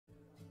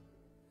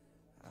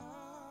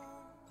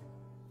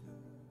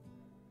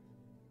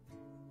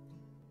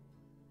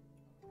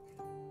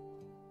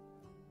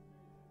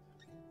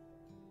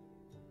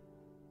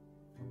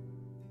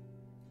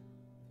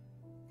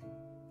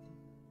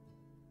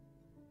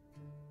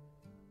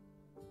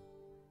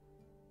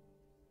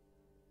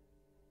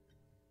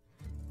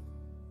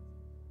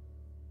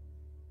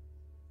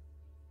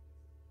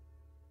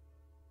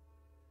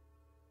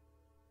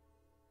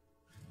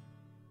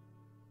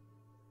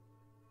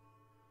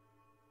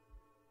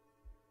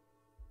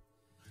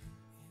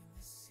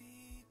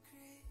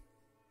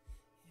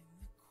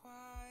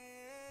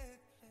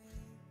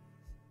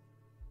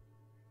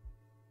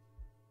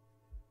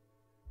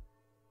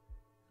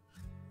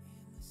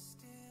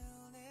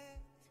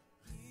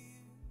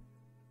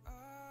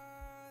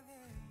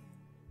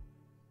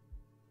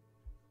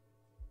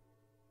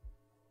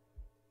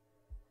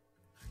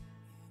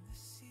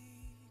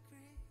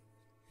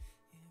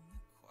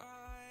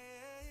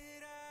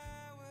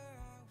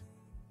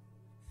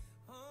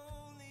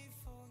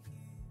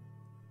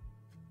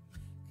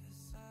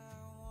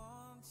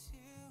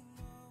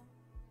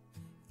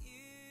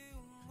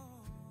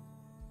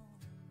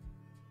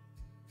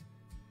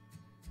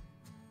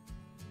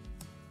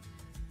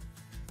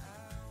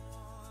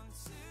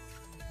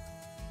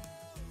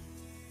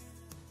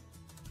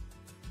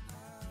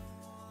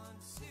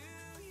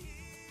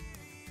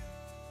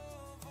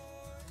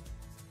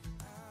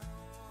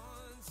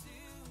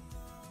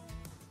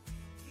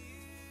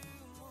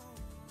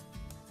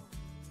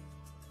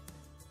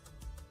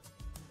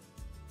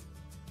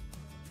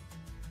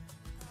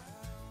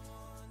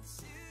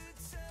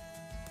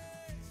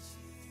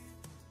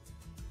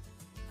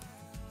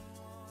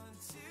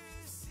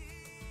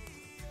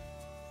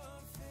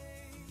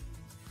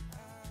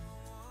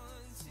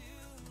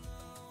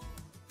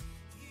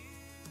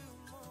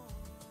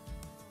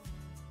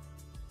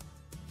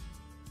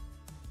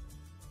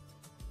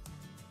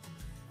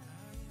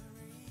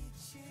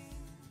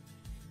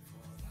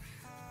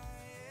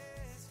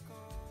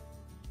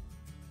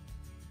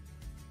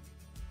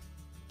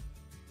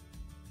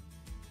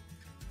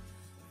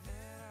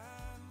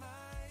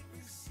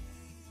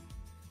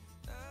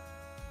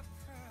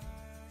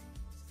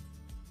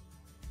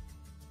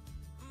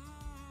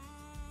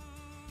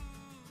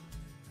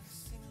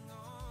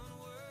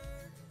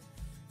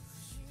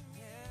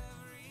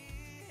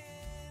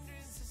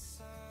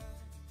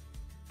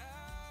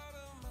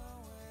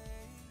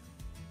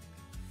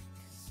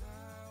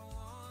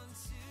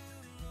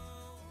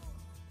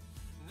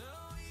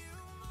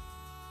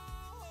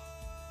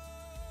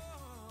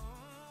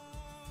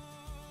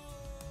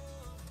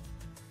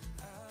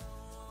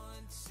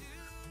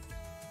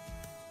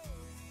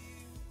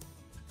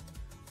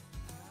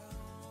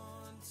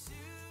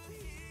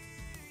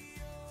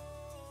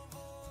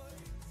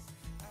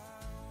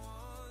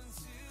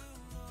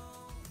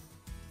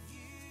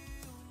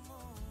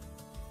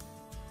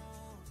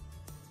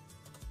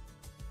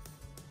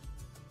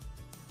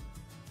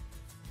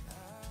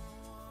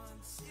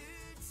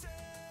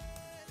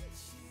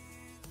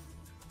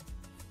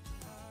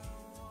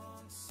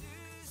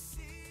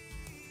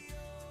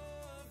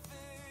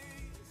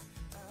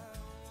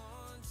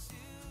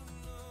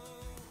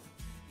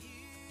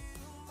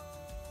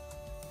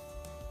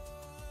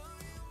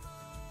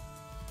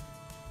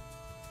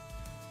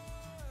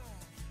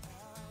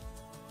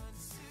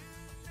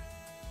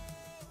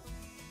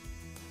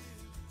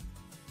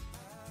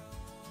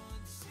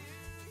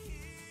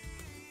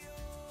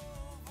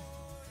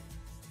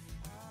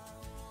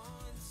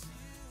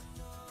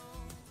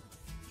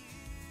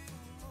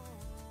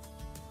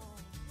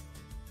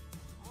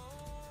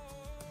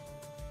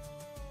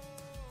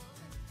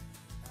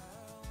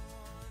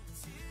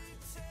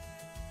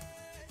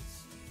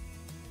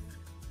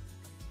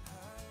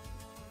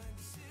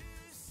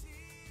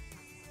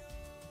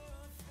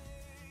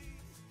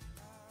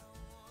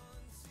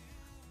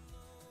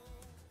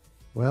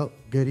Well,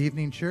 good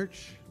evening,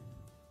 church.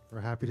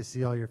 We're happy to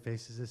see all your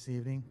faces this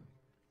evening.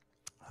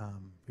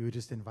 We would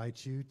just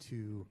invite you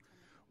to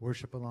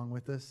worship along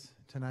with us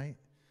tonight.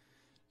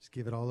 Just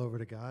give it all over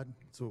to God.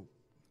 That's what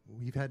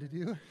we've had to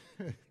do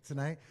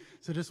tonight.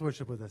 So just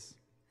worship with us.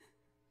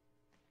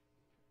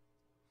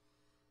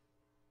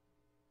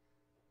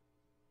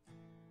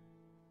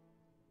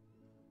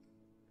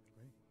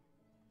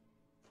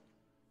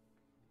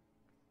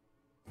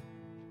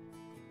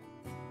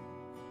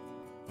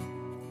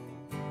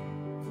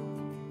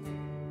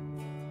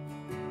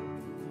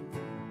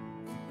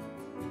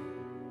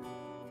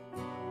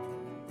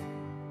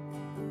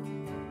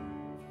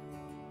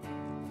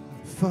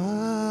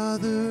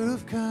 Father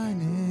of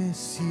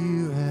kindness,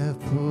 you have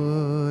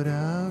poured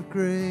out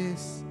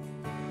grace.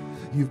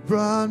 You've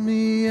brought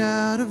me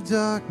out of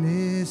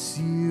darkness.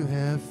 You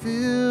have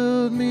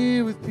filled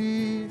me with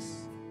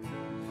peace.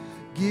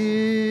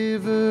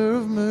 Giver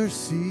of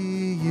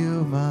mercy,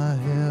 you're my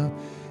help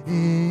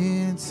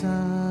in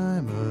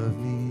time of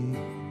need.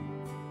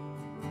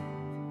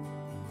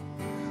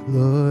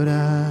 Lord,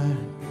 I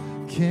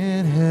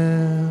can't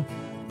help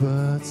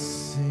but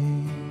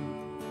sing.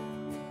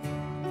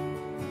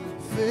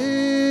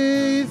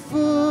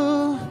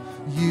 Faithful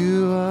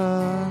you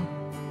are,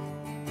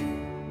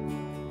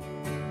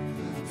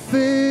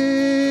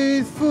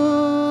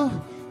 faithful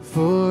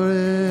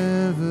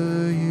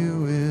forever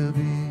you will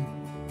be.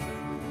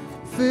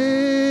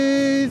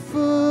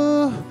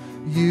 Faithful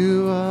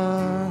you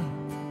are,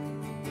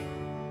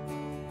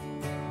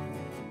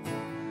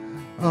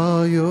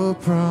 all your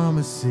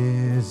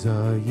promises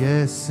are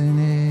yes and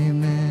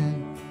amen.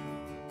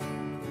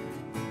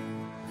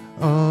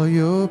 All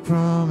your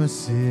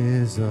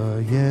promises are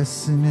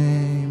yes and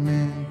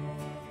amen.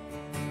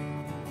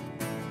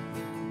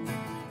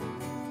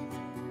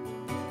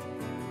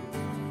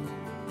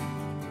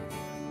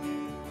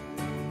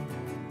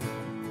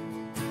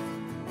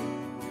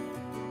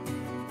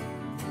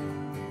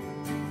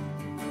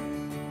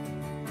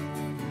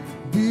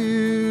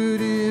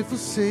 Beautiful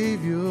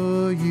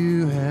Savior,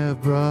 you have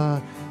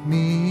brought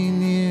me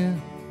near.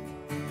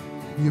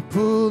 You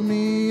pulled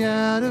me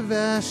out of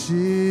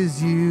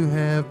ashes, you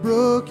have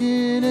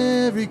broken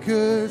every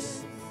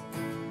curse.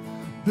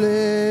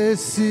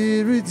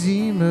 Blessed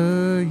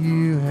Redeemer,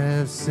 you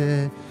have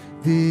set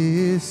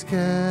this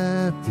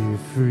captive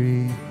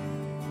free.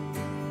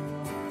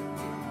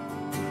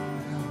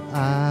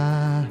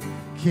 I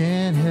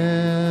can't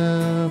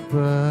help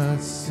but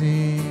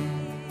sing.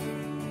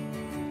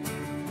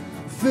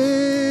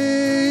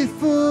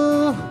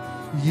 Faithful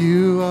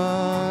you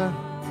are,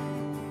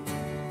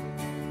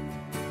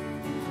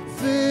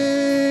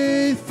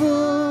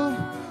 faithful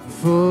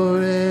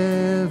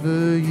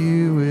forever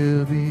you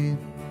will be.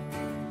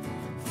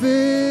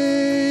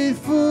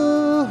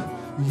 Faithful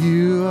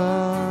you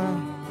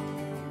are,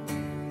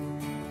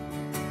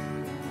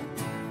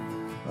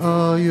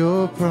 all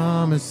your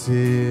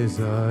promises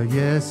are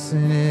yes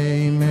and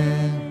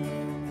amen.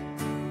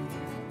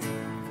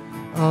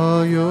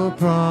 All your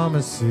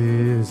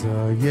promises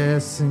are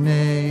yes and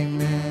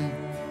amen.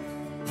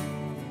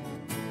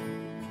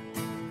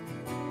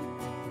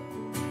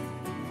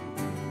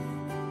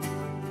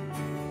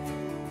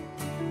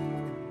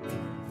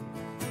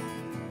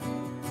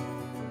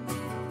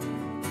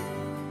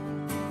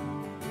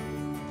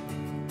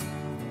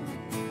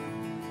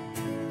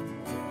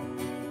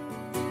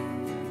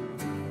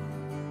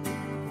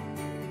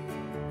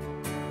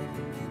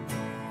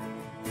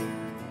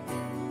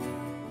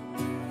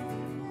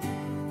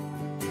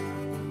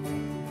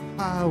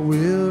 I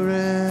will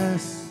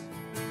rest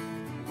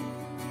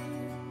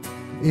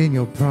in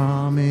your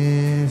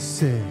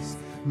promises.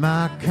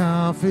 My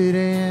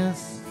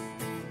confidence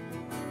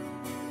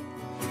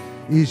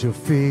is your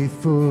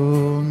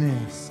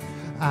faithfulness.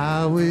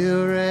 I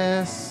will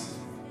rest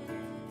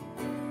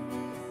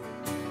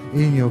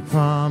in your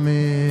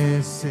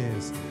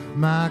promises.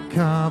 My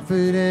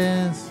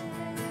confidence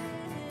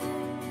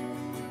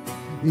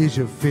is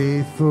your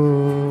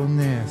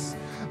faithfulness.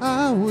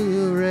 I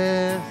will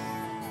rest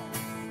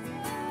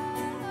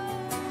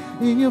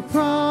in your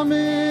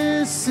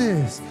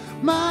promises.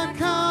 My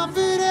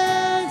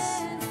confidence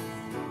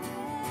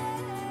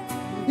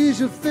is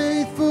your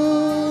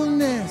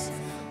faithfulness.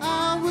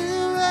 I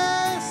will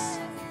rest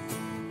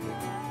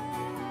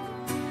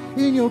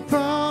in your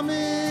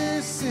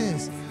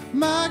promises.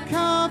 My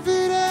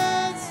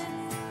confidence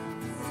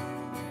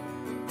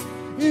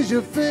is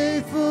your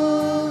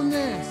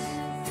faithfulness.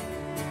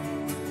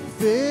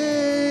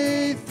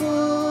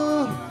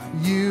 Faithful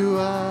you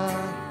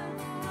are,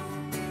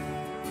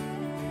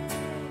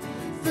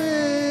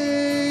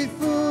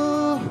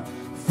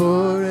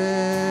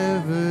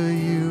 forever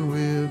you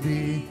will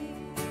be.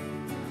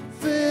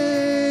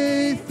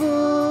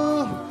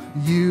 Faithful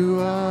you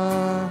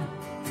are,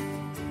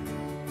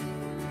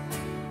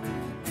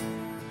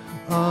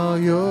 all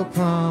your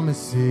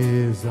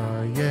promises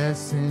are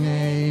yes and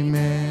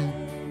amen.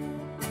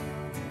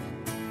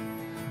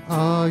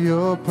 All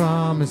your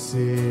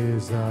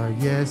promises are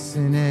yes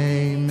and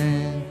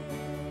amen.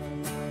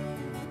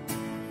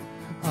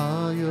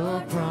 All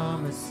your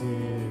promises yours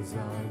is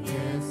our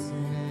yes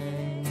and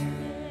amen.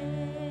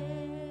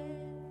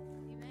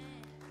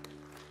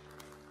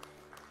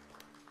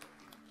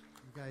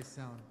 You guys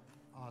sound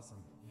awesome.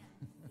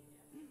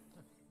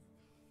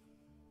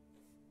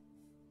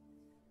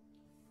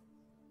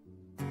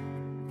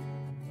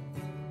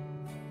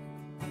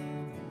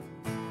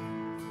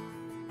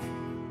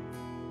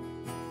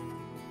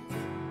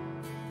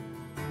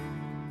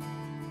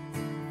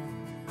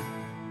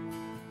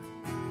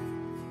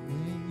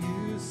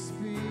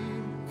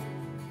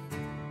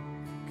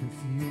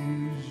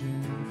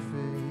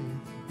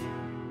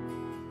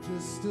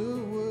 Just a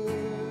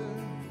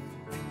word,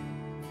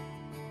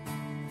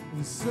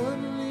 and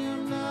suddenly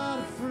I'm not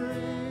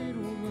afraid.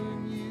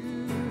 When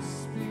you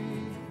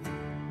speak,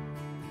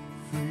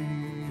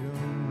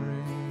 freedom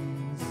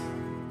reigns.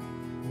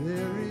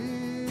 There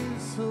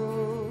is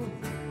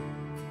hope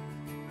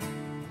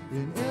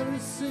in every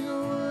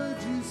single word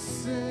you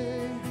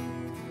say.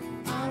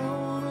 I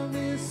don't want to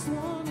miss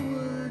one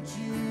word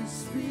you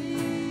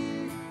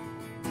speak,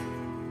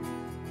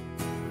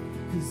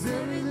 'cause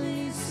everything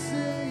you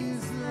say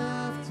is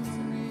life to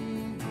me.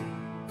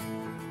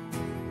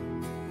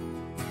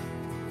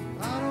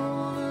 I don't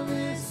want to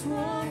miss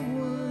one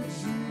word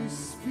you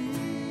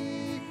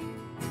speak.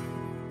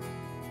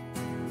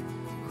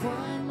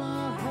 Quiet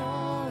my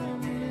heart,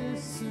 I'm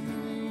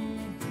listening.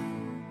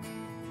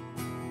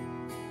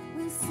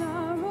 When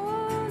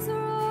sorrows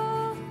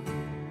roll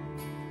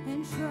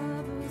and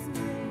troubles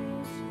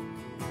rage,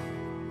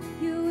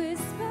 you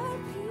whisper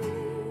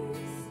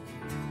peace.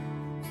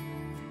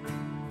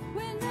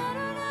 When I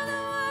don't know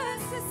the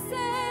words to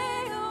say,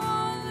 I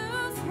won't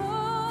lose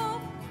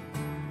hope.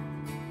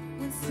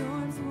 When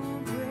storms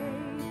won't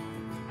break,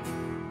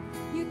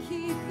 you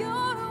keep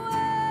your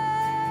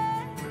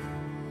word.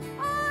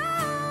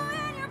 Oh,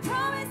 and your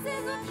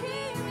promises will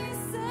keep me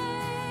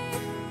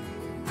safe.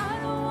 I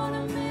don't want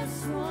to miss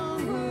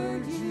one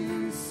word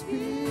you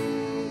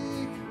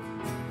speak,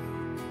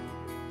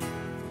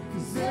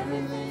 'cause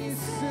everything you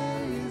say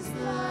is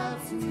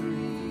life to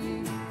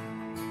me.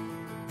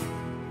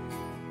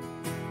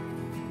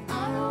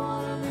 I don't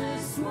want to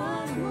miss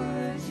one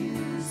word you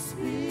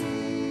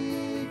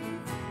speak.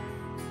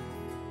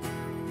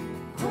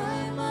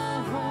 Quiet my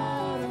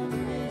heart, I'm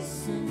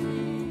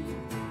listening.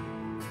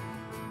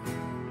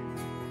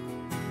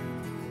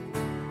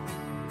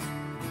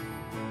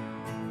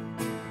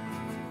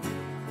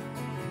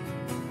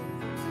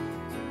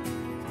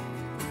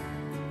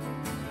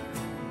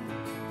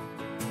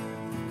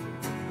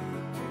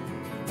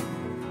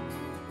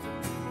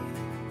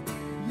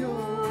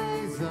 Your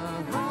ways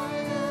are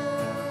higher.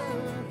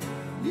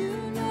 You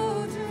know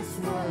just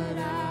what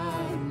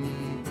I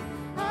need.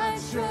 I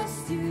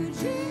trust you,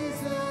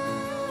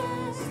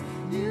 Jesus.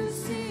 You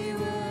see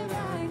what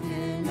I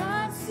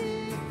cannot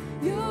see.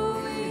 Your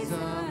ways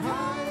are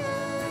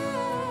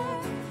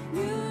higher.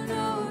 You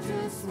know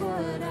just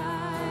what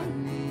I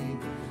need.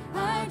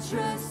 I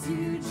trust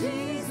you,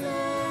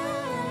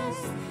 Jesus.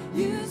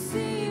 You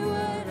see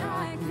what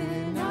I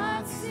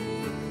cannot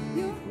see.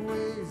 Your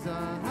ways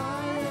are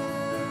higher.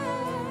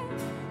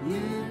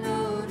 You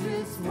know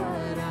just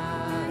what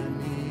I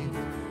need.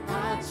 I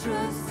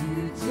trust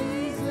you,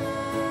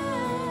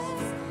 Jesus.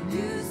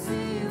 You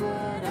see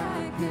what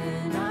I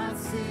cannot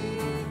see.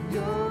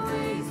 Your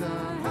ways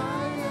are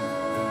higher.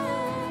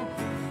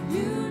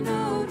 You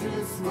know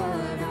just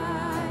what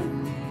I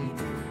need.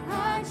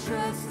 I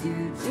trust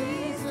you,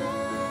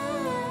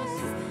 Jesus.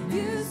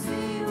 You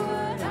see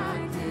what I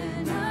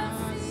cannot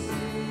see.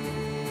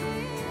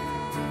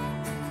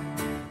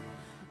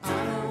 I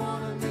don't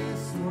want to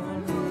miss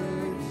one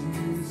word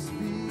you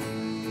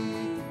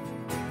speak.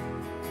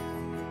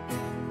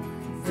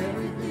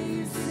 Everything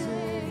you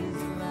say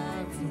is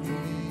life to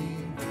me.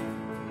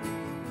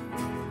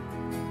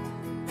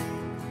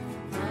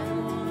 I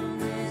don't want to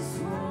miss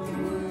one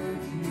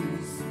word you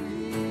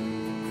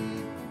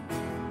speak.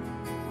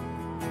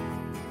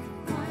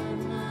 Quiet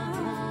my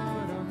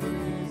heart, I'm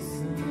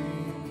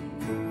listening.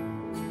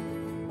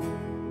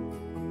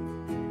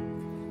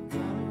 I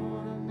don't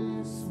want to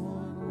miss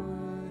one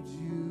word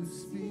you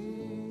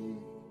speak,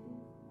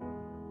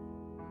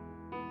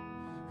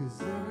 'cause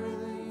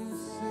everything you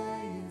say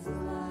is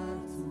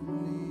life to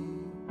me.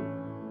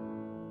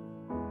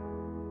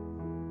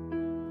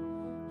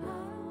 I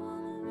don't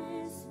wanna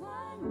miss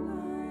one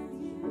word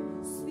you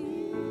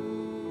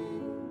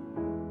speak.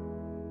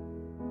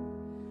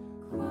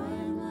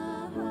 Quiet my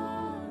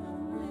heart,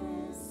 I'm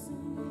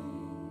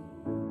listening.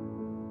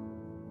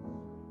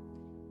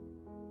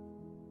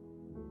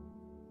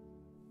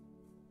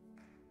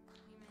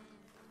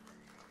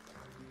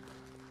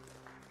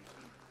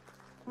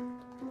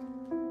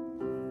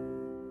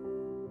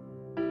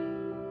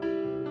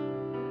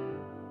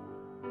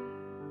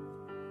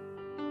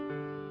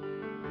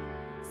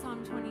 Psalm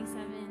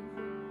 27,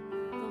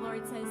 the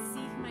Lord says,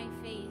 "Seek my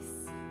face,"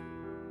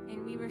 and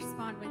we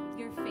respond with,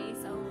 "Your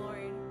face, O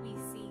Lord, we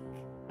seek."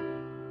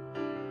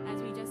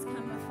 As we just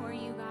come before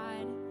you,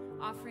 God,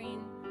 offering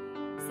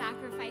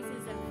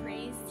sacrifices of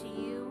praise to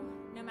you,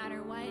 no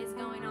matter what is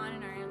going on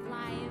in our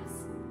lives.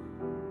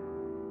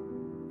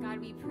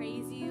 we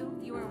praise you.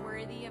 You are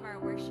worthy of our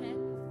worship.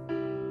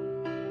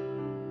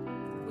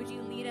 Would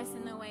you lead us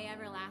in the way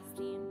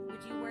everlasting?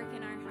 Would you work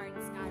in our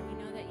hearts, God? We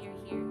know that you're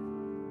here.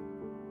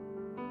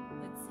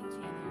 Let's sing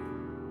together.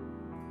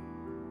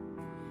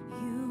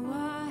 You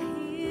are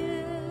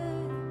here,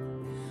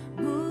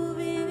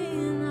 moving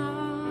in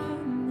our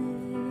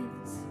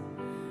midst.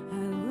 I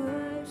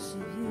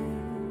worship you.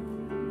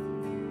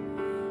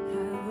 I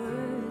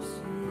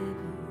worship you.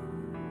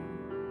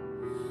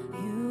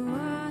 You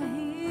are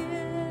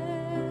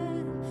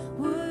here,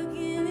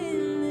 working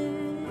in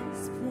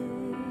this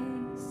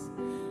place.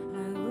 I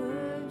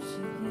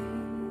worship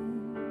you.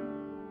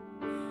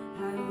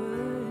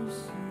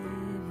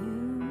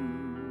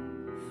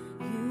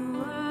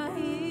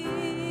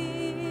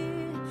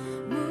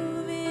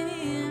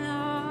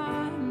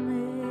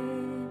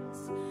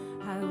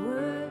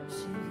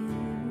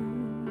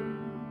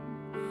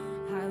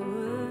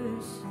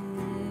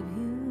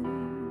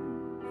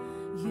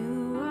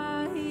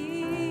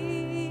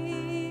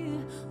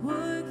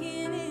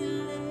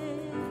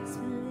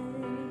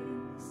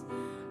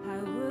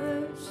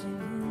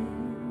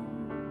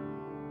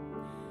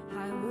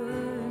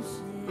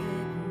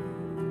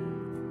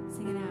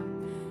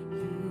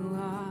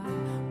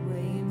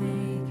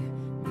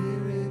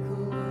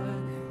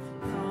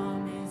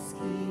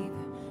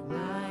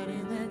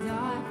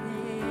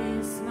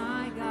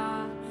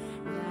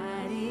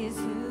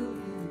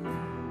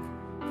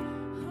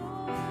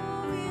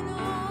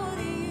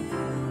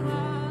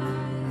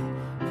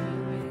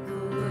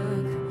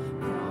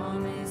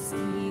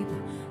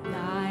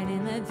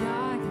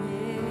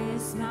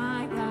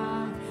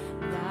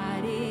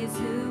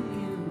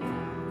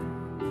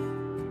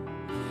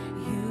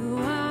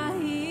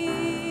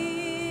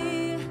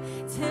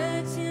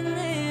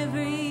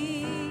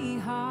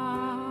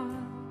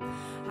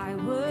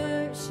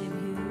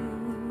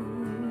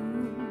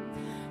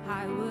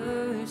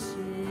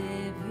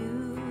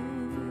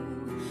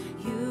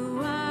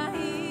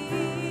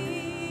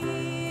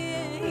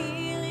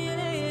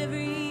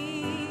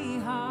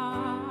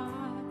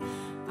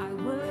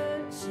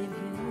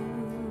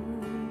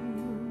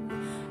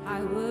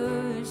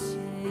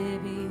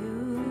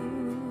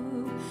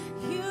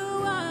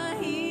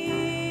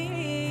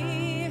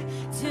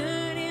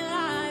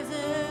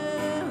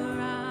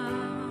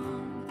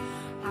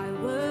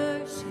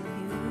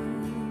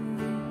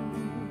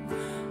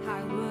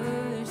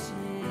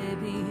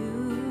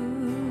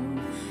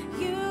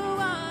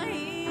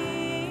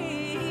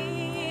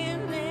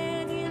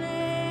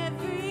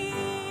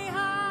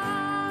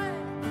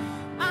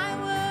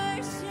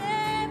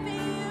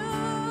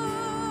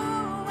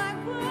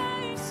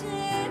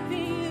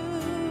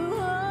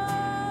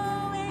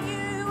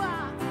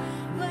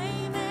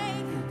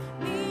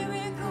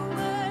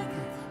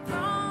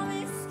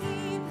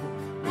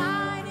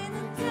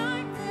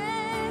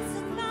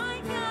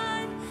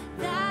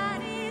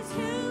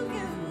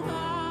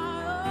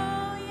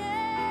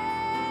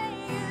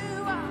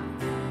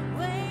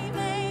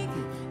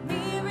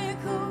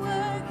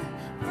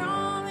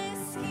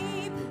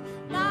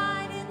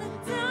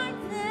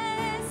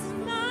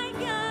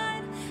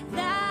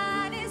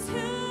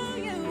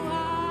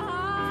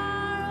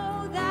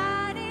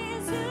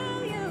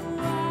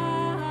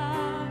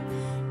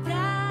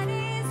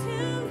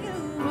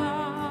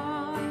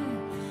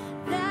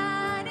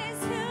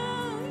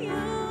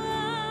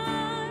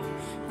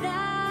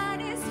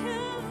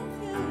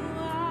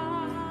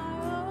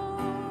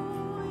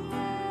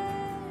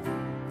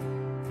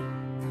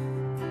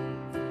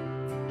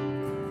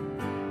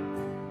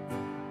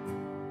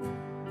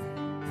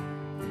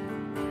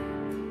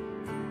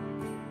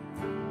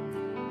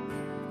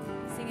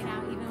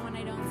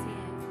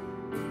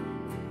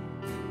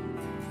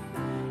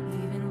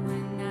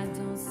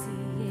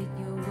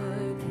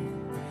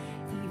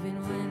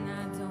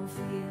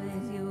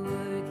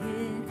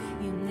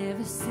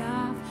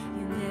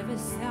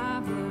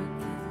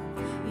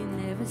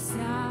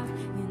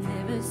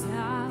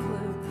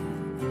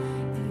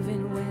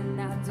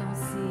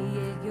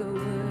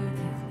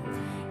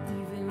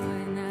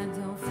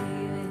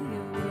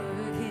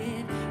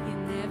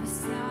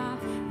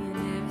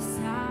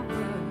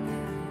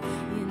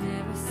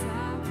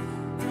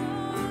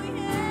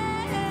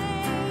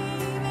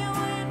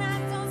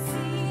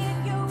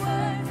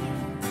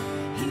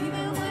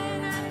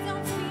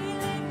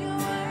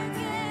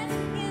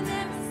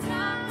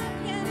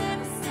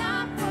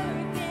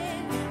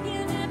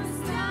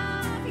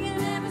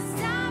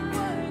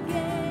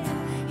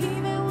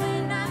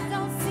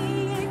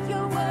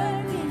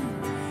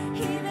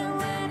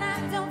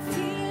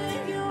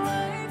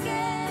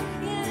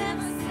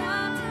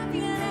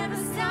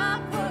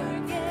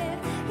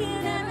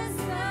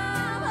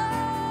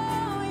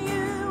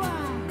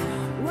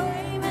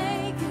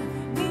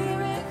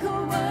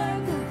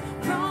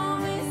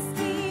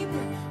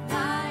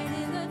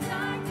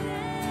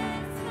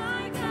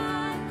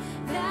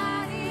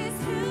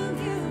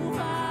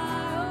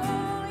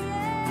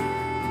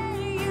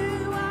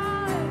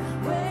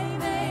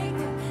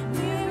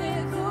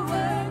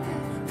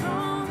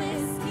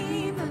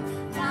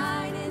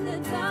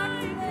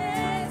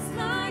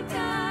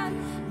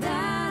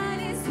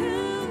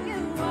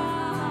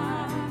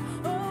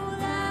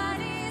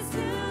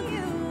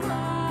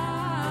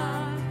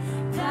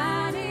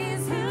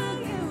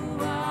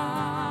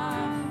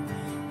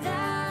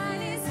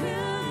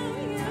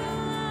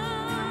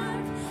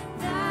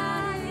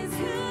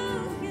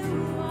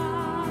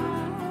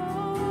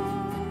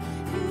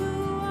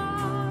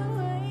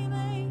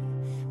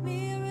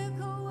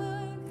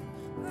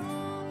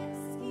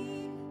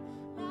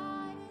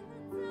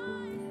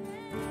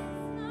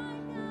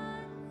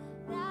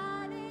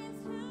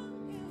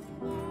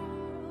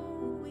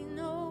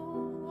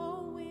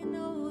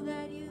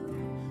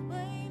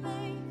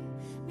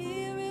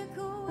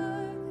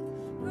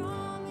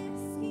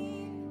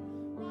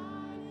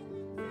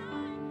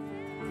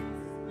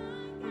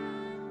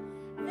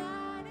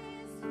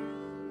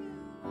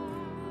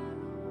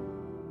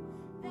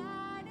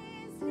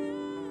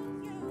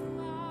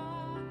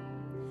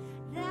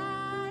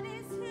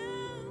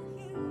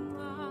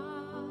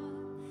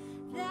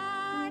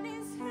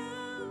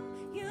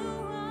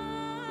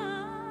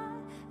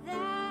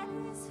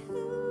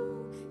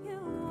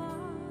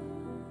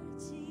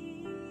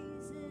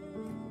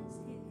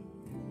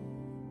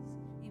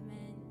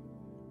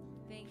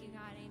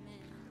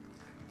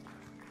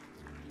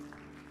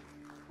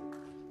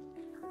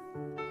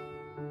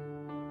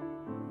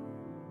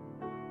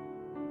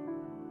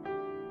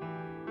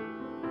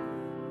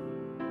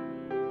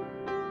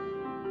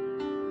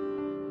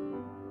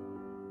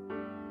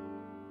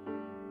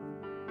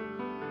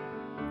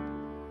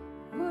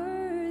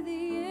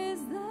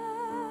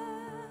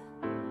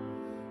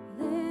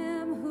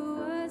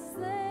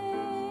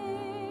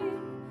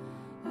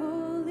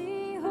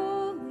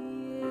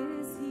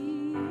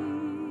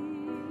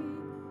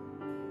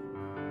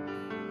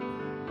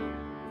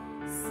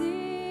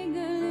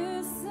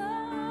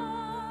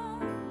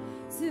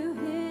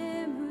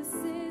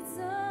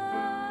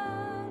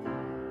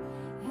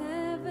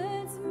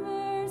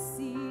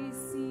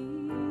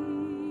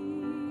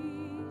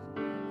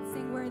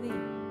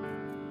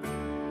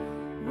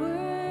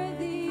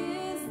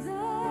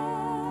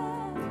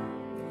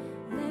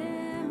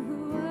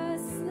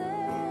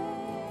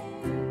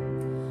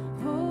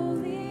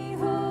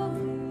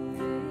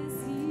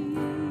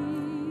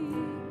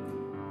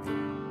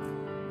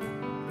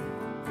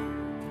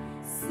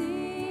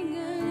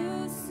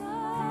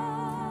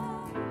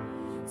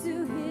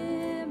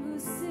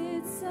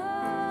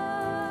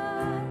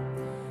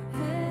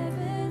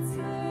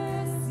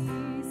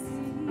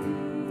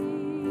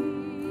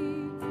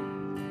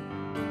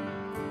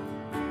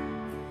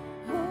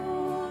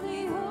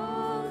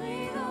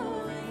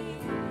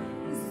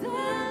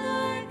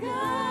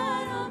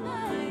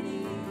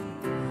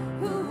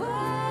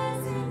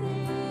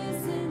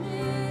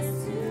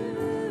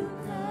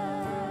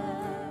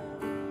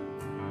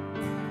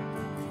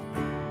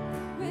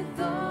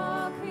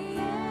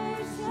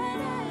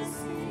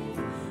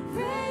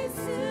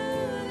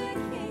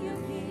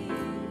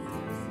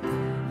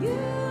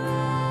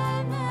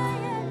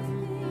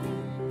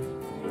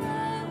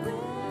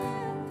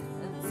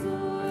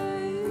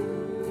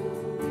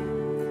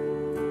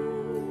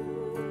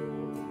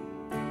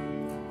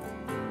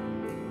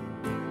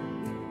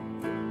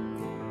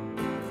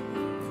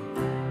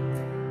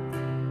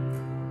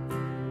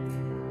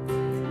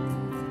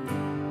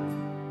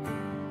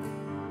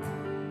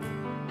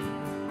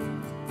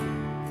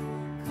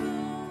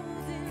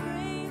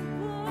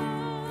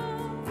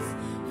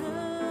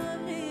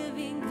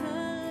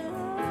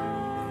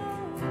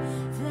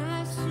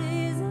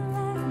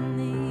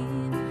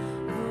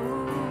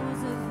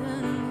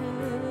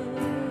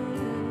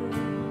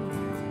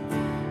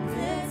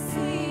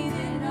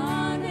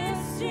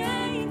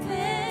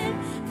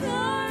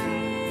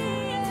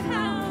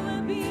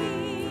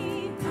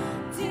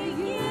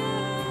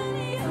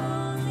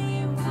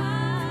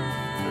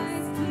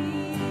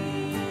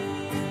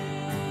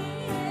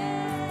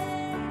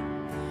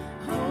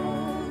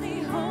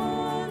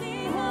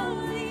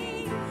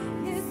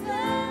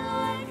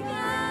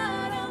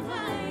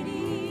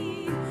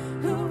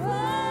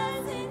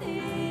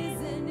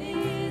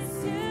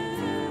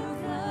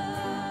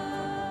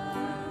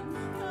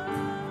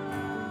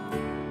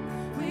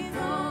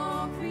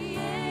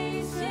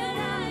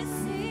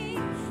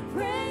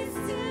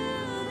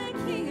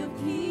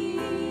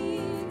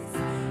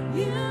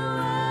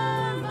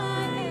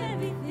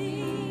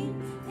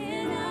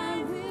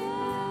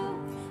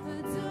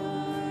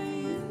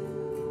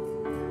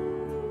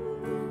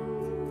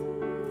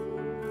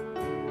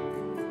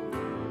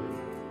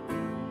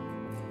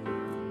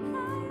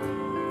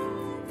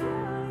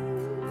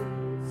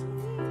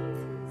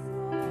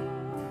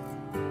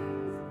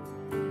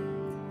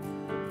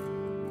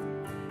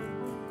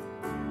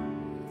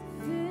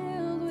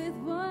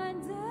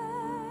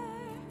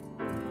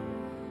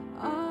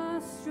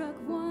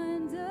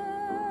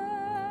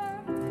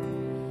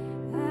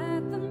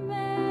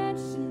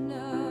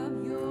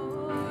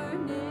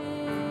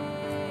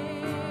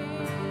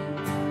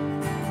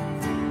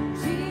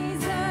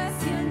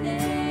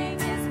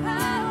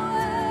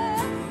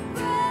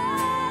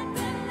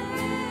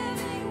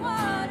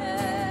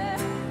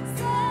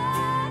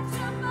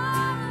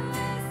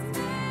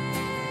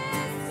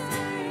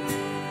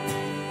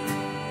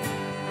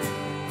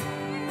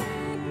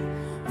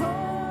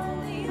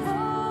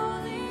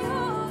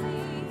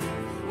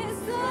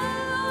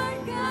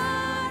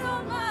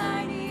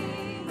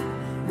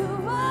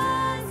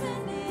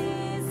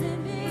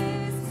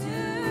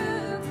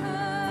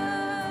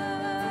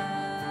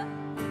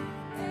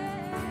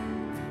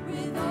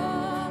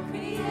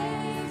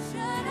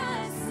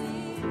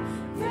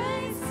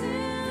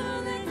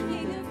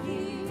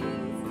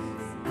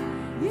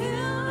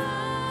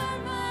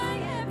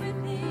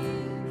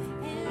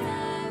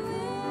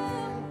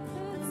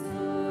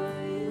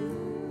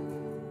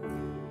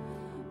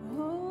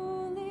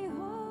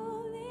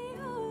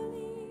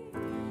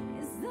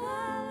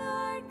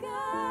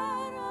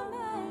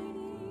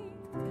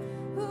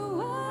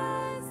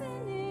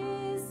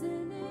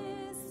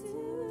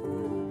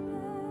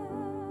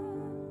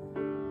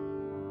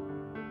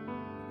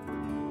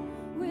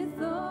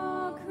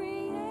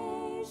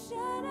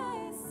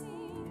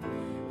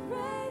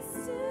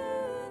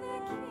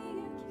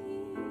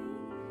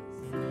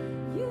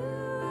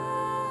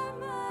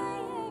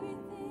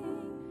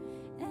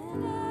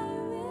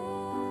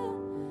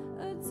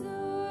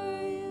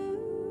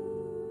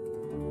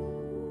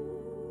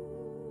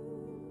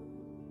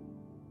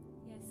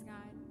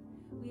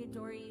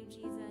 adore you,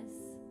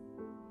 Jesus.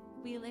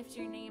 We lift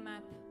your name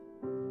up,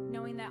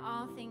 knowing that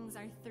all things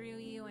are through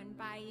you and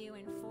by you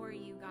and for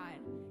you, God.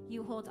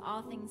 You hold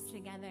all things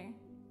together.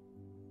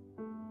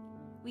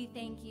 We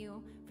thank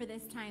you for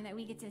this time that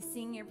we get to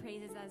sing your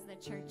praises as the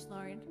church,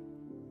 Lord.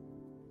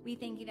 We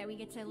thank you that we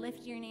get to lift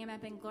your name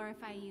up and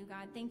glorify you,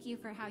 God. Thank you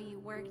for how you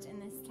worked in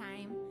this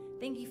time.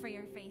 Thank you for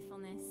your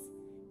faithfulness.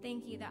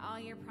 Thank you that all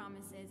your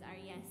promises are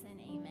yes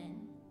and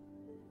amen.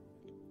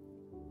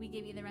 We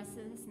give you the rest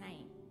of this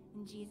night.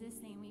 In Jesus'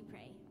 name we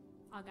pray.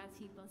 All God's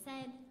people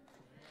said,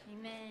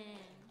 amen.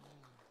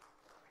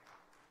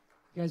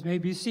 You guys may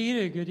be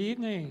seated. Good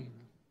evening.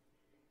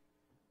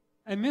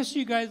 I missed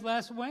you guys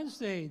last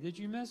Wednesday. Did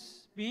you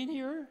miss being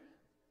here?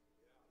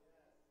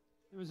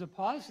 There was a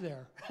pause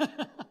there.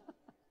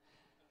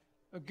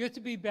 But good to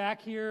be back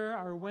here,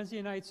 our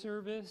Wednesday night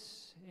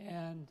service,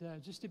 and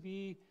just to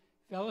be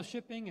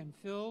fellowshipping and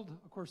filled.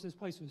 Of course, this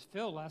place was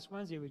filled last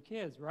Wednesday with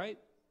kids, right?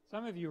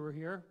 Some of you were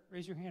here.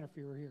 Raise your hand if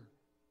you were here.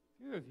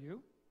 A few of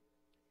you.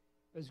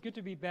 It's good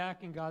to be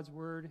back in God's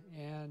Word,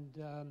 and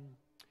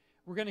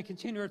we're going to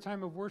continue our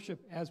time of worship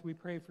as we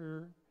pray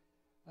for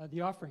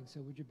the offering. So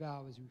would you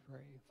bow as we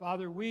pray?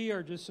 Father, we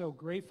are just so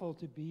grateful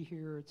to be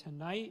here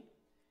tonight.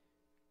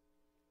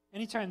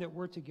 Anytime that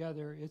we're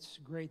together, it's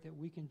great that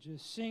we can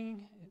just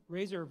sing,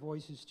 raise our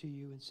voices to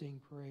you and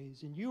sing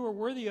praise. And you are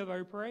worthy of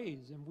our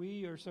praise, and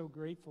we are so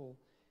grateful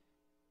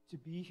to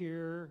be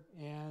here.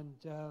 And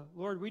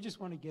Lord, we just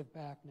want to give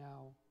back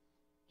now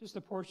just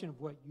a portion of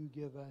what you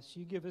give us.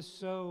 You give us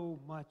so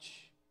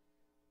much.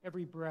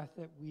 Every breath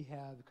that we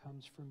have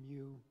comes from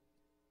you.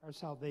 Our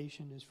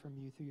salvation is from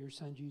you through your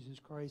Son, Jesus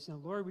Christ.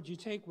 And Lord, would you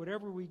take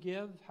whatever we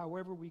give,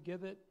 however we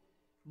give it,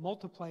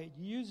 multiply it,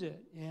 use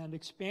it, and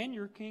expand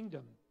your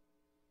kingdom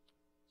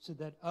so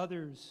that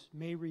others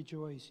may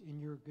rejoice in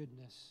your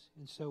goodness.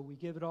 And so we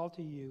give it all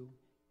to you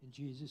in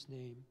Jesus'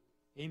 name.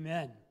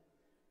 Amen.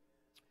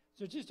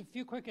 So just a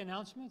few quick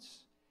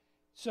announcements.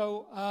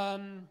 So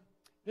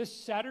this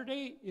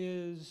Saturday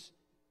is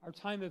our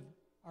time of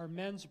our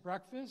men's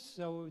breakfast.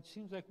 So it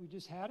seems like we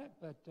just had it,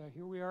 but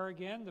here we are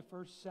again, the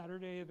first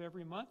Saturday of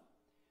every month.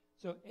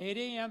 So 8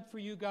 a.m. for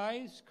you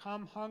guys.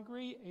 Come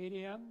hungry, 8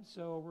 a.m.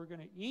 So we're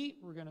going to eat,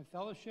 we're going to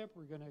fellowship,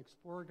 we're going to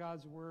explore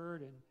God's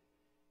Word, and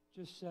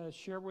just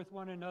share with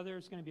one another.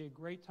 It's going to be a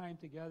great time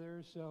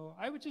together. So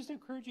I would just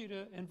encourage you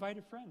to invite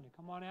a friend to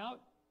come on out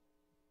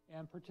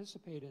and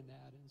participate in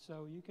that. And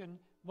so you can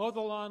mow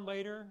the lawn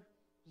later.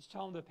 Just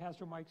tell them that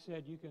Pastor Mike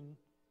said you can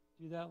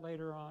do that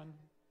later on.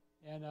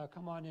 And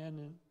come on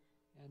in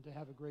and to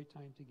have a great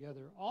time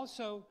together.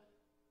 Also,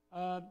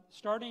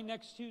 starting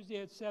next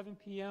Tuesday at 7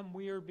 p.m.,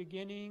 we are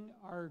beginning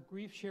our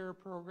Grief Share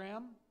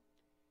program.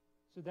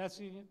 So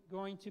that's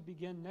going to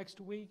begin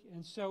next week.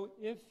 And so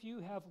if you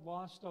have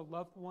lost a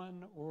loved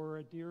one or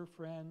a dear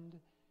friend,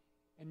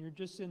 and you're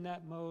just in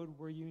that mode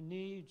where you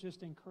need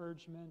just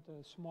encouragement,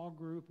 a small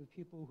group of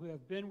people who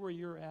have been where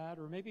you're at,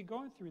 or maybe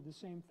going through the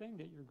same thing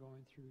that you're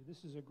going through,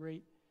 this is a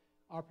great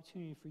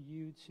opportunity for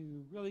you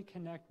to really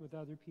connect with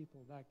other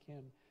people that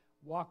can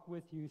walk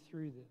with you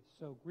through this.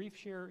 So Grief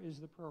Share is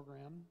the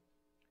program.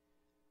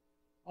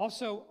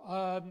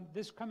 Also,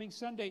 this coming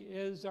Sunday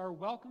is our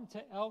Welcome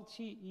to LT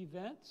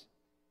event.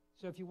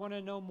 So if you want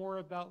to know more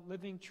about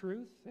Living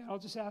Truth, I'll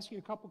just ask you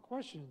a couple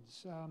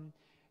questions.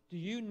 Do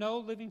you know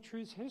Living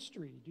Truth's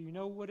history? Do you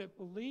know what it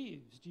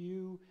believes? Do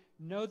you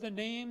know the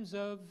names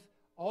of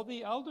all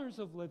the elders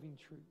of Living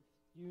Truth?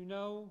 Do you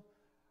know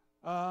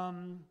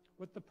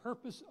what the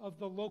purpose of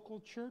the local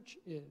church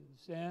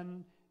is?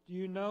 And do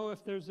you know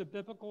if there's a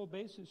biblical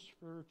basis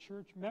for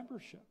church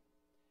membership?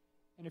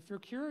 And if you're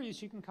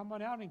curious, you can come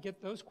on out and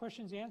get those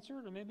questions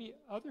answered, or maybe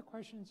other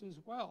questions as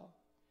well.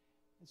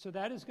 And so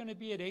that is going to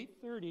be at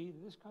 8:30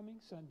 this coming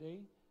Sunday.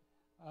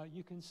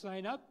 You can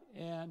sign up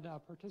and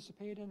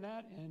participate in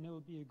that, and it will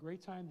be a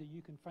great time that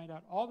you can find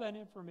out all that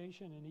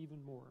information and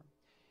even more.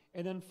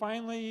 And then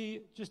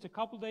finally, just a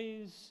couple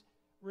days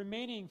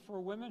remaining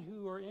for women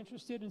who are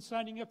interested in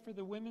signing up for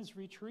the women's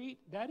retreat.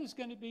 That is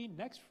going to be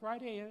next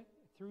Friday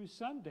through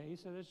Sunday,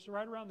 so that's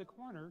right around the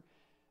corner.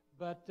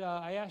 But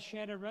I asked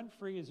Shannon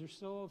Renfrey, is there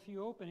still a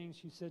few openings?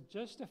 She said,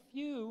 just a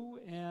few,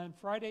 and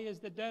Friday is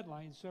the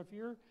deadline. So if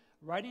you're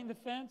riding the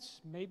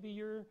fence, maybe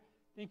you're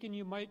thinking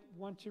you might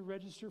want to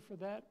register for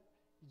that,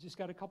 you just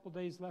got a couple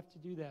days left to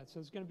do that. So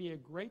it's going to be a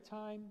great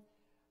time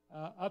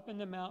up in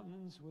the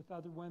mountains with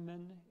other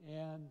women,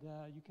 and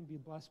you can be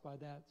blessed by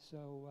that.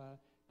 So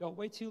don't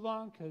wait too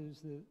long, because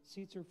the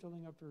seats are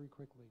filling up very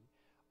quickly.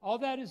 All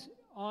that is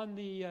on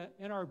the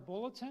in our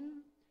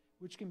bulletin,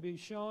 which can be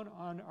shown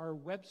on our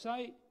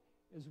website,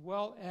 as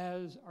well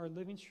as our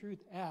Living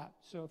Truth app.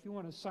 So if you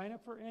want to sign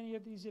up for any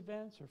of these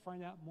events or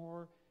find out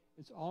more,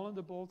 it's all in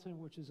the bulletin,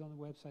 which is on the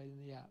website and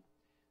the app.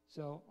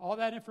 So all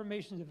that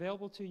information is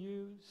available to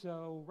you.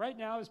 So right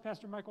now, as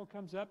Pastor Michael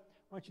comes up,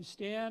 why don't you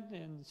stand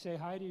and say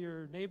hi to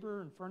your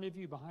neighbor in front of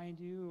you, behind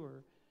you,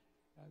 or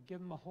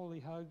give him a holy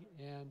hug,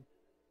 and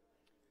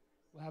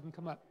we'll have him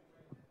come up.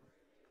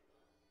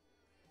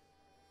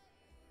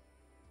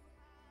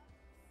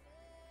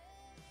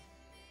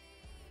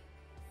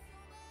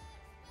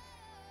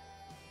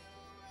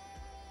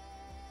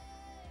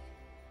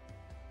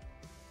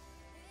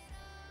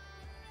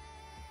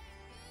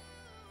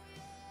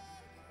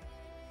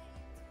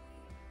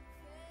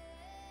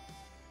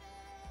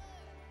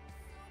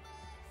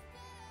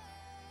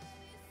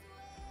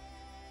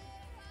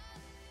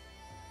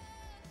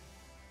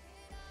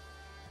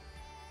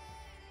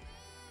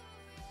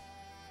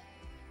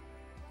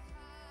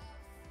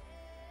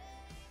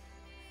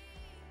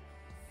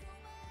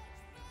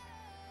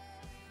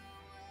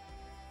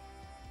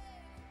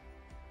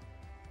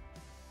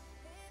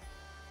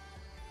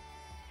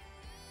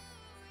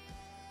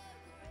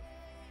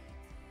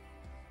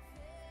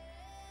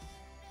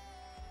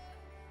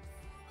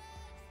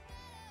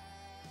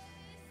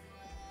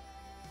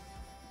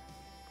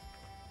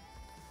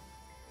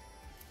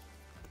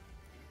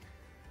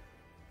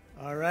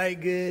 All right,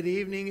 good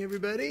evening,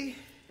 everybody.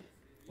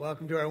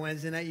 Welcome to our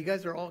Wednesday night. You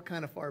guys are all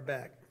kind of far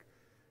back,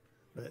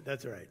 but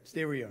that's all right.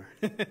 Stay where you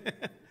are.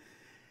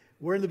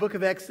 We're in the book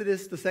of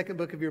Exodus, the second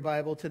book of your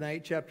Bible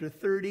tonight, chapter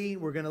 30.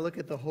 We're going to look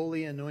at the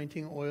holy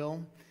anointing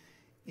oil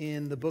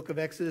in the book of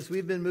Exodus.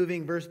 We've been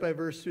moving verse by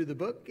verse through the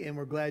book, and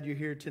we're glad you're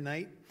here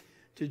tonight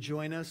to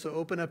join us. So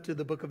open up to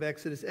the book of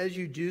Exodus. As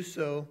you do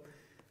so,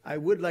 I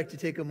would like to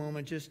take a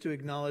moment just to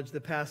acknowledge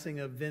the passing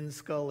of Vin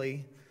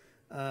Scully,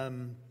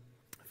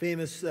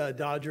 famous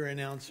Dodger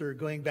announcer,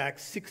 going back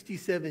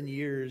 67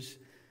 years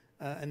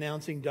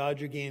announcing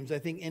Dodger games. I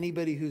think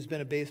anybody who's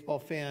been a baseball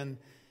fan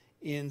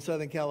in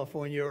Southern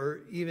California or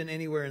even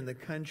anywhere in the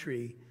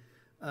country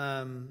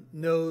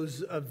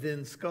knows of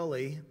Vin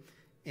Scully,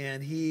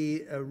 and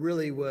he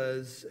really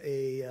was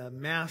a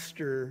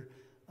master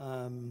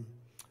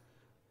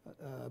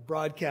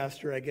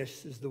broadcaster, I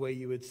guess is the way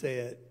you would say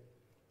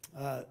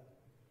it.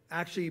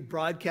 Actually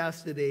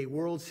broadcasted a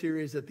World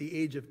Series at the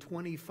age of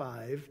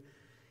 25.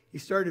 He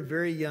started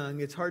very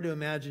young. It's hard to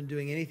imagine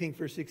doing anything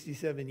for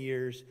 67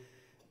 years.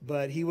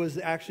 But he was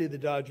actually the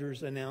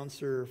Dodgers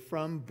announcer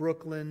from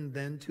Brooklyn,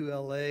 then to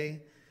LA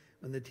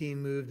when the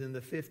team moved in the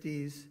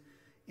 50s.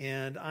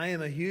 And I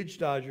am a huge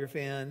Dodger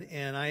fan,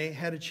 and I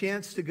had a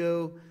chance to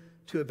go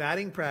to a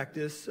batting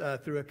practice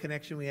through a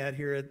connection we had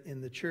here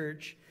in the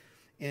church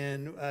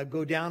and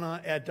go down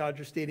at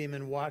Dodger Stadium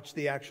and watch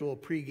the actual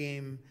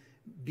pregame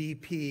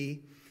BP.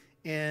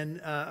 And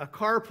a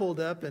car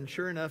pulled up, and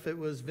sure enough, it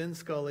was Vin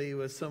Scully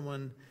with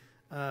someone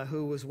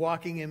who was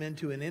walking him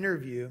into an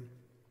interview.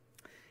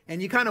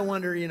 And you kind of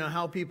wonder,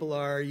 how people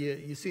are.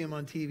 You see them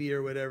on TV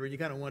or whatever. You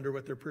kind of wonder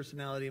what their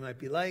personality might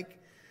be like.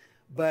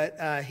 But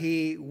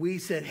we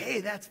said,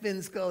 hey, that's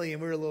Vin Scully.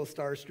 And we were a little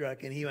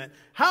starstruck. And he went,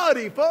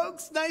 howdy,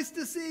 folks. Nice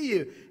to see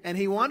you. And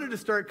he wanted to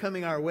start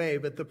coming our way.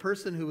 But the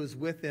person who was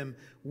with him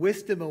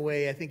whisked him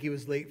away. I think he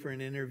was late for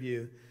an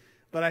interview.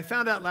 But I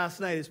found out last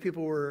night as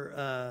people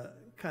were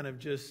kind of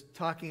just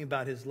talking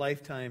about his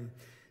lifetime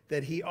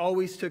that he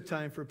always took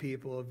time for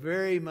people.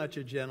 Very much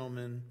a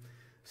gentleman.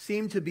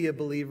 Seemed to be a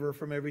believer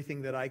from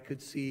everything that I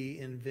could see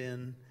in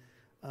Vin.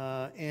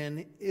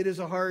 And it is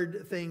a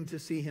hard thing to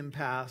see him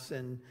pass.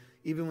 And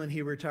even when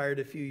he retired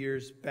a few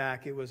years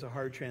back, it was a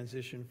hard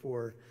transition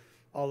for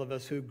all of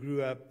us who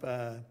grew up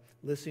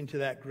listening to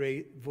that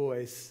great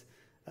voice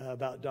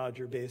about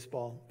Dodger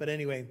baseball. But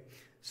anyway,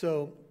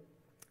 so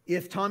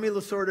if Tommy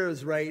Lasorda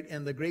is right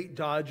and the great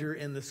Dodger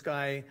in the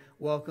sky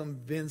welcomed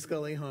Vin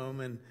Scully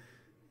home, and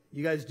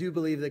you guys do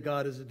believe that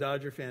God is a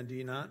Dodger fan, do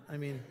you not? I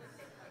mean,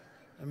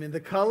 the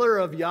color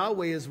of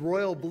Yahweh is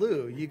royal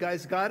blue. You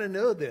guys got to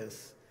know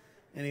this.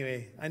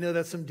 Anyway, I know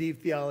that's some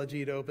deep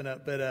theology to open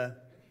up, but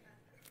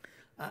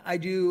I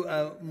do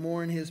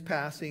mourn his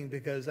passing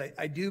because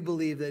I do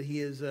believe that he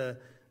is a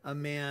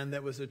man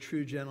that was a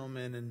true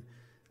gentleman,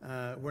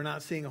 and we're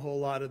not seeing a whole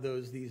lot of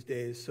those these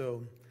days.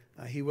 So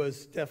he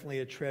was definitely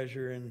a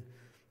treasure. And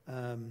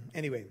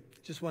anyway,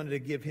 just wanted to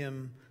give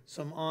him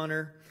some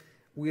honor.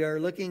 We are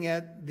looking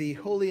at the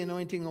holy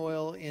anointing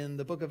oil in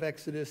the book of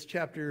Exodus,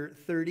 chapter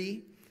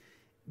 30.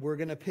 We're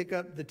going to pick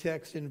up the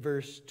text in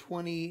verse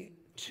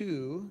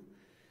 22.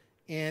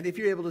 And if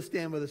you're able to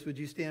stand with us, would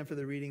you stand for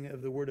the reading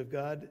of the Word of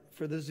God?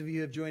 For those of you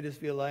who have joined us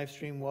via live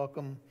stream,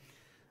 welcome.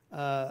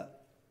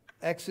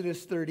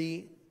 Exodus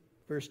 30,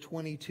 verse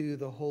 22,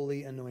 the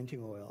holy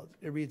anointing oil.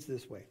 It reads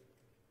this way.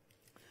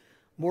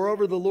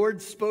 Moreover, the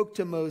Lord spoke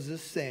to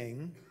Moses,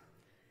 saying,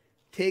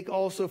 take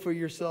also for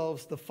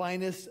yourselves the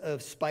finest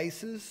of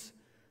spices,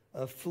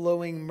 of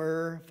flowing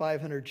myrrh,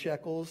 500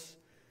 shekels,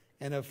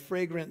 and of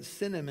fragrant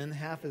cinnamon,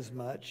 half as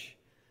much,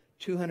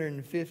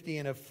 250,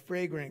 and of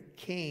fragrant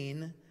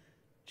cane,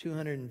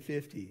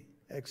 250.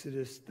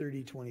 Exodus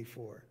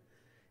 30:24.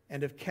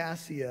 And of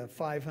cassia,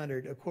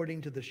 500,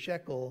 according to the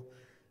shekel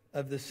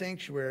of the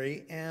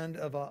sanctuary, and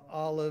of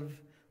olive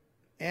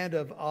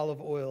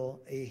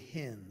oil, a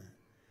hin.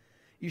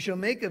 You shall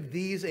make of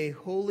these a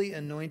holy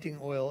anointing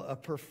oil, a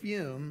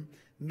perfume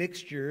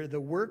mixture,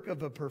 the work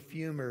of a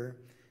perfumer.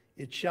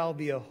 It shall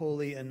be a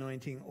holy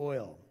anointing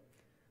oil.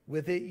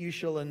 With it you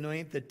shall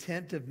anoint the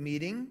tent of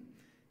meeting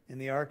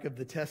and the ark of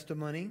the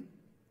testimony,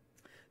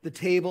 the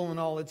table and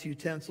all its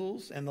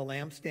utensils, and the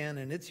lampstand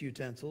and its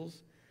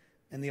utensils,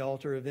 and the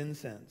altar of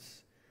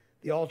incense,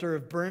 the altar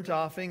of burnt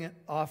offering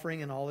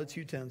and all its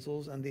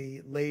utensils, and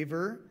the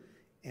laver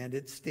and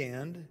its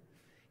stand.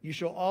 You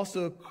shall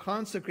also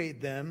consecrate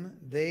them,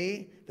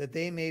 that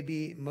they may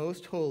be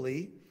most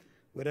holy.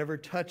 Whatever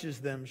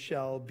touches them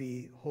shall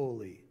be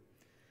holy.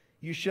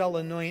 You shall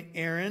anoint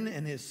Aaron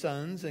and his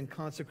sons and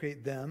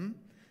consecrate them,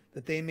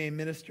 that they may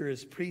minister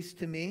as priests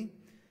to me.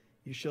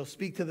 You shall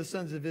speak to the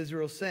sons of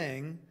Israel,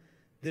 saying,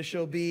 this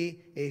shall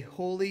be a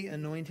holy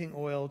anointing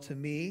oil to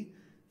me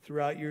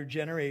throughout your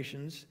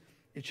generations.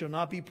 It shall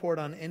not be poured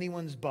on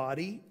anyone's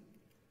body,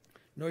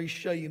 nor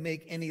shall you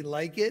make any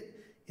like it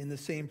in the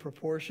same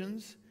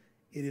proportions.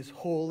 It is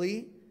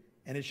holy,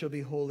 and it shall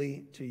be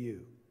holy to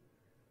you.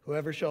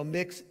 Whoever shall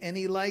mix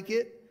any like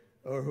it,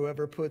 or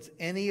whoever puts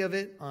any of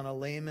it on a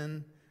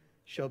layman,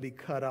 shall be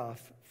cut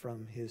off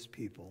from his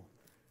people.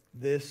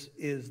 This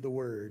is the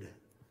word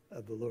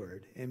of the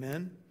Lord.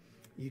 Amen.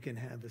 You can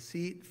have a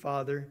seat.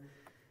 Father,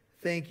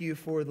 thank you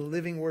for the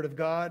living word of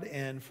God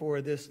and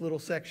for this little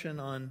section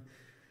on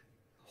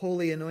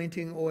holy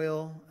anointing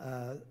oil.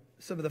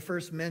 Some of the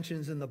first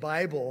mentions in the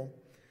Bible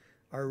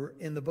are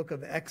in the book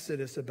of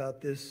Exodus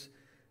about this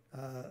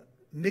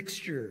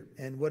mixture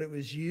and what it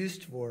was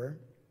used for.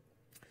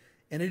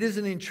 And it is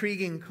an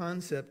intriguing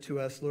concept to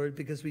us, Lord,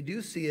 because we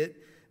do see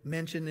it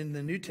mentioned in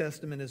the New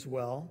Testament as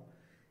well.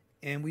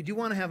 And we do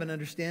want to have an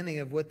understanding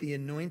of what the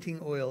anointing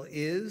oil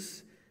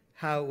is,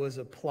 how it was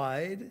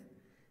applied,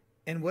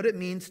 and what it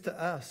means to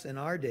us in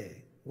our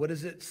day. What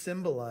does it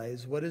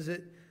symbolize? What does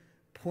it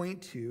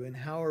point to? And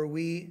how are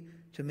we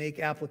to make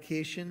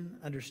application,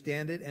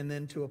 understand it, and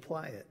then to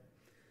apply it?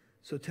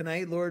 So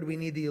tonight, Lord, we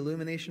need the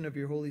illumination of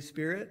your Holy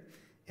Spirit,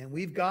 and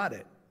we've got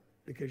it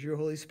because your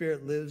Holy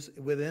Spirit lives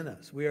within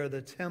us. We are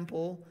the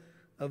temple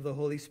of the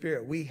Holy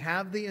Spirit. We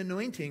have the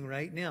anointing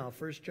right now.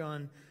 1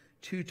 John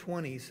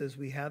 2:20 says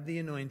we have the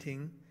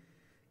anointing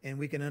and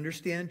we can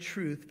understand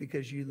truth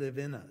because you live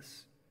in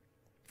us.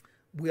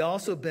 We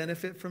also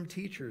benefit from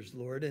teachers,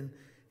 Lord, and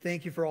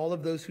thank you for all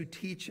of those who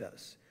teach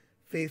us,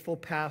 faithful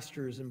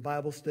pastors and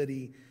Bible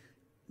study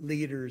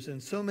leaders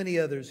and so many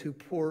others who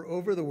pour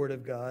over the Word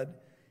of God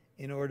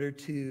in order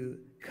to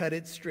cut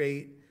it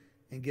straight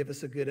and give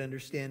us a good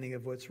understanding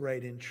of what's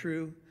right and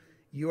true.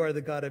 You are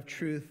the God of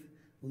truth.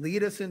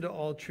 Lead us into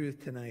all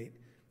truth tonight.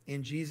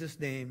 In Jesus'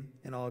 name,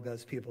 and all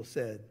God's people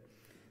said,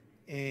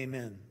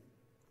 amen.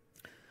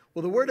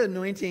 Well, the word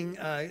anointing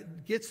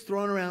gets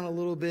thrown around a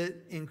little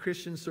bit in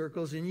Christian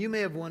circles, and you may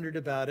have wondered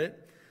about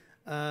it.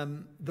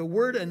 The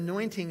word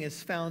anointing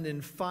is found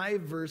in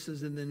 5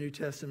 verses in the New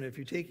Testament. If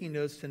you're taking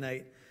notes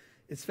tonight,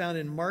 it's found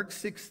in Mark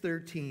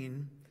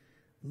 6:13,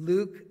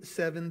 Luke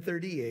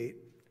 7:38,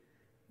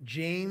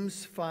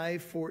 James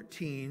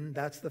 5:14.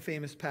 That's the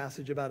famous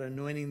passage about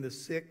anointing the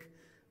sick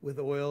with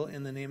oil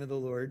in the name of the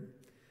Lord.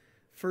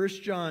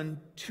 1 John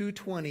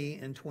 2:20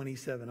 and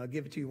 27. I'll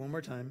give it to you one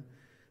more time.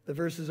 The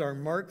verses are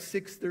Mark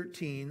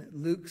 6:13,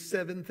 Luke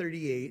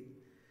 7:38,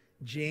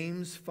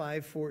 James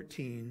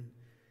 5:14,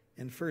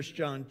 and 1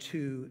 John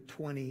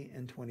 2:20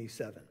 and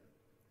 27.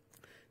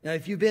 Now,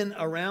 if you've been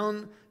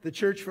around the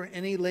church for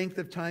any length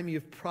of time,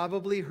 you've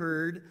probably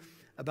heard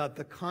about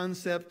the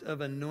concept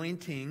of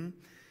anointing.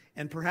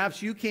 And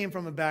perhaps you came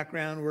from a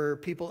background where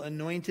people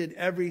anointed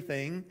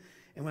everything.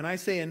 And when I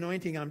say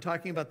anointing, I'm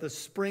talking about the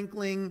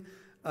sprinkling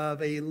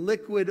of a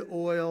liquid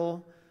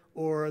oil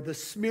or the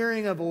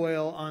smearing of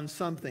oil on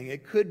something.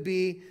 It could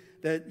be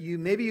that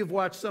maybe you've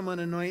watched someone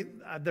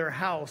anoint their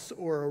house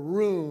or a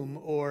room,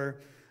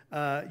 or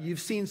you've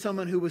seen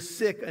someone who was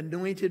sick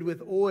anointed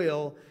with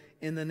oil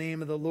in the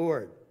name of the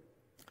Lord.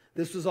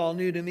 This was all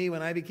new to me.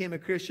 When I became a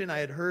Christian, I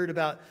had heard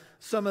about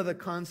some of the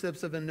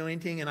concepts of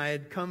anointing, and I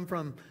had come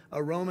from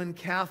a Roman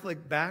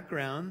Catholic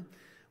background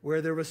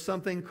where there was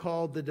something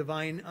called the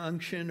divine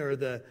unction, or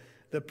the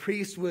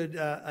priest would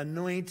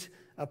anoint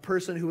a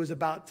person who was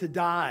about to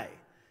die.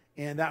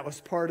 And that was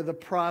part of the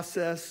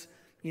process,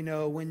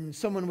 when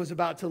someone was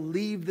about to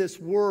leave this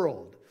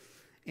world.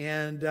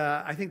 And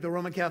I think the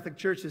Roman Catholic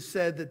Church has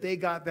said that they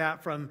got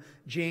that from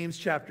James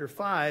chapter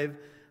 5.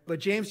 But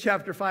James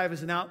chapter 5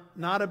 is not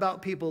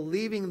about people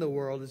leaving the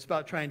world. It's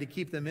about trying to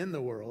keep them in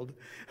the world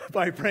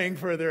by praying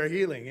for their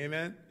healing.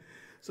 Amen?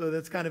 So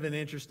that's kind of an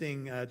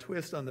interesting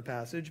twist on the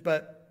passage.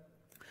 But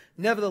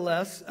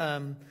nevertheless,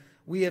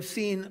 we have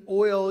seen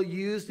oil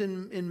used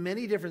in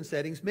many different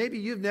settings. Maybe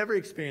you've never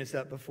experienced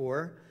that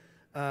before.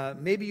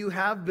 Maybe you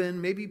have been.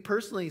 Maybe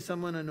personally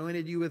someone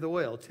anointed you with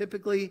oil.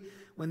 Typically,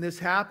 when this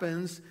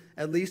happens,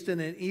 at least in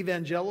an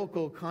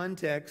evangelical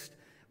context,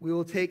 we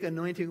will take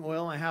anointing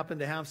oil. I happen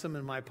to have some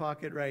in my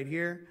pocket right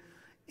here.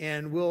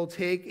 And we'll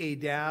take a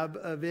dab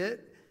of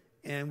it,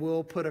 and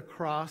we'll put a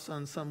cross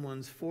on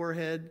someone's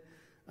forehead.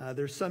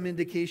 There's some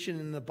indication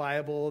in the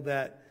Bible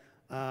that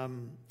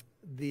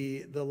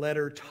the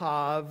letter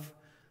Tav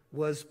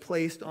was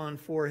placed on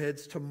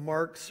foreheads to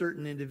mark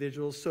certain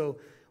individuals. So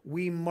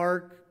we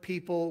mark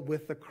people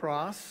with the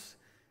cross,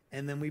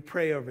 and then we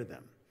pray over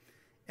them.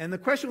 And the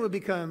question would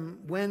become,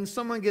 when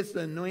someone gets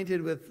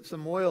anointed with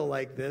some oil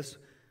like this,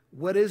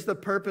 what is the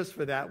purpose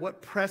for that?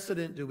 What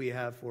precedent do we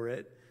have for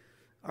it?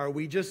 Are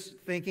we just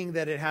thinking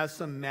that it has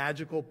some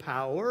magical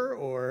power?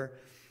 Or,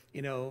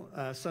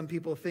 some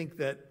people think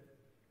that,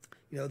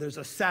 there's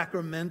a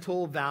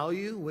sacramental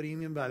value. What do you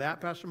mean by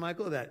that, Pastor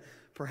Michael? That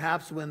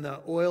perhaps when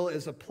the oil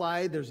is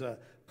applied, there's a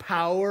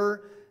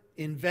power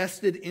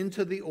invested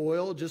into the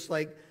oil, just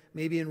like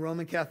maybe in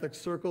Roman Catholic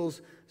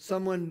circles,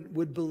 someone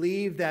would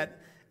believe that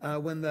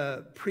when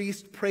the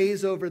priest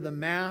prays over the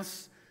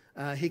Mass,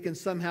 he can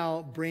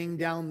somehow bring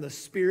down the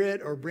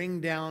Spirit or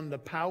bring down the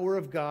power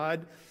of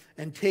God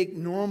and take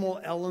normal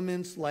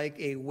elements like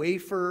a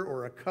wafer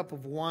or a cup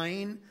of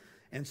wine,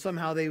 and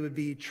somehow they would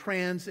be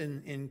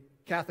in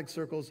Catholic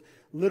circles,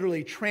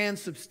 literally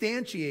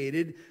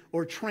transubstantiated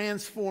or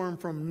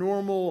transformed from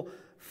normal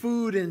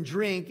food and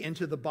drink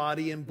into the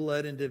body and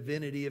blood and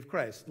divinity of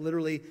Christ.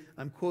 Literally,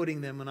 I'm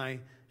quoting them when I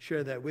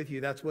share that with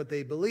you. That's what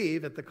they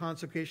believe at the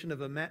consecration of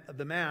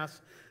the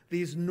Mass.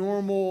 These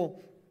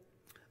normal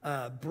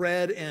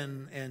bread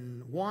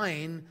and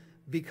wine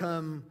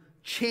become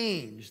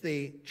changed.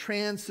 They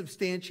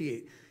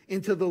transubstantiate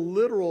into the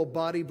literal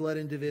body, blood,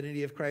 and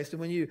divinity of Christ. And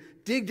when you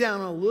dig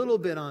down a little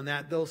bit on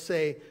that, they'll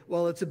say,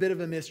 well, it's a bit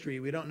of a mystery.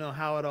 We don't know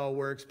how it all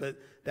works, but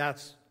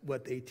that's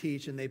what they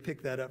teach, and they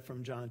pick that up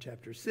from John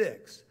chapter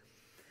 6.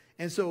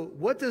 And so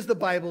what does the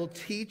Bible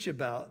teach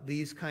about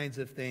these kinds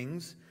of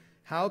things?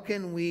 How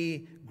can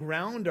we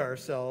ground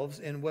ourselves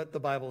in what the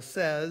Bible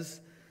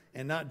says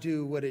and not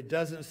do what it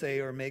doesn't say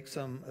or make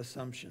some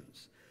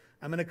assumptions?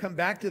 I'm going to come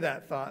back to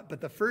that thought,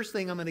 but the first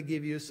thing I'm going to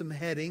give you is some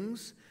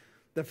headings.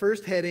 The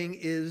first heading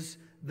is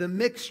the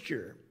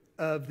mixture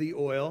of the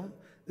oil.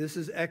 This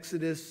is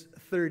Exodus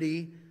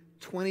 30,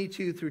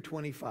 22 through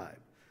 25.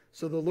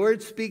 So the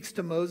Lord speaks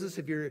to Moses.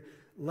 If you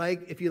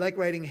like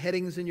writing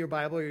headings in your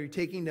Bible or you're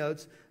taking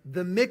notes,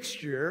 the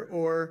mixture,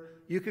 or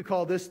you could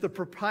call this the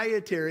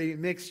proprietary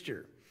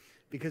mixture,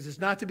 because it's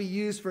not to be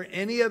used for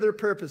any other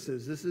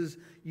purposes. This is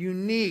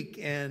unique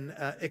and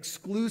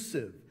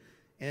exclusive.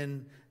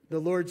 And the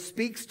Lord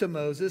speaks to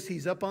Moses.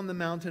 He's up on the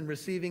mountain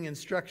receiving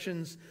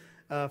instructions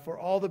for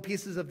all the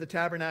pieces of the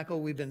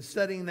tabernacle. We've been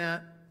studying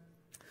that.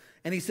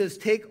 And he says,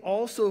 take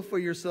also for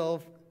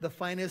yourself the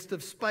finest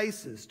of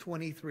spices,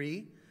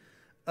 23,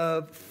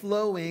 of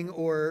flowing,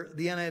 or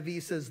the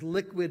NIV says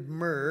liquid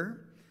myrrh,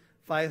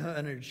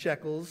 500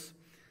 shekels,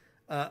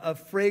 of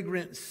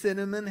fragrant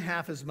cinnamon,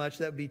 half as much,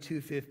 that would be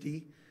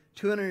 250,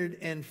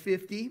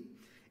 250,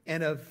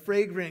 and of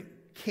fragrant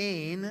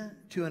cane,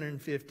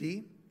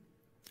 250,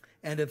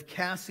 and of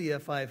cassia,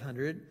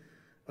 500,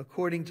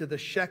 according to the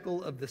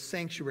shekel of the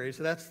sanctuary.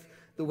 So that's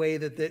the way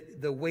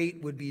that the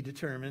weight would be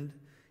determined.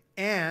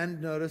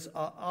 And notice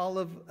of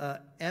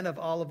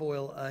olive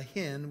oil a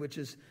hin, which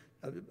is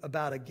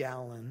about a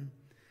gallon.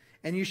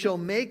 And you shall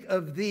make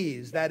of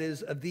these, that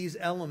is, of these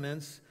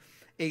elements,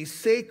 a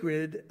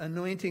sacred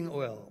anointing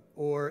oil,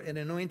 or an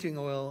anointing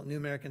oil, New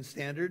American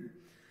Standard,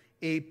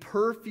 a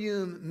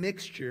perfume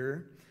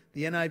mixture.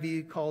 The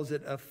NIV calls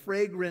it a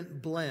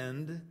fragrant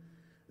blend,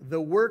 the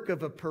work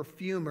of a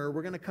perfumer.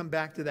 We're going to come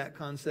back to that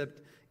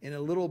concept in a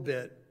little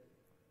bit.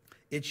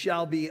 It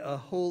shall be a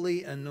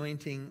holy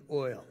anointing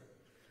oil.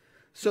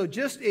 So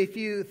just a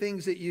few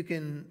things that you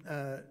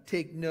can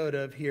take note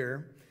of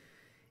here.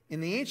 In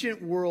the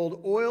ancient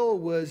world, oil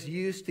was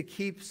used to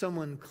keep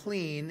someone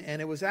clean,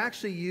 and it was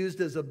actually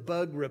used as a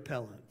bug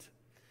repellent.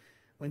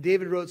 When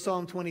David wrote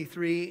Psalm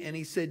 23, and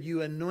he said,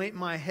 you anoint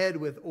my head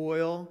with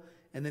oil,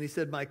 and then he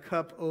said, my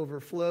cup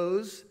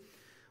overflows.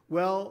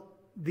 Well,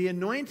 the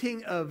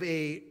anointing of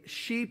a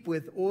sheep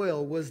with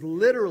oil was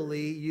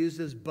literally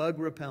used as bug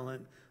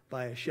repellent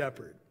by a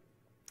shepherd.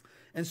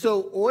 And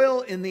so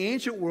oil in the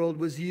ancient world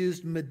was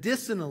used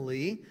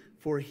medicinally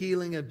for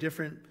healing of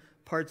different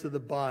parts of the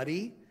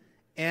body,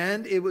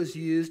 and it was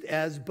used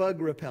as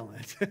bug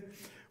repellent,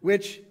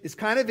 which is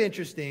kind of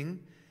interesting.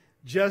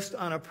 Just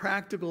on a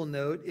practical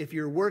note, if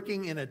you're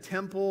working in a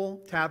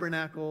temple,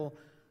 tabernacle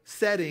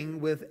setting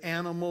with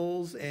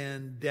animals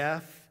and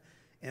death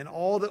and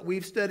all that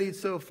we've studied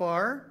so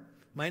far,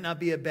 might not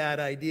be a bad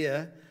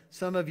idea.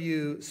 Some of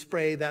you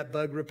spray that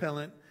bug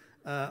repellent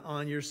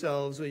on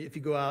yourselves. If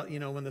you go out,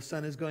 when the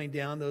sun is going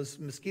down, those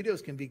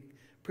mosquitoes can be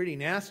pretty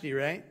nasty,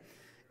 right?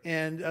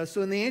 And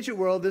so in the ancient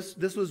world,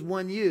 this was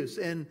one use.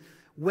 And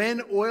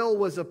when oil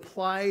was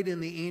applied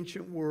in the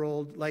ancient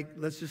world, like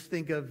let's just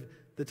think of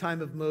the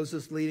time of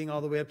Moses leading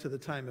all the way up to the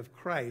time of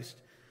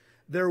Christ,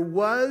 there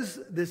was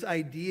this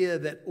idea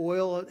that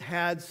oil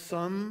had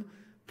some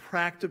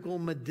practical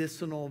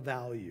medicinal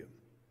value.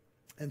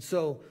 And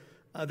so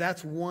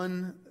that's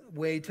one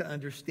way to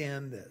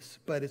understand this,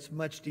 but it's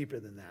much deeper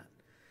than that.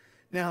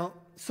 Now,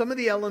 some of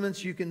the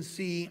elements you can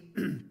see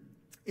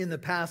in the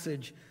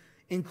passage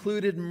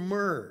included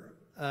myrrh.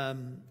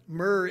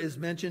 Myrrh is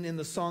mentioned in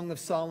the Song of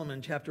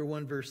Solomon, chapter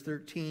 1, verse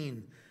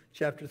 13,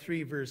 chapter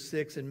 3, verse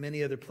 6, and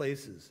many other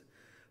places.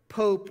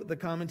 Pope, the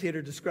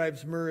commentator,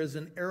 describes myrrh as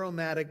an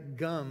aromatic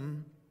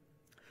gum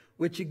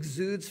which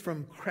exudes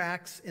from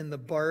cracks in the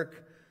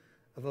bark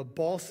of a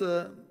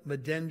Balsa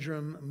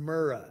medendrum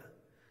myrrha,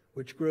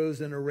 which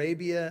grows in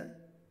Arabia,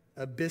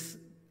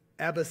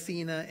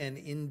 Abyssinia, and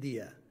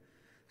India.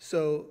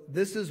 So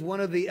this is one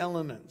of the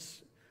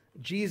elements.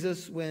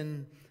 Jesus,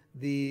 when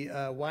the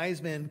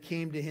wise men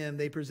came to him,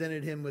 they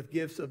presented him with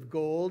gifts of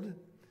gold,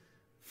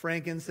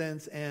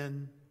 frankincense,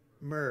 and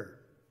myrrh.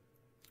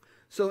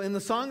 So in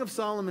the Song of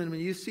Solomon, when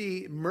you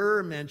see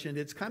myrrh mentioned,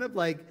 it's kind of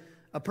like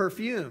a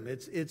perfume.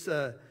 It's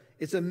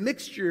a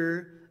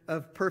mixture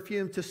of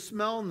perfume to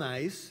smell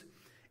nice.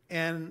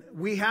 And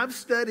we have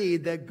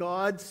studied that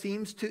God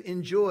seems to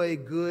enjoy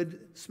good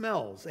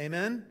smells.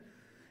 Amen?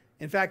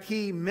 In fact,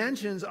 he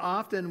mentions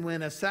often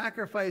when a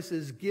sacrifice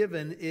is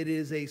given, it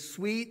is a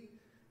sweet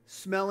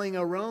smelling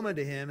aroma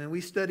to him. And we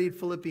studied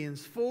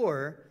Philippians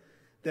 4,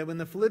 that when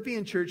the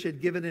Philippian church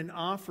had given an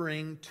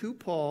offering to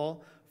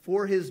Paul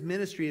for his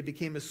ministry, it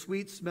became a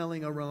sweet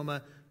smelling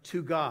aroma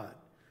to God.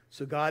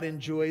 So God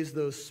enjoys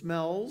those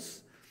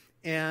smells.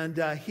 And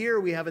here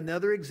we have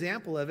another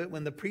example of it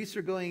when the priests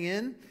are going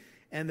in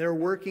and they're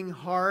working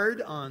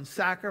hard on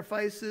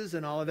sacrifices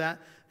and all of that.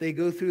 They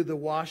go through the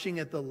washing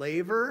at the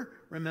laver,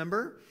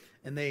 remember?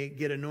 And they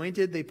get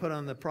anointed, they put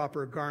on the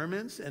proper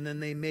garments, and then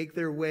they make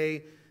their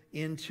way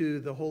into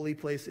the holy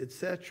place,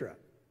 etc.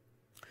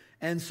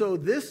 And so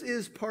this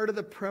is part of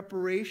the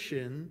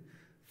preparation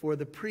for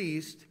the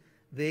priest.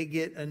 They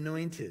get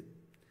anointed.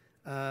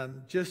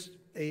 Just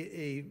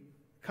a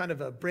kind of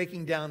a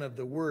breaking down of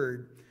the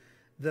word.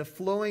 The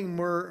flowing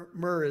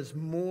myrrh is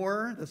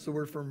more, that's the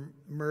word for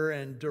myrrh,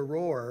 and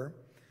doror,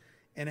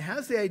 and it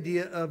has the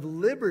idea of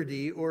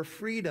liberty or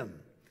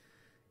freedom.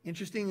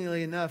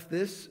 Interestingly enough,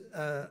 this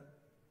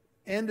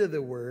end of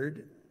the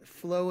word,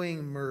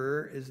 flowing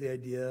myrrh, is the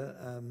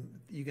idea.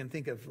 You can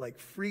think of like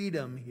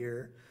freedom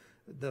here.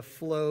 The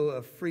flow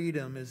of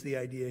freedom is the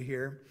idea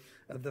here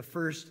of the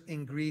first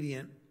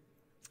ingredient.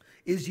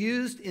 Is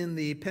used in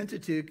the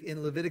Pentateuch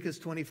in Leviticus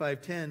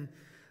 25:10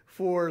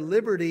 for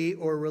liberty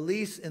or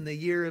release in the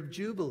year of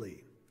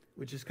Jubilee,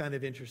 which is kind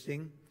of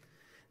interesting.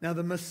 Now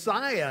the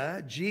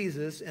Messiah,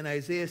 Jesus, in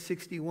Isaiah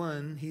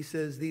 61, he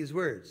says these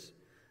words,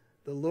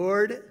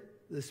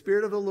 the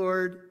Spirit of the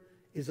Lord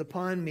is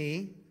upon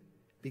me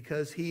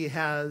because he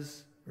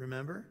has,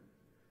 remember,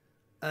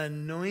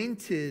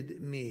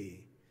 anointed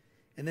me.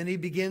 And then he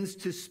begins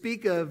to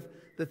speak of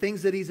the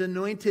things that he's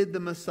anointed the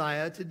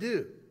Messiah to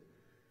do.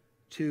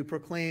 To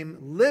proclaim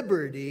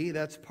liberty,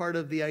 that's part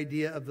of the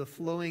idea of the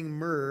flowing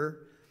myrrh,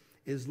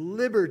 is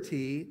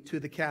liberty to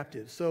the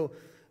captives. So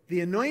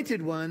the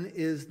anointed one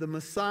is the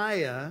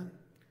Messiah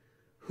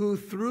who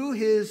through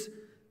his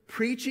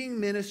preaching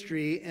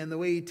ministry and the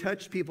way he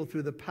touched people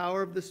through the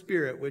power of the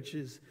Spirit, which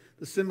is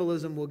the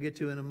symbolism we'll get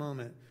to in a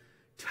moment,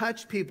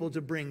 touched people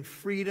to bring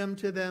freedom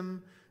to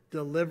them,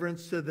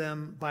 deliverance to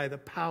them by the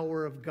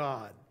power of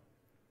God.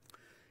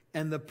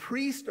 And the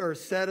priests are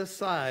set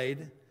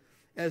aside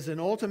as an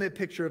ultimate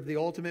picture of the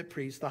ultimate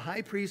priest. The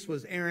high priest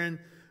was Aaron,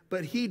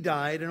 but he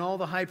died, and all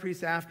the high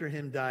priests after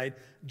him died.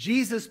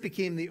 Jesus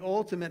became the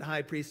ultimate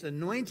high priest,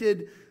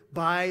 anointed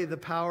by the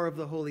power of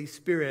the Holy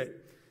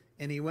Spirit,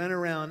 and he went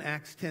around,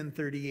 Acts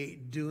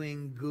 10:38,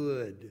 doing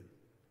good.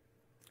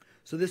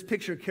 So this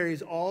picture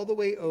carries all the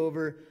way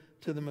over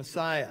to the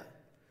Messiah.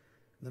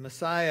 The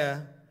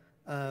Messiah,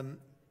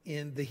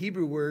 in the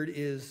Hebrew word,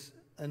 is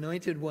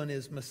anointed one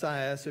is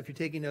Messiah. So if you're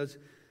taking notes,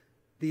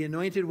 the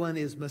anointed one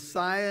is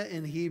Messiah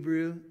in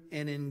Hebrew,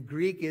 and in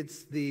Greek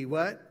it's the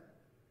what?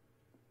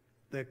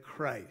 The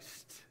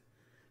Christ.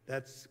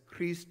 That's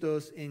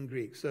Christos in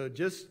Greek. So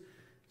just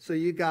so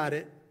you got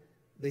it,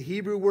 the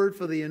Hebrew word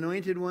for the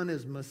anointed one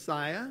is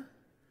Messiah.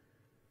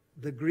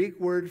 The Greek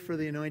word for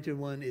the anointed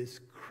one is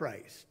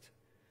Christ.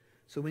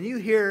 So when you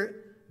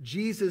hear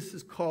Jesus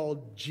is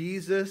called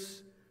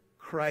Jesus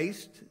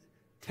Christ,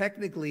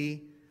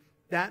 technically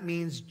that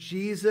means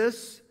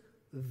Jesus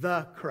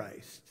the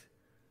Christ.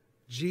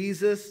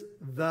 Jesus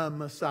the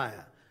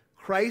Messiah.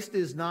 Christ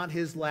is not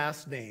his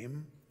last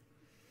name.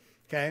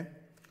 Okay?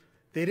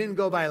 They didn't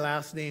go by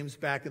last names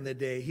back in the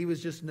day. He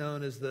was just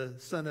known as the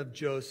son of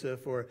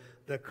Joseph or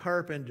the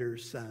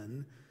carpenter's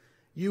son.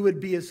 You would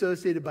be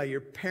associated by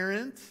your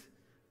parent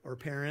or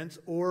parents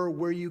or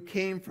where you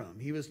came from.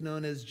 He was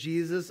known as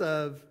Jesus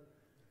of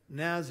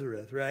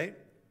Nazareth, right?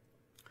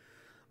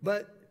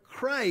 But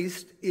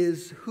Christ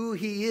is who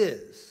he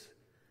is.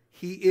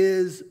 He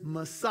is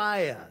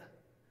Messiah.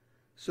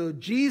 So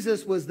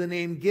Jesus was the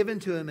name given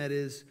to him at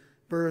his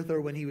birth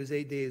or when he was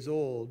 8 days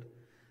old.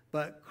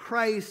 But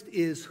Christ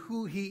is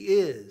who he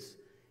is.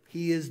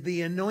 He is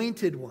the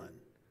anointed one.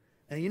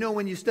 And you know,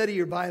 when you study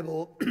your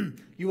Bible,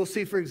 you will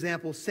see, for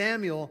example,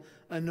 Samuel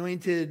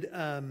anointed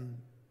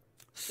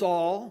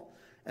Saul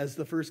as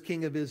the first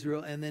king of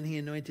Israel, and then he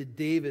anointed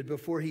David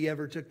before he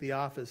ever took the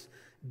office.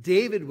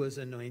 David was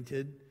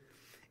anointed.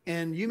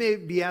 And you may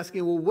be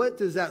asking, well, what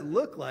does that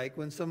look like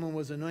when someone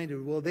was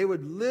anointed? Well, they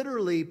would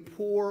literally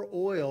pour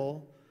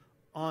oil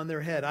on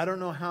their head. I don't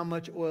know how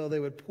much oil they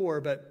would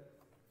pour, but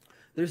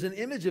there's an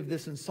image of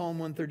this in Psalm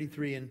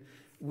 133. And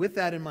with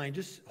that in mind,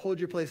 just hold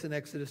your place in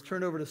Exodus.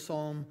 Turn over to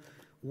Psalm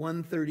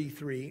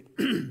 133.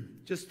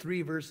 Just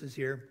 3 verses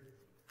here.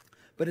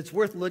 But it's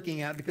worth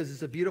looking at because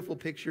it's a beautiful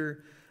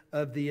picture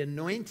of the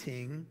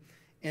anointing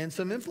and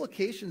some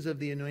implications of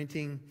the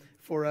anointing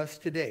for us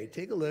today.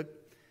 Take a look.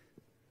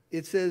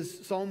 It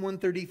says, Psalm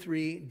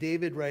 133,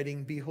 David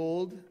writing,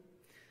 "Behold,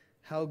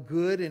 how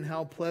good and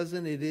how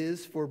pleasant it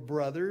is for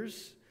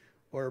brothers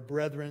or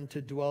brethren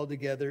to dwell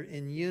together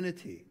in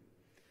unity.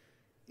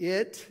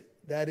 It,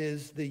 that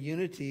is the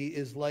unity,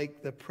 is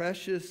like the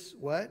precious,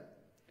 what?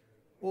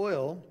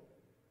 Oil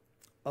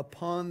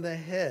upon the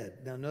head."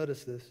 Now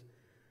notice this.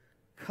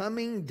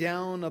 "Coming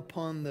down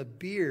upon the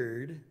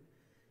beard,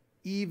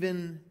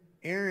 even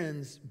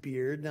Aaron's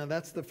beard." Now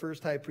that's the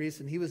first high priest,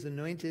 and he was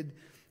anointed,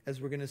 as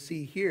we're going to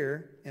see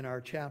here in our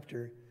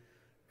chapter,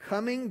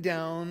 coming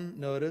down,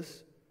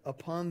 notice,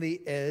 upon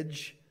the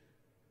edge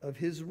of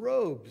his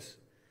robes.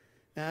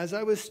 Now, as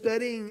I was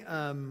studying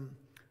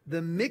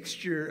the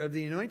mixture of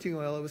the anointing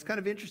oil, it was kind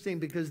of interesting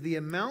because the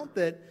amount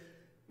that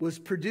was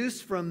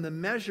produced from the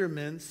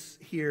measurements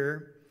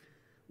here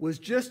was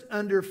just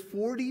under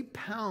 40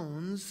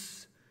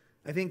 pounds.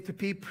 I think to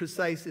be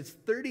precise, it's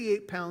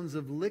 38 pounds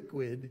of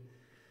liquid.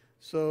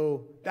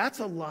 So that's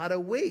a lot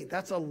of weight.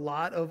 That's a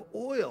lot of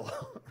oil,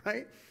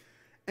 right?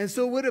 And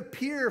so it would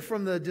appear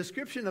from the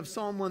description of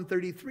Psalm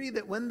 133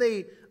 that when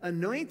they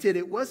anointed,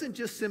 it wasn't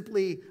just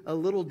simply a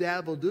little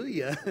dab will do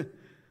ya.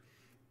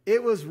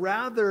 It was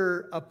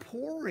rather a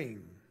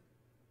pouring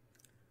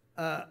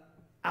out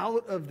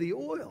of the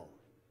oil.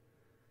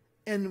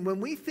 And when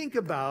we think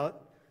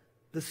about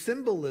the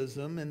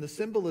symbolism, and the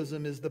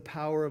symbolism is the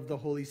power of the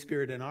Holy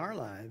Spirit in our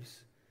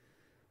lives,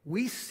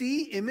 we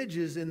see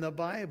images in the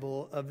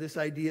Bible of this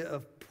idea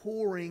of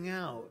pouring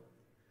out.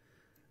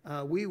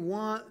 We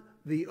want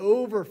the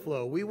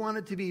overflow. We want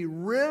it to be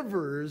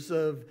rivers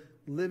of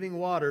living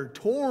water,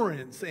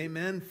 torrents,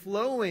 amen,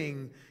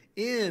 flowing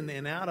in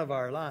and out of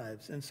our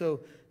lives. And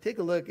so take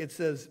a look. It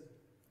says,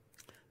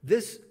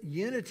 this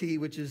unity,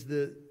 which is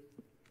the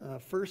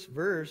first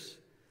verse,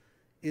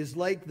 is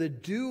like the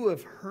dew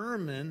of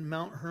Hermon,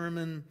 Mount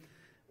Hermon,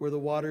 where the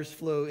waters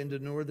flow into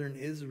northern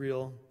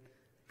Israel,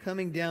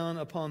 coming down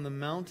upon the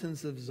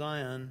mountains of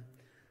Zion.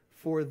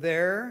 For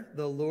there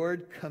the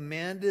Lord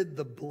commanded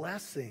the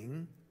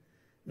blessing,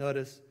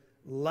 notice,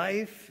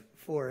 life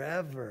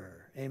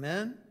forever.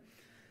 Amen?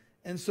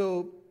 And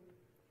so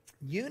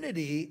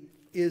unity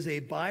is a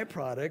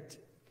byproduct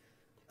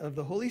of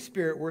the Holy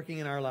Spirit working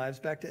in our lives.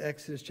 Back to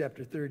Exodus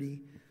chapter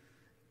 30.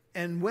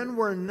 And when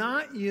we're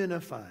not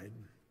unified,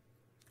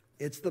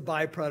 it's the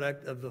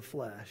byproduct of the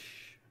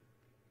flesh.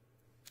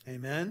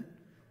 Amen?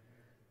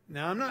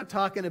 Now, I'm not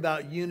talking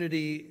about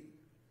unity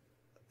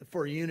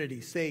for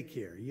unity's sake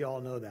here. You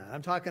all know that.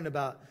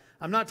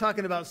 I'm not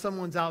talking about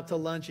someone's out to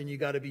lunch and you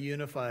got to be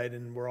unified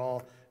and we're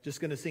all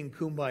just going to sing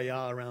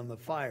Kumbaya around the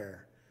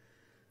fire.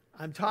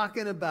 I'm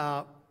talking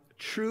about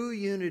true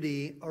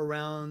unity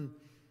around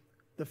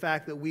the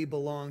fact that we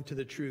belong to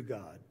the true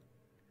God.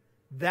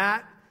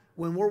 That,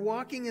 when we're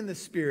walking in the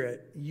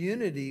Spirit,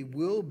 unity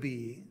will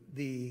be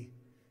the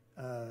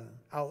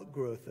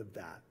outgrowth of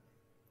that.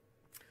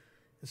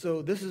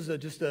 So this is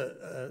just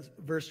a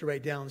verse to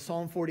write down.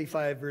 Psalm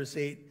 45, verse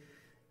 8.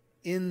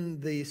 In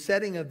the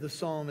setting of the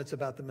psalm, it's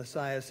about the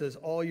Messiah. It says,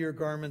 all your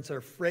garments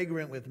are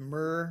fragrant with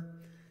myrrh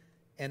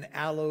and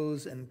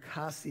aloes and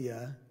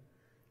cassia.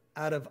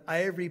 Out of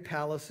ivory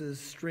palaces,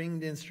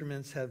 stringed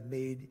instruments have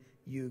made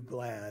you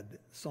glad.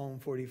 Psalm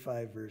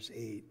 45, verse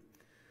 8.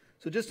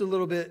 So just a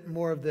little bit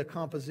more of the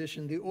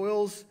composition. The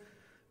oil's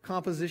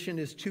composition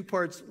is 2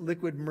 parts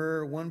liquid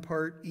myrrh, 1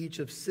 part each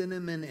of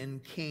cinnamon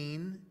and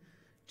cane,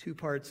 2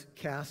 parts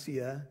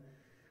cassia,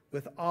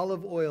 with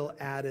olive oil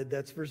added.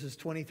 That's verses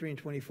 23 and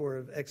 24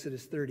 of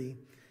Exodus 30.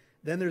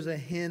 Then there's a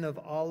hin of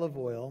olive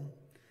oil,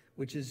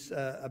 which is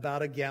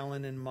about a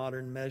gallon in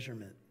modern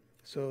measurement.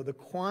 So the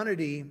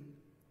quantity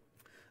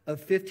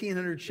of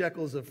 1,500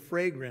 shekels of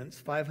fragrance,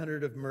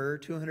 500 of myrrh,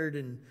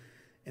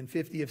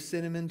 250 of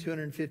cinnamon,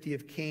 250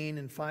 of cane,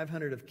 and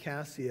 500 of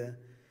cassia,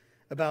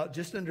 about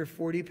just under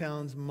 40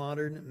 pounds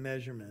modern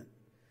measurement.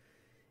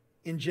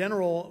 In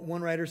general,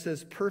 one writer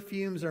says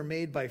perfumes are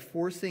made by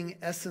forcing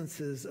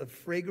essences of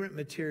fragrant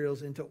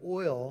materials into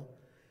oil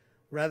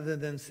rather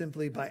than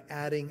simply by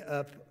adding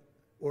up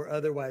or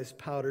otherwise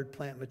powdered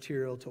plant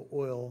material to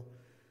oil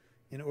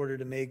in order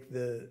to make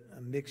the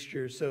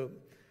mixture. So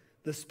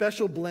the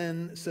special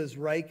blend, says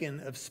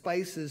Riken, of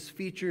spices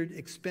featured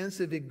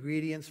expensive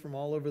ingredients from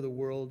all over the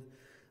world: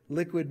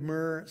 liquid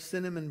myrrh,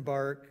 cinnamon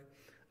bark,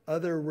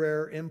 other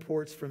rare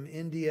imports from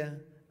India,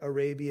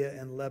 Arabia,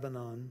 and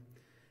Lebanon.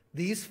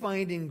 These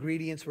fine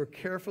ingredients were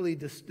carefully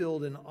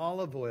distilled in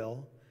olive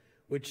oil,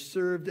 which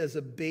served as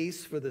a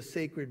base for the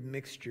sacred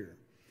mixture.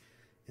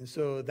 And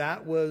so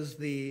that was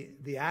the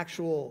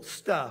actual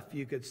stuff,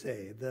 you could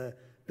say,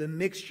 the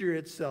mixture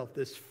itself,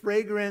 this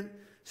fragrant,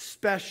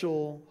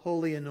 special,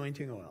 holy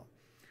anointing oil.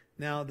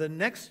 Now, the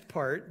next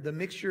part, the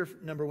mixture,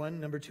 number 1,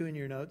 number 2 in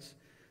your notes,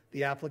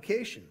 the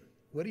application.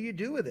 What do you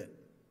do with it?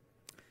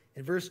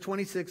 In verse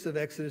 26 of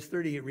Exodus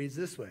 30, it reads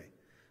this way: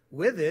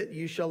 with it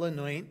you shall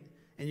anoint,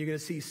 and you're going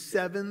to see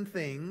 7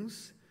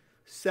 things.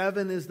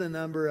 7 is the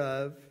number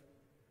of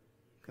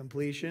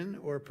completion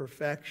or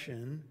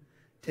perfection.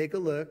 Take a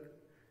look.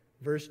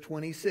 Verse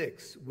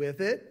 26.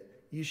 With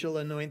it you shall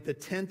anoint the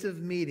tent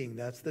of meeting.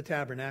 That's the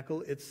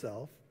tabernacle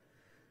itself.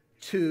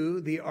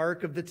 2, the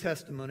ark of the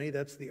testimony.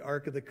 That's the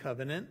ark of the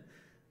covenant,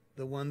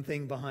 the one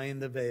thing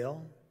behind the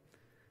veil.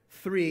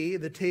 3,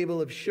 the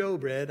table of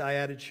showbread. I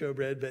added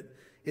showbread, but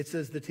it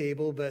says the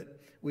table, but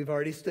we've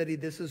already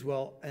studied this as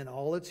well, and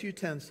all its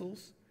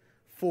utensils.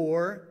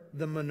 4,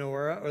 the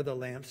menorah or the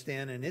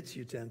lampstand and its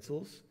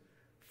utensils.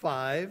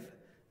 5,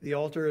 the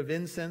altar of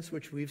incense,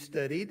 which we've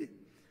studied.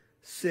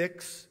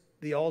 6,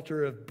 the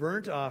altar of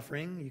burnt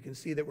offering. You can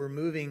see that we're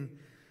moving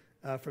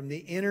from the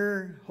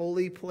inner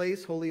holy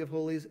place, Holy of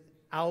Holies,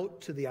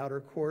 out to the outer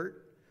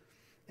court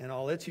and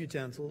all its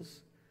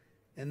utensils.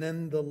 And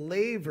then the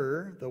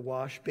laver, the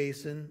wash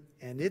basin,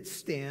 and its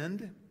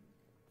stand.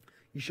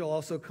 You shall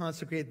also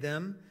consecrate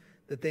them,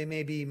 that they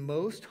may be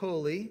most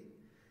holy.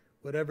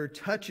 Whatever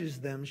touches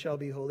them shall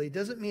be holy. It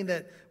doesn't mean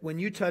that when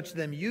you touch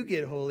them, you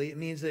get holy. It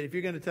means that if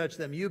you're going to touch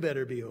them, you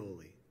better be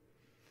holy.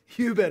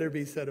 You better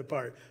be set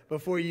apart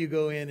before you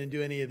go in and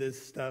do any of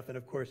this stuff. And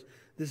of course,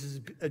 this is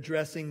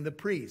addressing the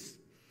priests.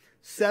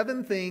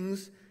 7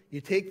 things.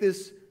 You take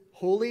this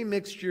holy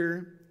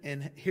mixture,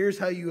 and here's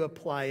how you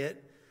apply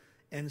it.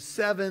 And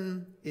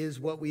 7 is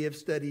what we have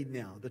studied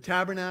now. The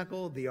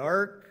tabernacle, the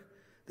ark.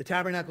 The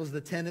tabernacle is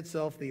the tent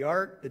itself, the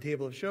ark, the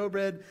table of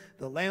showbread,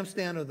 the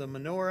lampstand or the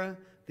menorah,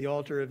 the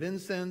altar of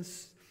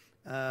incense,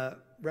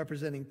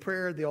 representing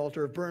prayer, the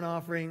altar of burnt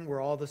offering,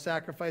 where all the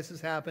sacrifices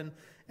happen,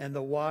 and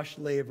the wash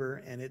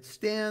laver and its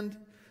stand.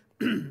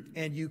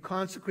 And you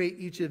consecrate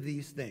each of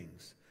these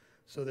things.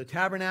 So the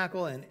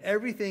tabernacle and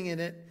everything in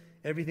it,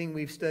 everything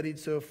we've studied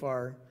so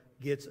far,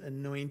 gets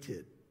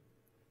anointed.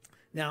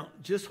 Now,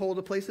 just hold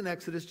a place in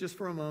Exodus just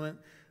for a moment.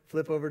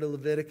 Flip over to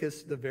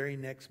Leviticus, the very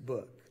next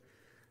book.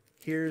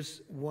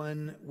 Here's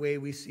one way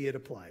we see it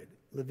applied.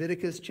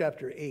 Leviticus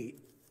chapter 8.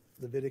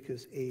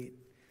 Leviticus 8.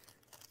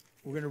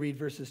 We're going to read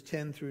verses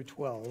 10 through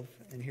 12,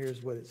 and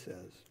here's what it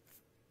says.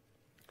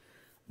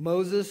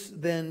 Moses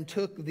then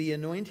took the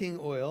anointing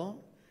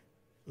oil,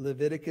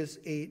 Leviticus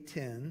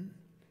 8:10,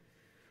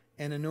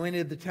 and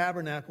anointed the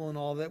tabernacle and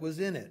all that was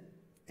in it,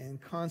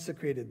 and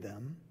consecrated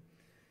them.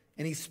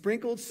 And he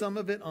sprinkled some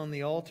of it on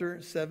the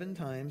altar 7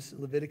 times,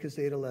 Leviticus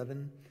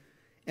 8:11,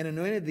 and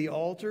anointed the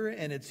altar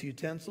and its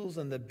utensils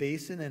and the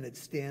basin and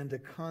its stand to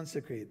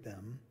consecrate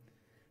them.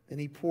 Then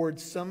he poured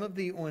some of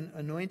the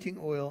anointing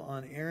oil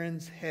on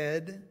Aaron's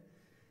head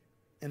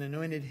and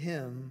anointed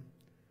him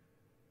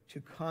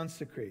to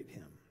consecrate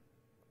him.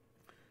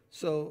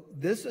 So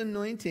this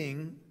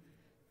anointing,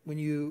 when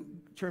you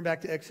turn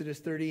back to Exodus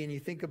 30 and you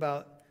think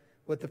about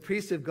what the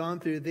priests have gone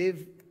through,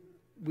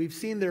 we've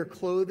seen their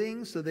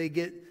clothing, so they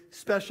get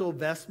special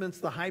vestments.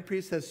 The high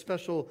priest has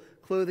special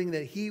clothing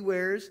that he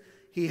wears.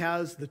 He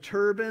has the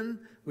turban,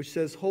 which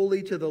says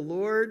holy to the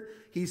Lord.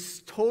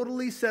 He's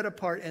totally set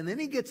apart, and then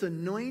he gets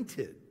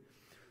anointed.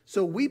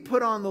 So we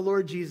put on the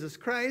Lord Jesus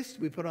Christ.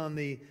 We put on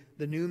the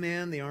new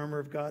man, the armor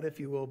of God, if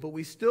you will, but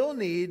we still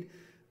need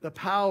the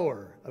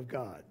power of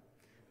God.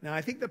 Now,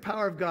 I think the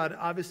power of God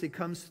obviously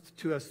comes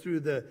to us through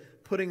the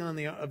putting on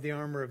of the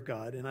armor of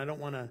God, and I don't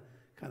want to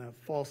kind of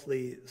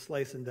falsely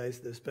slice and dice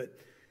this, but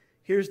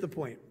here's the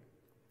point.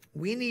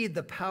 We need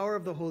the power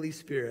of the Holy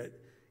Spirit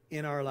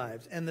in our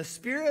lives, and the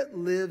Spirit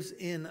lives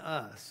in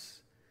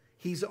us.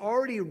 He's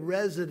already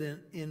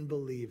resident in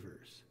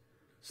believers.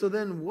 So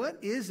then what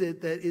is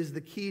it that is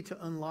the key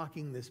to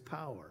unlocking this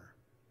power?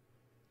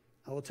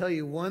 I will tell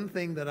you one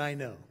thing that I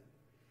know.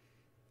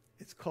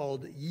 It's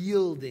called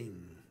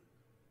yielding.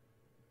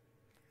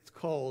 It's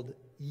called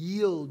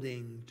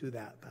yielding to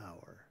that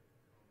power.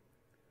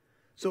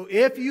 So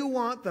if you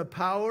want the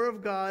power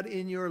of God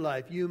in your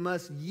life, you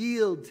must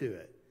yield to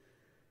it.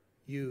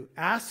 You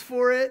ask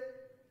for it.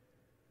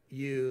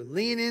 You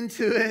lean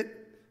into it.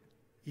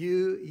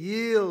 You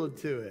yield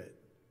to it.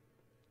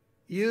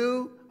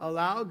 You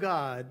allow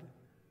God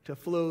to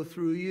flow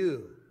through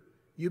you.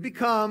 You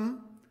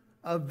become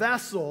a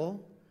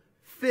vessel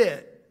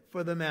fit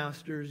for the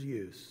master's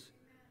use.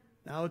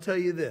 Now I'll tell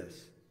you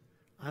this.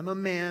 I'm a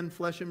man,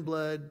 flesh and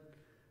blood.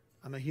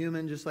 I'm a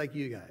human just like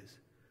you guys.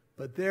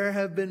 But there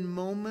have been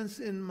moments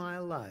in my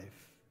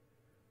life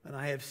when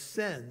I have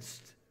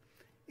sensed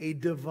a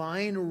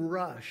divine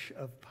rush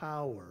of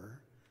power.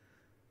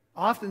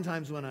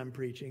 Oftentimes when I'm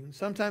preaching,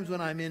 sometimes when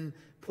I'm in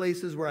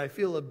places where I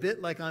feel a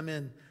bit like I'm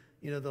in,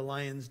 the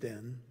lion's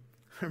den.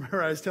 I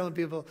remember I was telling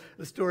people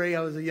a story.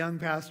 I was a young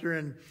pastor,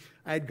 and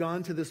I had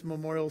gone to this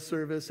memorial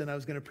service, and I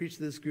was going to preach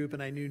to this group,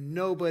 and I knew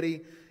nobody.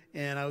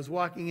 And I was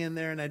walking in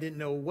there, and I didn't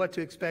know what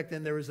to expect.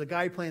 And there was a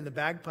guy playing the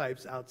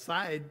bagpipes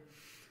outside,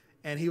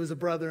 and he was a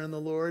brother in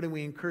the Lord, and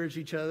we encouraged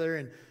each other.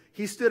 And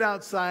he stood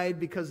outside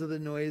because of the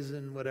noise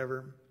and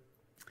whatever.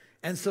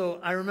 And so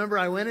I remember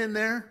I went in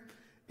there,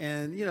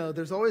 and,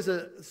 there's always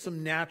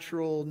some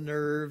natural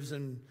nerves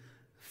and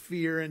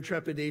fear and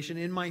trepidation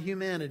in my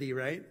humanity,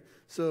 right?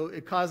 So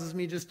it causes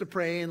me just to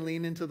pray and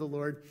lean into the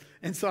Lord.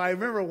 And so I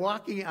remember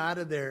walking out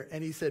of there,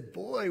 and he said,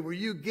 "Boy, were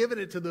you giving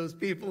it to those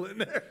people in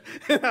there?"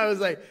 And I was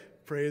like,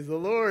 "Praise the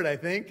Lord," I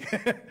think.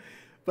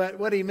 But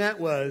what he meant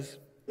was,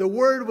 the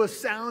word was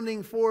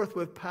sounding forth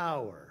with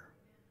power.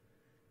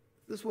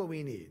 This is what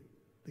we need.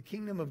 The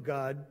kingdom of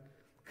God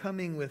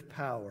coming with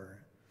power.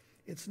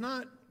 It's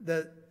not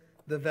that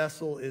the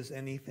vessel is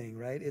anything,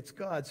 right? It's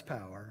God's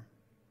power.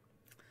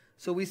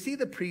 So we see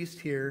the priest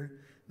here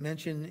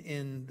mentioned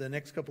in the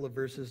next couple of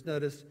verses.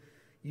 Notice,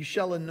 you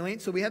shall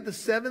anoint. So we have the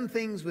 7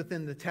 things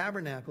within the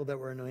tabernacle that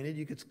were anointed.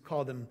 You could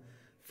call them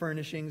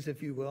furnishings,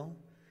 if you will.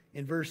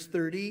 In verse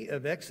 30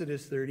 of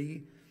Exodus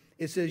 30,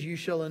 it says, you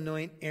shall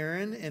anoint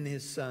Aaron and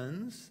his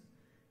sons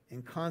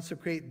and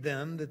consecrate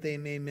them that they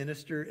may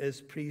minister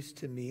as priests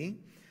to me.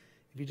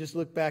 If you just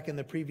look back in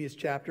the previous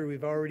chapter,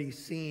 we've already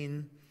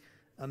seen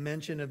a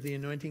mention of the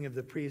anointing of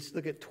the priests.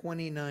 Look at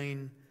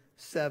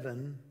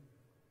 29:7.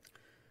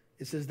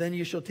 It says, then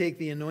you shall take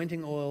the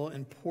anointing oil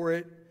and pour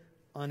it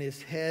on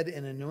his head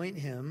and anoint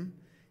him.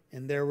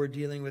 And there we're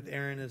dealing with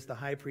Aaron as the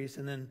high priest.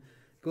 And then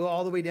go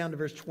all the way down to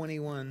verse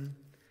 21.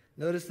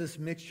 Notice this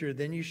mixture.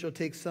 Then you shall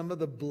take some of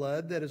the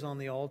blood that is on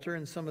the altar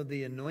and some of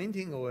the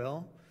anointing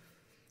oil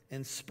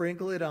and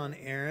sprinkle it on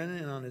Aaron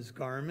and on his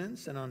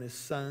garments and on his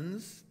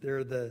sons.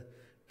 They're the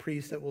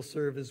priests that will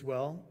serve as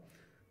well.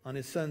 On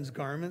his sons'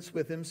 garments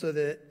with him,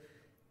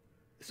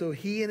 so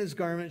he and his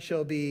garment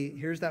shall be,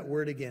 here's that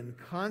word again,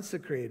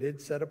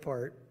 consecrated, set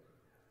apart,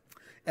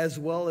 as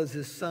well as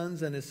his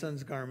sons and his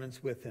sons'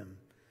 garments with him.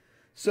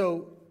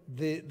 So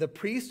the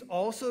priests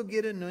also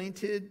get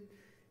anointed,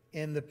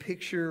 and the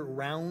picture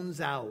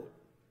rounds out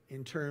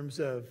in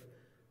terms of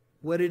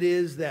what it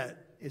is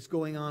that is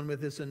going on with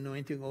this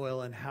anointing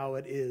oil and how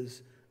it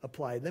is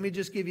applied. Let me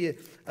just give you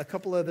a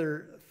couple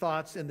other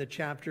thoughts in the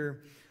chapter,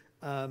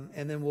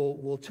 and then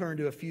we'll turn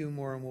to a few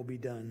more and we'll be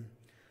done.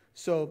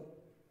 So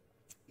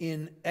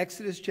in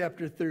Exodus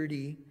chapter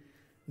 30,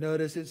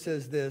 notice it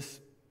says this.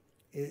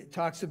 It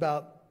talks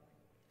about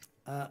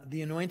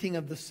the anointing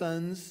of the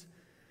sons.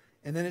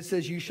 And then it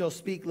says, you shall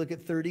speak, look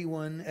at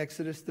 31,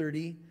 Exodus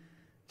 30,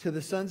 to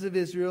the sons of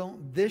Israel,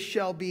 this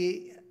shall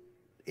be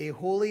a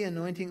holy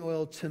anointing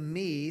oil to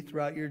me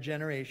throughout your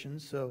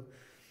generations. So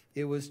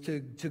it was to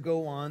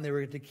go on. They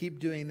were to keep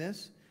doing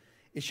this.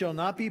 It shall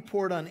not be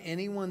poured on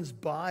anyone's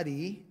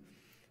body,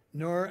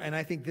 nor, and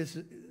I think this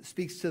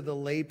speaks to the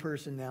lay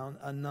person now,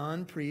 a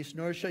non-priest,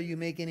 nor shall you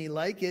make any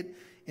like it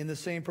in the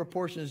same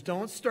proportions.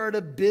 Don't start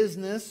a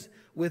business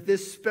with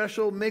this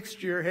special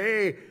mixture.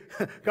 Hey,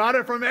 got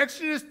it from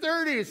Exodus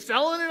 30,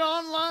 selling it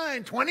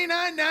online,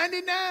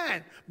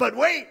 $29.99. But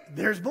wait,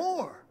 there's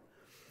more.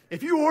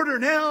 If you order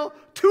now,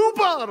 2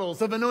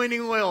 bottles of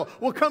anointing oil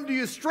will come to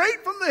you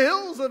straight from the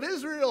hills of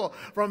Israel,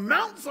 from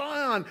Mount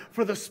Zion,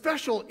 for the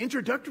special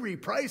introductory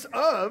price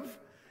of...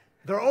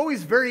 They're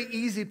always very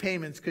easy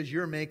payments because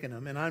you're making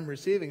them and I'm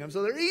receiving them.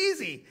 So they're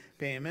easy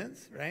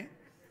payments, right?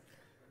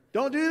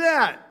 Don't do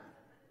that.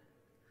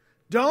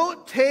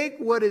 Don't take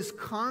what is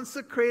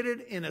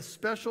consecrated in a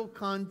special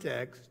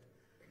context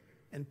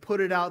and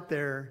put it out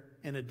there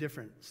in a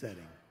different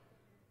setting.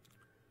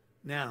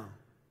 Now,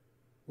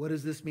 what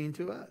does this mean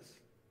to us?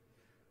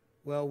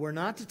 Well, we're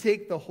not to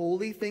take the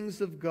holy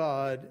things of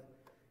God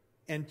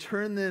and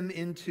turn them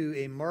into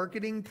a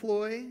marketing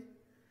ploy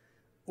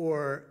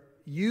or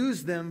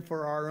use them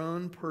for our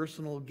own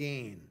personal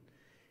gain.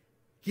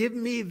 Give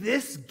me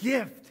this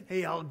gift.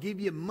 Hey, I'll give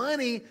you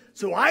money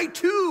so I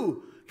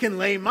too can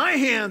lay my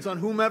hands on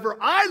whomever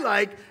I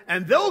like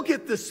and they'll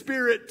get the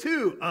Spirit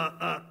too.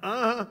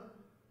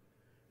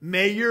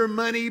 May your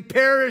money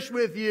perish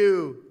with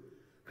you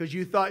because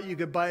you thought you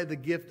could buy the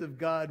gift of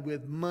God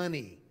with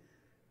money.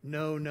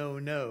 No, no,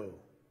 no.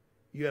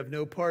 You have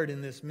no part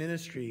in this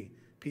ministry,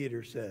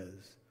 Peter says.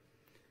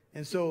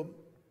 And so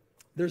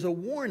there's a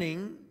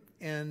warning.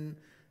 And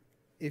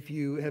if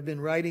you have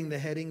been writing the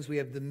headings, we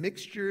have the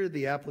mixture,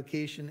 the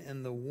application,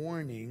 and the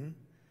warning.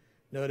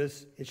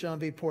 Notice, it shall not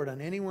be poured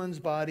on anyone's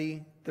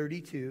body,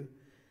 32,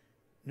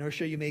 nor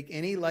shall you make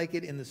any like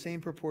it in the same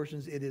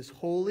proportions. It is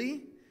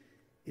holy.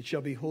 It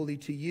shall be holy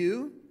to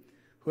you.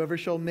 Whoever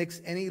shall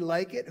mix any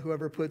like it,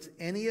 whoever puts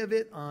any of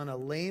it on a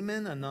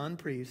layman, a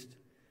non-priest,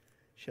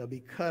 shall be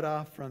cut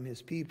off from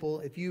his people.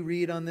 If you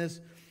read on this,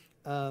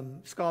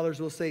 scholars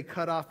will say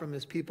cut off from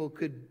his people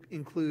could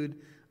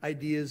include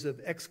ideas of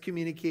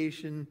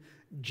excommunication,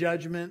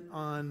 judgment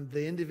on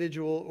the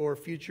individual or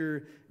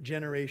future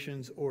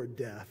generations, or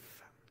death.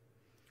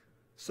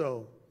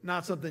 So,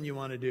 not something you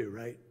want to do,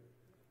 right?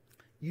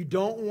 You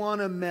don't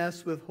want to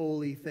mess with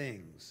holy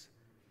things,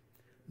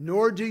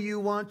 nor do you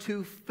want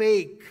to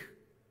fake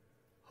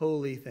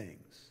holy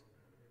things.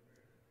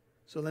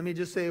 So let me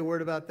just say a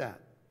word about that.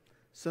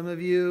 Some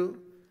of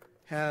you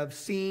have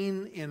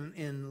seen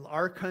in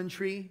our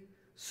country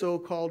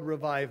so-called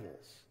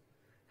revivals.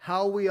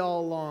 How we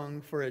all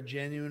long for a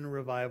genuine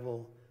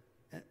revival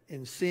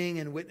in seeing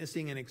and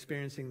witnessing and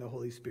experiencing the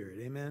Holy Spirit.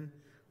 Amen?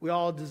 We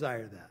all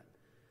desire that.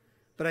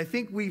 But I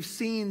think we've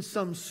seen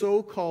some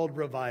so-called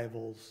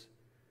revivals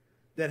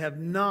that have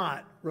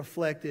not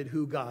reflected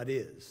who God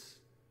is.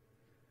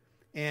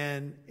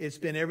 And it's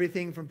been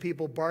everything from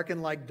people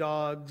barking like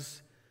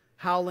dogs,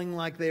 howling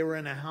like they were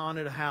in a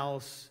haunted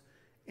house,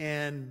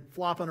 and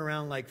flopping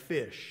around like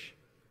fish.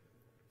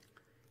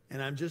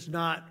 And I'm just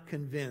not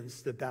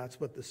convinced that that's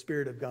what the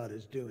Spirit of God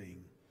is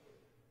doing.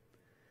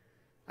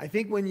 I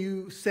think when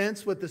you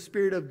sense what the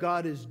Spirit of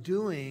God is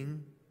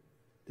doing,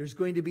 there's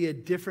going to be a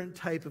different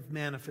type of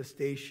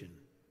manifestation.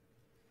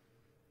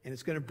 And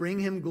it's going to bring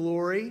Him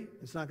glory.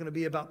 It's not going to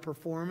be about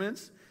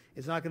performance.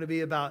 It's not going to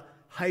be about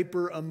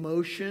hyper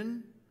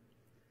emotion.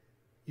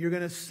 You're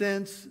going to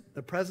sense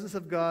the presence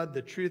of God,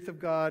 the truth of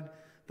God,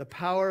 the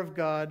power of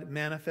God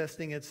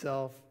manifesting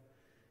itself.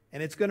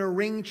 And it's going to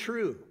ring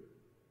true.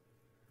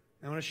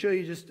 I want to show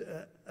you just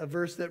a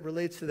verse that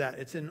relates to that.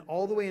 It's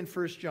all the way in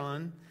 1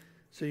 John.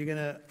 So you're going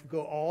to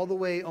go all the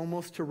way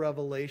almost to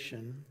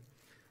Revelation.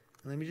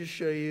 Let me just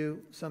show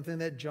you something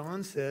that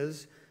John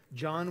says.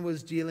 John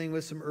was dealing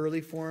with some early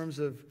forms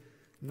of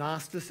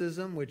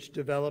Gnosticism, which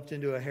developed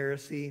into a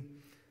heresy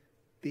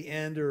the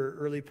end or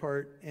early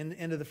part,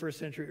 end of the first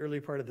century, early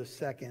part of the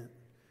second.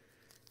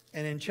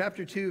 And in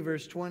chapter 2,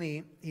 verse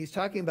 20, he's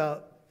talking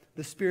about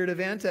the spirit of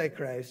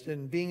Antichrist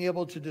and being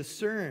able to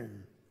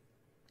discern.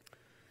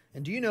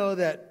 And do you know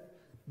that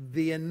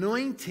the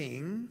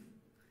anointing,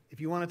 if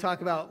you want to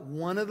talk about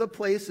one of the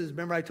places,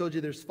 remember I told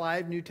you there's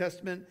 5 New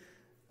Testament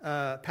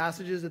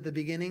passages at the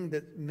beginning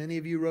that many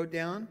of you wrote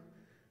down?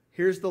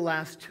 Here's the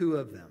last 2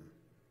 of them.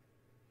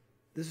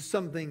 This is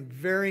something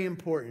very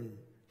important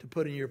to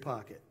put in your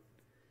pocket.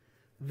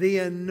 The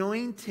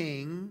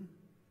anointing,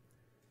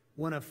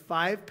 one of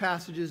 5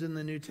 passages in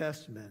the New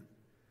Testament,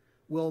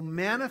 will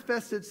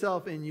manifest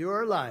itself in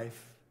your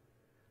life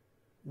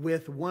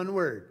with one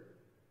word: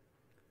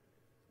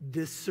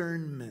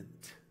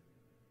 discernment.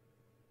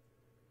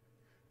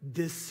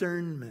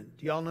 Discernment.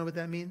 Do y'all know what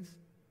that means?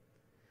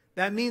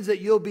 That means that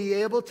you'll be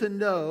able to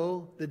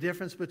know the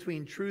difference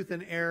between truth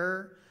and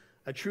error,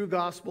 a true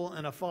gospel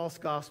and a false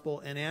gospel,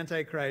 an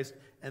antichrist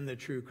and the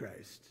true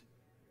Christ.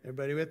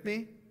 Everybody with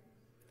me?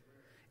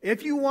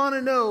 If you want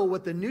to know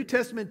what the New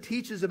Testament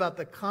teaches about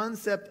the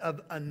concept of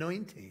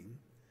anointing,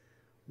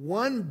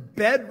 one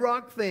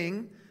bedrock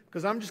thing,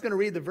 because I'm just going to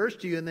read the verse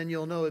to you and then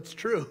you'll know it's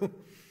true,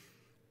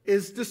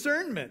 is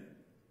discernment.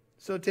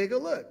 So take a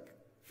look.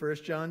 1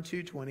 John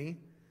 2:20.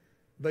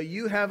 But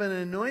you have an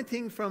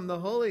anointing from the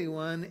Holy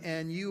One,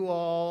 and you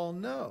all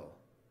know.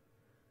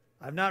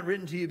 I've not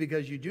written to you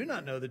because you do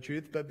not know the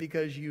truth, but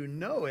because you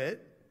know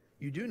it.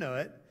 You do know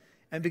it.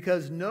 And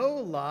because no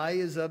lie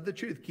is of the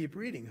truth. Keep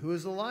reading. Who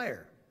is a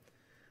liar?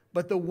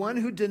 But the one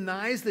who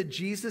denies that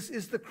Jesus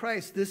is the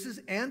Christ. This is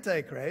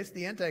Antichrist,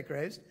 the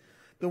Antichrist.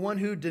 The one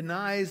who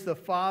denies the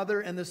Father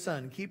and the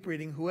Son. Keep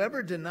reading.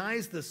 Whoever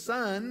denies the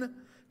Son,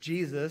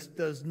 Jesus,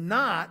 does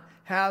not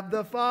have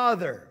the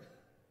Father.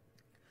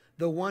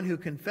 The one who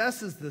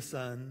confesses the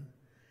Son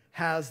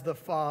has the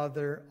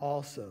Father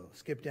also.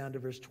 Skip down to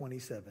verse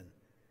 27.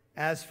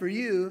 As for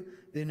you,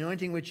 the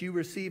anointing which you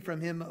receive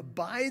from him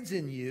abides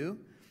in you.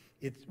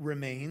 It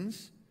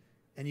remains,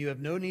 and you have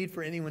no need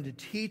for anyone to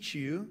teach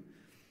you.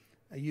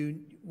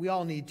 We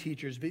all need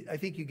teachers, but I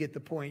think you get the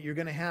point. You're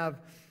going to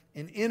have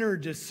an inner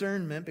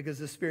discernment because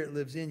the Spirit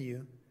lives in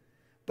you.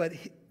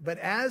 But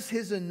as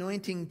his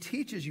anointing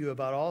teaches you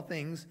about all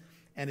things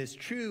and is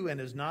true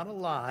and is not a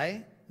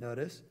lie,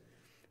 notice,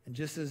 and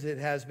just as it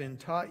has been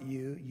taught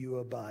you, you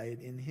abide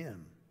in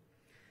him.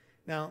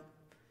 Now,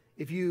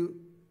 if you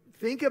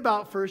think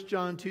about 1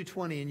 John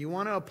 2:20 and you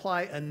want to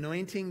apply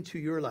anointing to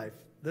your life,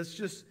 let's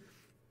just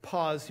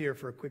pause here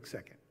for a quick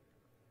second.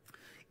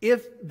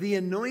 If the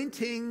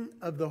anointing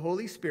of the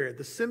Holy Spirit,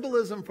 the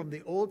symbolism from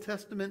the Old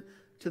Testament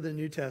to the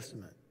New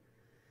Testament,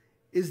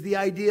 is the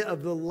idea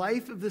of the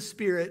life of the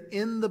Spirit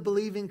in the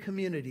believing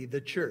community,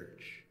 the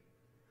church,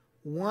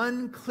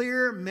 one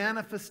clear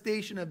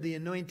manifestation of the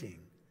anointing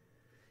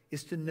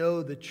is to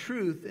know the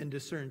truth and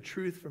discern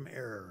truth from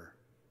error,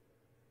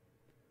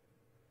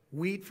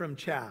 wheat from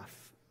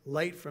chaff,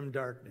 light from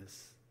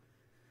darkness.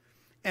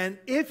 And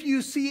if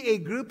you see a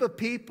group of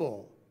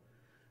people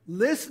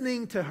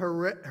listening to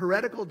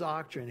heretical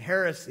doctrine,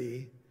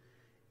 heresy,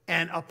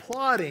 and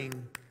applauding,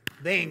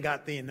 they ain't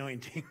got the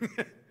anointing.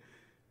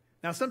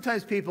 Now,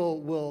 sometimes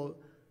people will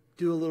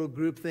do a little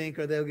groupthink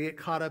or they'll get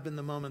caught up in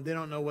the moment. They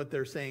don't know what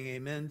they're saying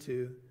amen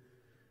to.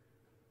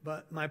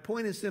 But my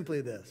point is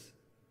simply this.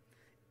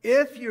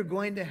 If you're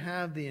going to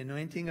have the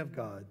anointing of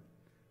God,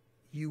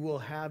 you will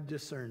have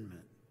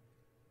discernment.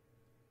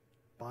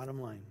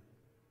 Bottom line.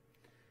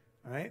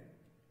 All right?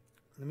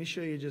 Let me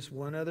show you just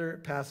one other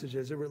passage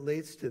as it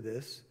relates to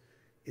this.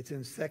 It's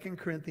in 2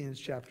 Corinthians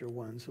chapter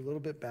 1, so a little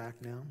bit back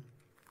now.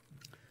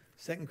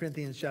 2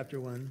 Corinthians chapter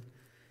 1.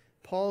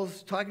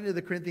 Paul's talking to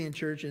the Corinthian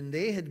church, and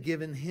they had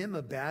given him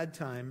a bad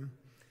time.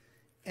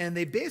 And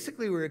they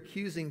basically were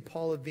accusing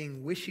Paul of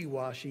being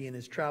wishy-washy in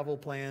his travel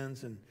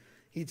plans, and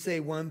he'd say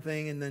one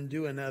thing and then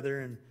do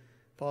another. And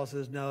Paul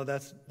says, no,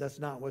 that's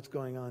not what's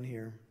going on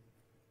here.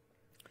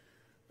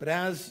 But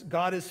as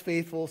God is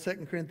faithful,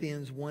 2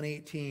 Corinthians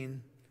 1:18,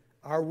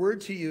 our word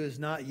to you is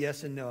not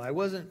yes and no. I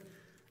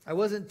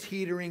wasn't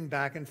teetering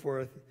back and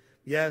forth,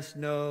 yes,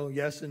 no,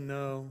 yes and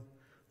no.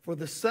 For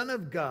the Son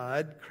of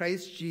God,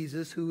 Christ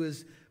Jesus, who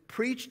is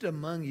preached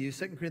among you,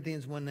 2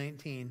 Corinthians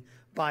 1:19,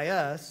 by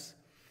us,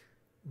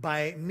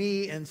 by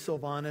me and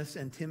Silvanus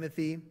and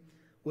Timothy,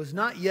 was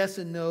not yes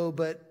and no,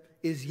 but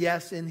is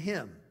yes in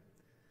him.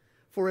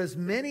 For as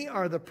many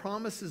are the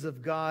promises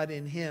of God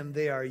in him,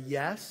 they are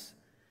yes.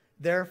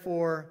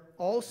 Therefore,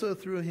 also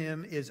through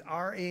him is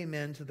our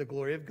amen to the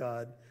glory of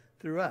God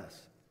through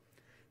us.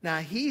 Now,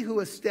 he who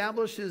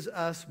establishes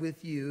us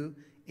with you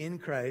in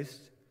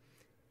Christ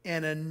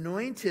and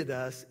anointed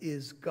us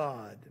is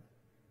God,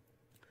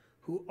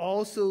 who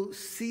also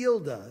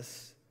sealed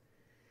us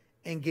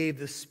and gave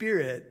the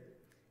Spirit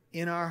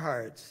in our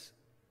hearts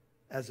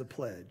as a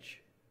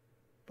pledge.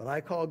 But I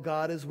call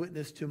God as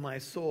witness to my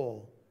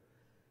soul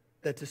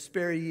that to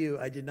spare you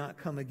I did not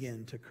come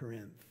again to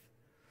Corinth.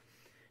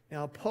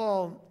 Now,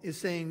 Paul is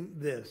saying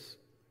this.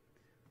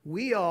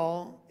 We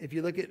all, if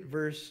you look at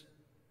verse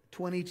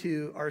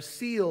 22, are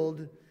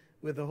sealed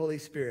with the Holy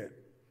Spirit.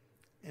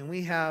 And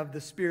we have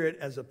the Spirit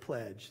as a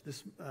pledge.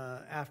 This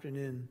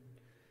afternoon,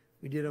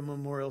 we did a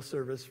memorial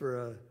service for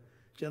a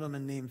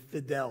gentleman named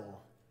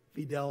Fidel.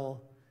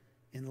 Fidel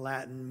in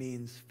Latin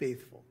means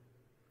faithful.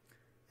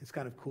 It's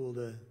kind of cool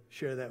to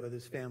share that with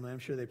his family. I'm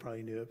sure they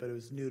probably knew it, but it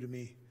was new to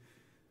me.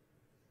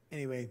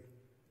 Anyway,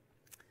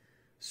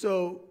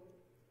 so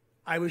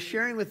I was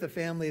sharing with the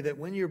family that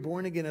when you're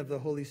born again of the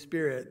Holy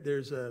Spirit,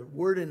 there's a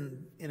word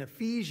in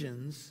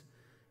Ephesians.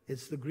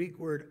 It's the Greek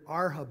word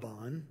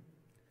arhabon.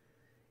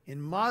 In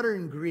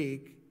modern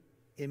Greek,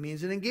 it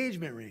means an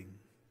engagement ring.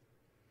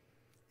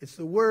 It's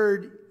the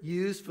word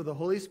used for the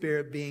Holy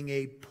Spirit being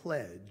a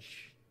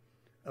pledge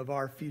of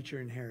our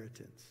future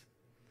inheritance.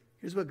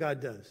 Here's what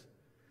God does.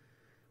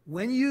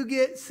 When you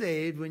get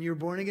saved, when you're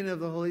born again of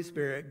the Holy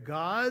Spirit,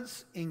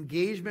 God's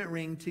engagement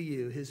ring to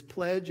you, his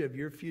pledge of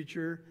your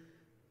future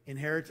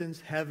inheritance,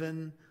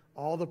 heaven,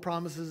 all the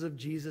promises of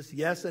Jesus,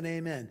 yes and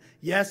amen.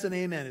 Yes and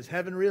amen. Is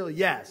heaven real?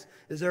 Yes.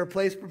 Is there a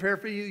place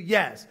prepared for you?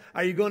 Yes.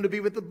 Are you going to be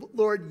with the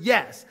Lord?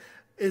 Yes.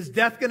 Is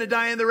death going to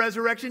die in the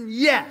resurrection?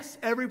 Yes.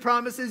 Every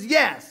promise is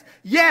yes.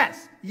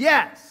 Yes.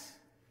 Yes.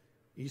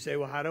 You say,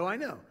 well, how do I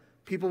know?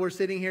 People were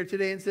sitting here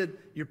today and said,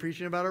 you're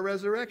preaching about a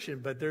resurrection,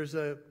 but there's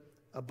a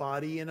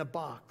body in a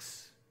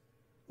box.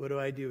 What do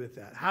I do with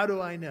that? How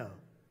do I know?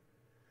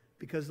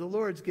 Because the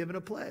Lord's given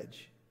a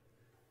pledge.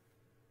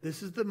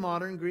 This is the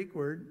modern Greek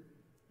word.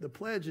 The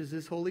pledge is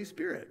his Holy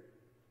Spirit.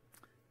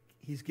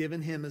 He's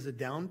given him as a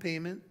down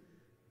payment,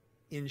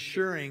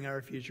 ensuring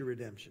our future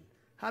redemption.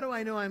 How do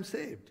I know I'm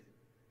saved?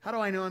 How do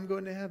I know I'm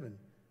going to heaven?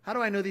 How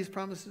do I know these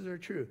promises are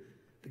true?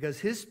 Because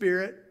his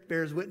Spirit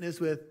bears witness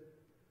with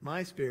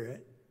my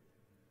spirit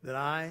that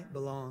I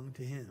belong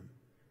to him.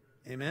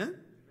 Amen?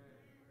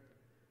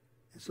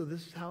 And so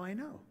this is how I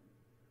know.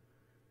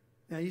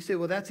 Now you say,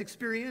 well, that's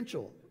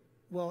experiential.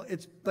 Well,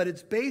 it's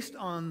based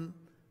on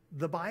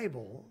the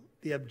Bible,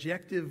 the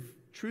objective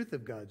truth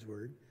of God's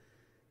word,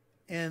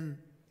 and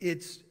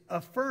it's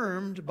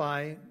affirmed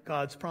by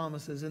God's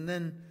promises. And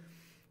then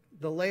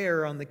the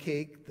layer on the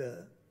cake,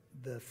 the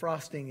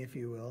frosting, if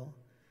you will,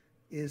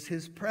 is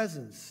his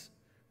presence,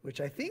 which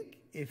I think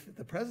if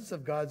the presence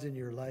of God's in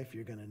your life,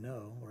 you're going to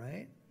know,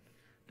 right?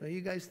 Don't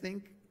you guys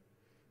think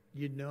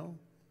you'd know?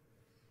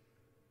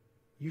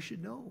 You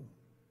should know.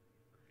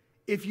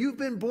 If you've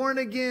been born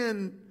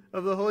again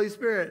of the Holy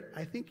Spirit,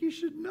 I think you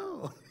should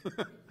know.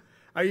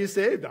 Are you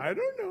saved? I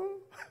don't know.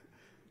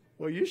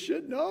 Well, you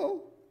should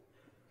know.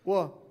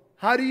 Well,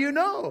 how do you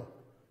know?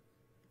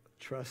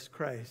 Trust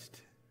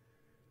Christ.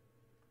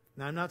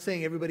 Now, I'm not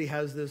saying everybody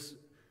has this,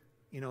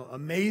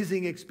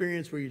 amazing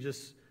experience where you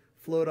just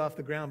float off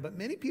the ground, but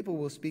many people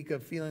will speak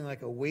of feeling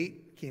like a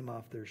weight came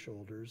off their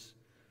shoulders,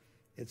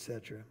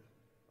 etc.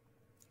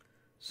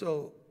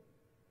 So,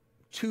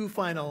 two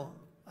final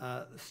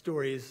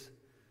stories.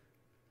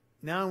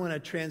 Now I want to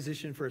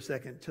transition for a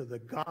second to the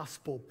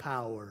gospel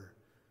power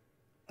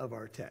of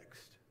our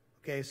text.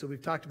 Okay, so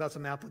we've talked about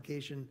some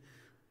application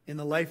in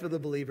the life of the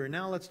believer.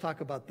 Now let's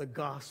talk about the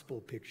gospel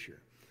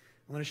picture.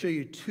 I want to show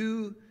you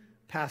two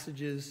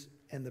passages,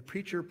 and the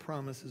preacher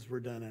promises we're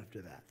done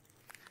after that.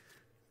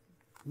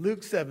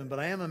 Luke 7, but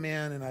I am a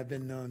man and I've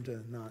been known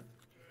to not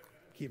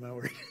keep my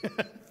word.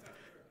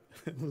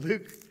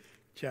 Luke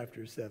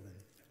chapter 7.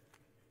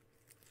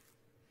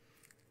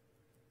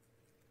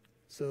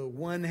 So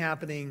one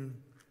happening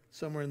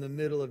somewhere in the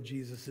middle of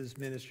Jesus'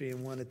 ministry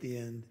and one at the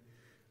end.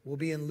 We'll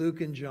be in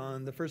Luke and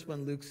John. The first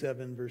one, Luke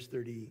 7, verse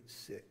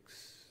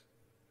 36.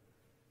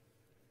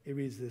 It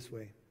reads this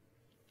way.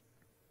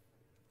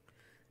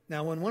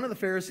 Now, when one of the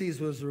Pharisees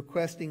was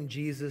requesting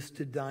Jesus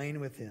to dine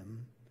with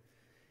him,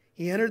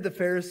 he entered the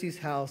Pharisee's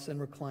house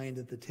and reclined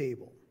at the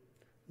table.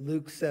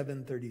 Luke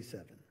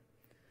 7:37.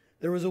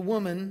 There was a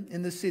woman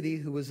in the city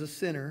who was a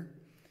sinner,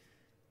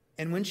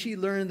 and when she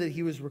learned that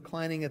he was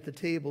reclining at the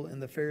table in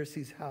the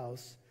Pharisee's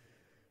house,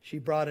 she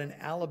brought an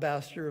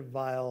alabaster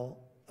vial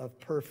of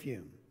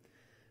perfume.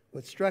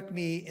 What struck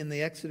me in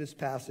the Exodus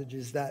passage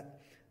is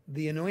that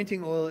the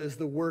anointing oil is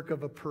the work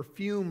of a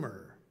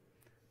perfumer.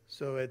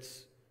 So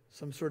it's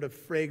some sort of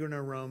fragrant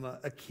aroma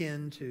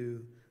akin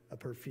to a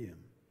perfume.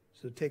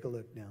 So take a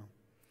look now.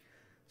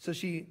 So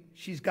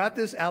she's got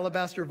this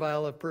alabaster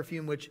vial of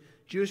perfume, which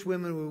Jewish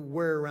women would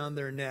wear around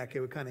their neck.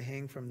 It would kind of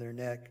hang from their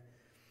neck.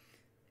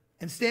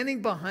 And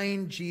standing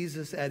behind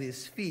Jesus at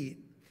his feet,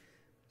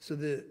 so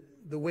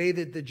the way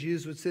that the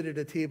Jews would sit at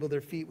a table,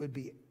 their feet would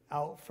be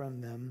out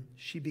from them.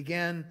 She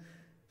began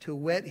to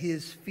wet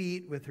his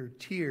feet with her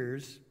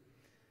tears,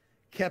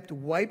 kept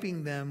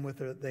wiping them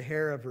with the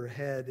hair of her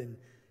head and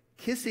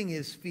kissing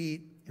his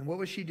feet. And what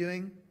was she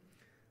doing?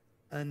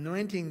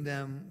 Anointing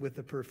them with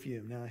the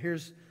perfume. Now,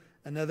 here's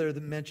another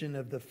mention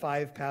of the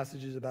 5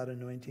 passages about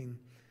anointing.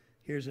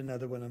 Here's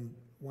another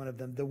one of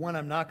them. The one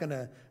I'm not going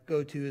to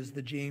go to is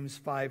the James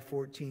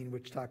 5:14,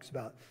 which talks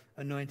about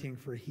anointing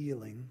for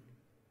healing.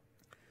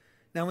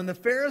 Now, when the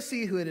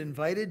Pharisee who had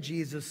invited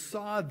Jesus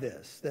saw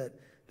this,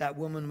 that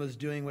woman was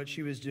doing what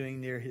she was doing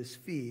near his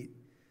feet,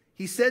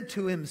 he said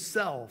to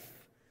himself,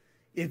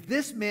 if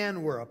this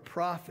man were a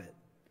prophet,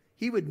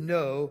 he would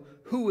know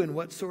who and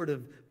what sort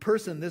of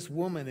person this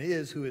woman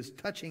is who is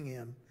touching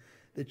him,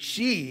 that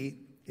she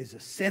is a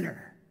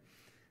sinner,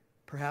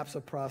 perhaps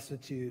a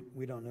prostitute.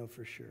 We don't know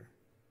for sure.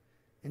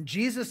 And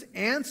Jesus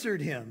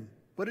answered him.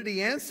 What did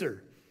he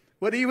answer?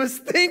 What he was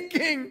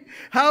thinking.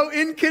 How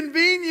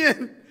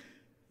inconvenient.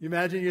 You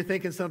imagine you're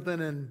thinking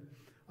something and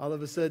all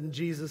of a sudden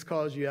Jesus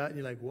calls you out and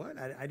you're like, what?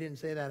 I didn't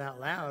say that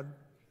out loud.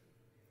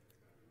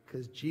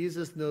 Because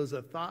Jesus knows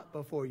a thought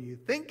before you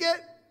think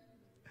it,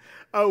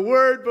 a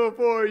word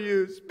before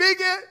you speak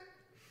it.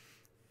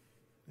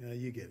 Yeah,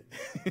 you get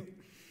it.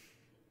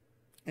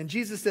 And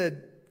Jesus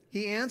said,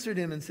 he answered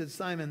him and said,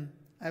 Simon,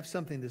 I have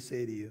something to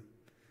say to you.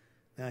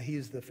 Now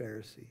he's the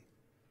Pharisee.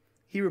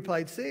 He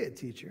replied, say it,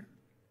 teacher.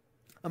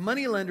 A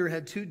moneylender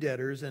had 2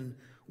 debtors, and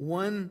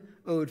one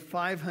owed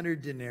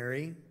 500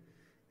 denarii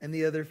and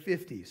the other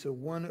 50. So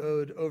one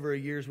owed over a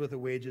year's worth of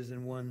wages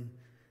and one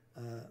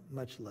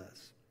much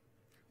less.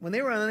 When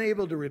they were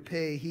unable to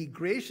repay, he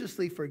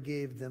graciously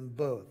forgave them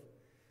both.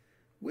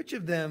 Which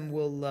of them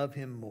will love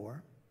him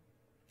more?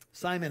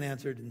 Simon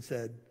answered and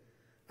said,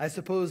 I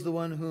suppose the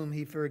one whom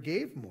he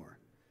forgave more.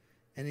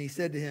 And he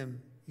said to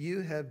him,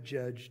 you have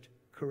judged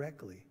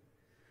correctly.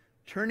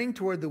 Turning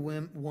toward the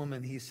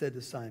woman, he said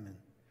to Simon,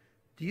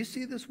 do you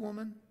see this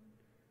woman?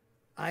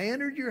 I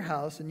entered your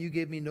house, and you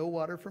gave me no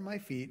water for my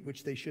feet,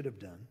 which they should have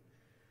done.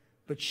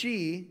 But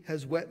she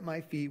has wet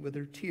my feet with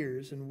her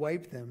tears and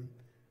wiped them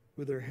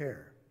with her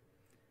hair.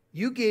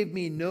 You gave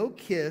me no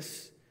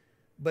kiss,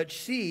 but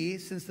she,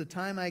 since the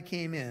time I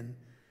came in,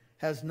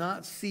 has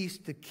not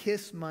ceased to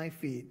kiss my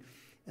feet.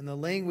 And the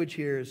language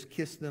here is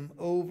kiss them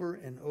over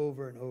and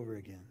over and over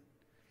again.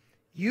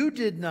 You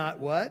did not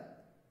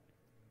what?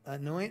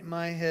 Anoint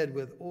my head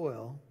with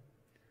oil,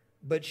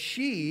 but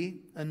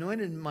she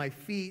anointed my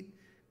feet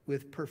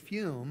with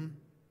perfume.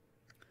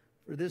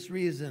 For this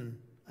reason,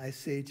 I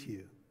say to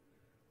you,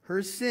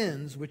 her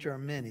sins, which are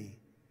many,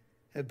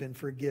 have been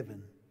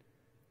forgiven.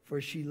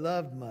 For she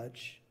loved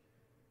much,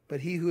 but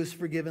he who is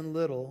forgiven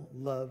little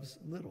loves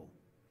little.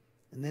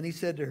 And then he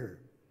said to her,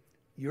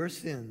 your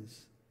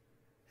sins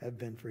have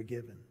been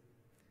forgiven.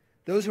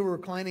 Those who were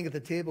reclining at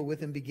the table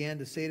with him began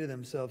to say to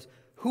themselves,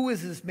 who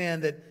is this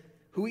man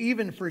who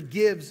even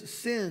forgives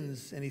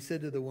sins? And he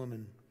said to the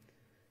woman,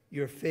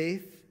 your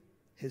faith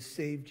has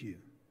saved you.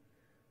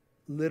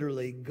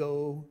 Literally,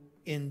 go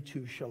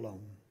into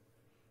shalom.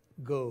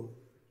 Go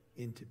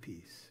into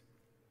peace.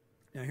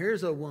 Now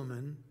here's a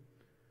woman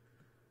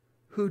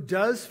who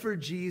does for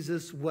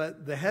Jesus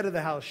what the head of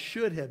the house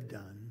should have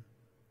done.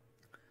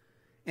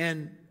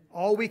 And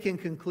all we can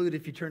conclude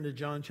if you turn to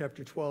John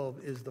chapter 12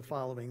 is the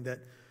following, that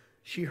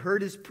she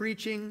heard his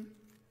preaching,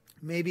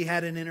 maybe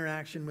had an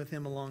interaction with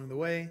him along the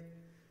way.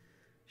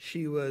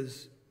 She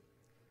was,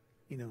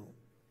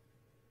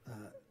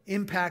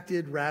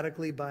 impacted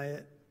radically by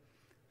it.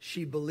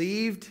 She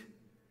believed,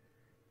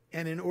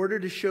 and in order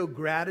to show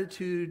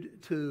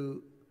gratitude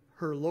to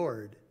her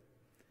Lord,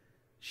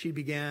 she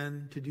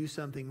began to do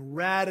something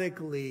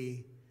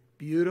radically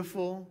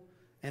beautiful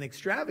and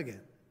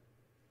extravagant.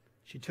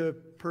 She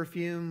took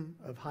perfume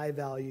of high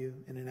value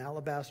in an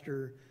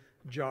alabaster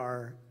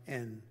jar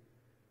and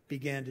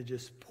began to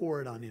just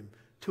pour it on him,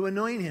 to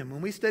anoint him.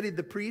 When we studied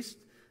the priests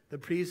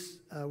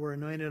were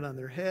anointed on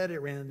their head. It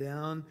ran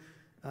down.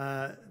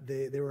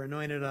 They were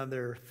anointed on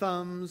their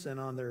thumbs and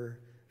on their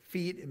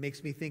feet. It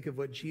makes me think of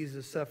what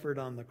Jesus suffered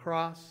on the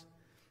cross.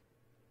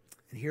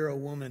 And here a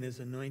woman is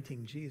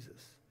anointing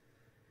Jesus.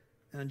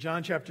 Now in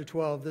John chapter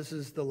 12, this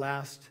is the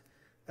last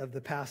of the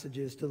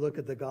passages to look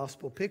at the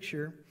gospel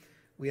picture.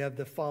 We have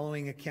the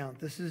following account.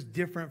 This is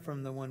different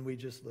from the one we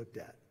just looked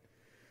at.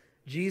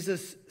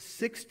 Jesus,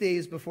 6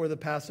 days before the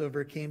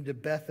Passover, came to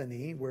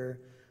Bethany, where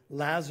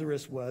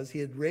Lazarus was. He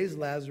had raised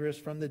Lazarus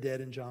from the dead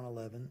in John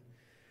 11,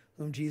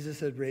 whom Jesus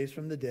had raised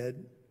from the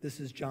dead. This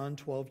is John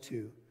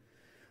 12:2.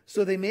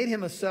 So they made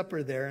him a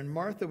supper there, and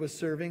Martha was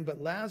serving, but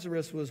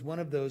Lazarus was one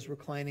of those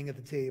reclining at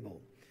the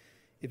table.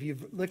 If you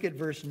look at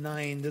verse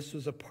 9, this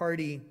was a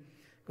party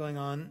going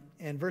on.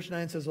 And verse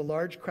 9 says, a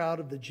large crowd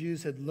of the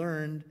Jews had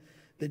learned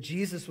that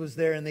Jesus was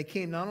there, and they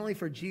came not only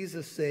for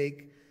Jesus'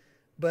 sake,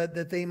 but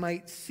that they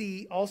might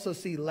also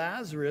see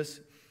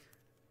Lazarus,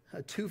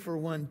 a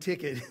 2-for-1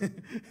 ticket,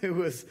 who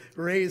was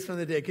raised from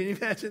the dead. Can you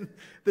imagine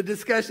the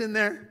discussion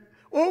there?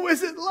 What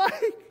was it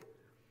like?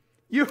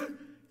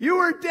 You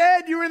were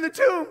dead. You were in the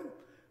tomb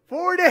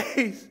 4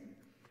 days.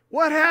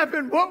 What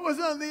happened? What was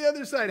on the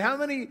other side? How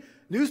many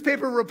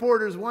newspaper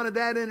reporters wanted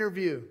that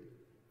interview?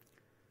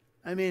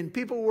 I mean,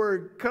 people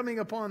were coming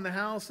upon the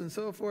house and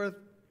so forth.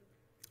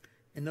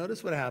 And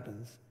notice what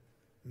happens.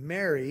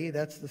 Mary,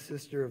 that's the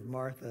sister of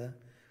Martha,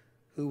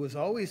 who was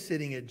always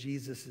sitting at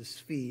Jesus'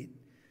 feet,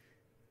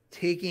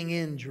 drinking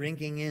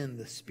in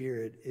the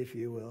Spirit, if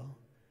you will,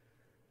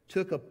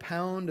 took a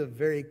pound of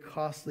very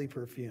costly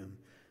perfume,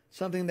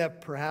 something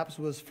that perhaps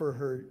was for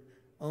her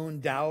own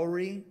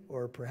dowry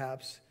or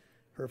perhaps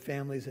her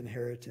family's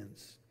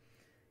inheritance.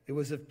 It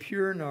was of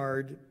pure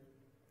nard,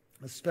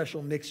 a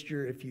special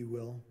mixture, if you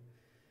will.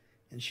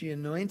 And she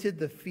anointed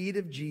the feet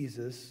of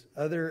Jesus.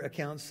 Other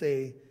accounts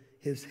say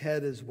his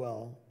head as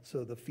well,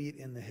 so the feet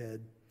and the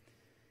head,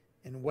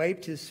 and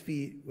wiped his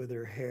feet with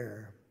her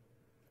hair.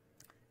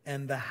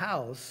 And the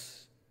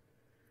house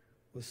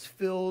was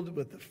filled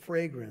with the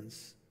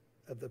fragrance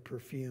of the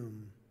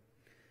perfume.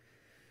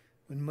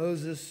 When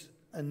Moses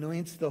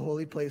anoints the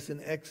holy place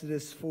in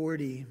Exodus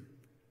 40,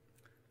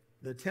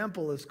 the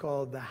temple is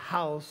called the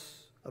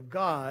house of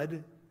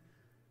God,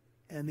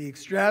 and the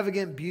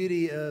extravagant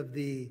beauty of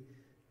the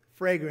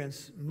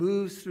fragrance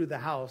moves through the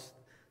house,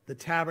 the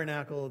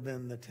tabernacle,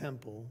 then the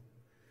temple.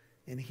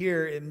 And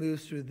here it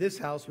moves through this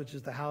house, which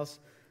is the house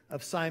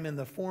of Simon,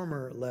 the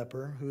former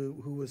leper,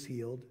 who was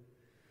healed.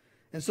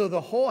 And so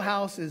the whole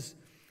house is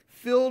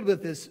filled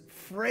with this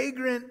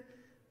fragrant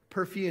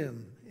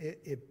perfume.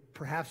 It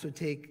perhaps would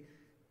take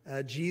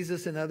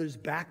Jesus and others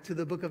back to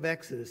the book of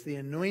Exodus, the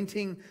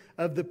anointing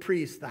of the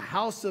priest, the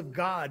house of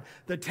God,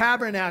 the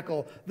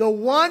tabernacle. The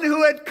one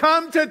who had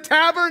come to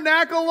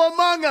tabernacle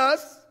among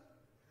us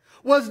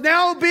was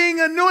now being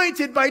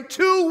anointed by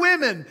two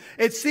women.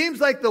 It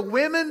seems like the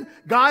women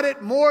got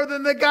it more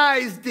than the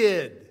guys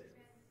did.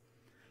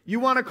 You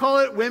want to call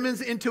it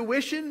women's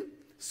intuition?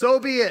 So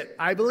be it.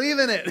 I believe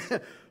in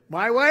it.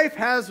 My wife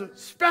has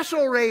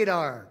special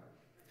radar.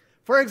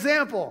 For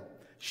example,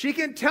 she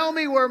can tell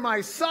me where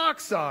my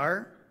socks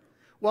are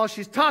while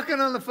she's talking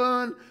on the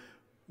phone,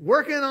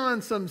 working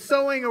on some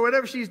sewing or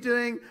whatever she's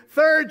doing.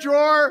 Third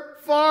drawer,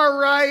 far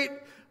right.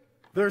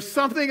 There's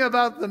something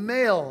about the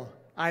mail.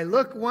 I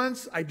look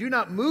once. I do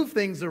not move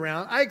things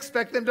around. I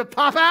expect them to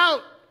pop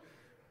out.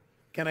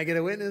 Can I get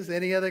a witness?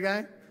 Any other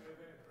guy?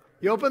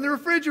 You open the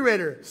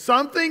refrigerator.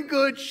 Something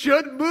good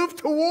should move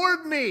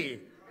toward me.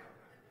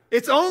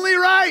 It's only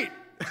right.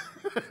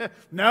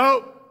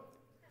 No.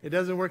 It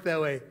doesn't work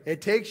that way.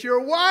 It takes your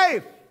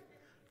wife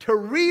to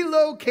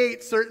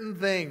relocate certain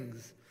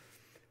things.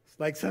 It's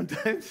like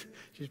sometimes,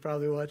 she's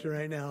probably watching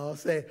right now, I'll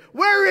say,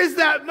 "Where is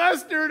that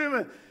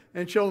mustard?"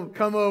 And she'll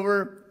come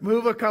over,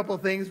 move a couple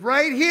things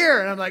right here.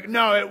 And I'm like,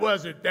 "No, it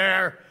wasn't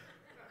there."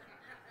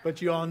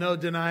 But you all know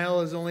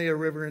denial is only a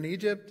river in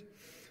Egypt,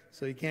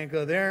 so you can't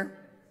go there.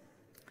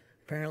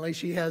 Apparently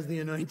she has the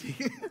anointing.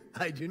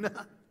 I do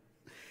not.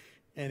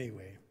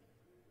 Anyway,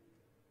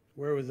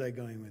 where was I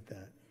going with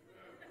that?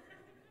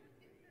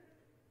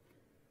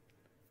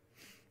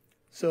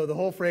 So the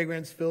whole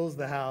fragrance fills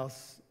the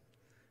house,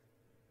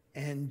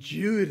 and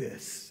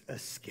Judas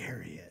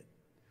Iscariot,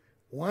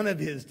 one of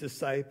his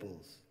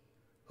disciples,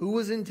 who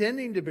was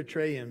intending to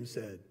betray him,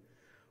 said,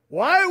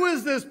 "Why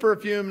was this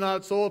perfume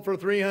not sold for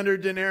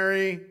 300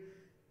 denarii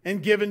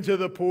and given to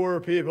the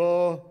poor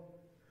people?"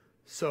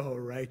 So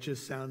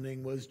righteous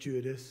sounding was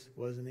Judas,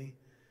 wasn't he?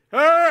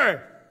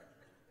 "Hey!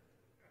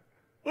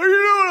 What are you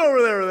doing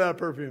over there with that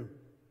perfume?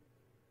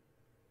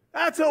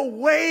 That's a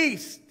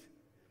waste."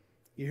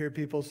 You hear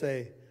people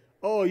say,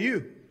 "Oh,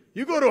 you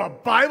go to a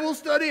Bible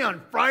study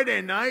on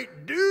Friday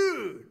night?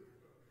 Dude,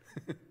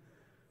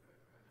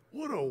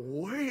 what a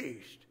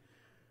waste."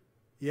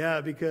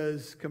 Yeah,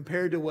 because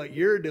compared to what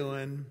you're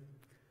doing,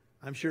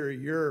 I'm sure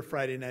your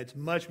Friday night's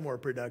much more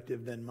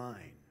productive than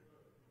mine.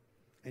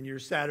 And your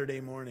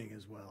Saturday morning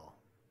as well.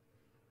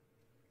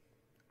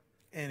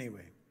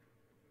 Anyway.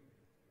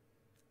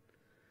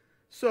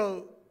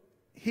 So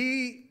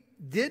he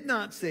did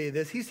not say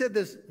this. He said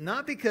this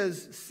not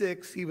because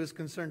 6, he was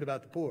concerned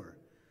about the poor,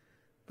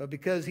 but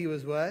because he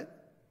was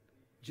what?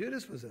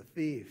 Judas was a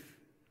thief.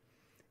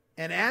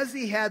 And as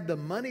he had the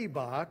money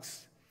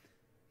box,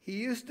 he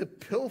used to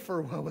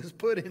pilfer what was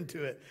put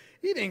into it.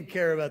 He didn't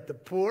care about the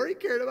poor. He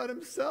cared about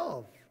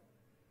himself.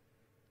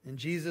 And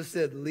Jesus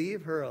said,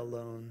 "Leave her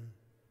alone,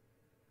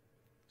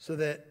 so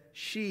that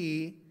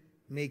she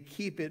may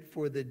keep it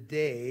for the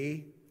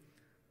day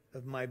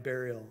of my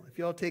burial." If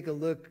y'all take a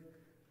look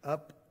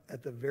up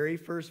at the very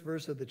first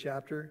verse of the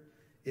chapter,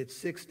 it's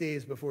 6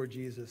 days before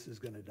Jesus is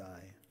going to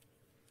die.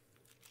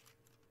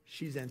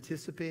 She's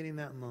anticipating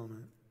that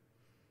moment.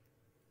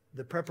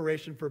 The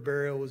preparation for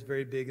burial was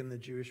very big in the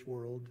Jewish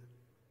world.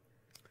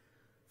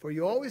 "For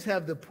you always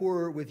have the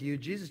poor with you."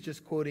 Jesus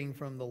just quoting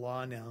from the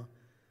law now.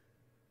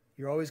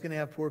 You're always going to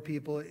have poor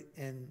people,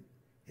 and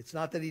it's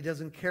not that he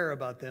doesn't care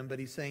about them, but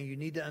he's saying you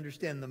need to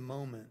understand the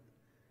moment.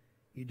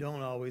 You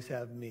don't always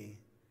have me.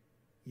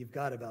 You've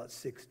got about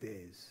 6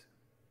 days.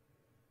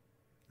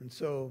 And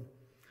so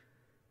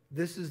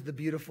this is the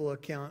beautiful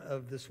account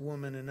of this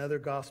woman, and other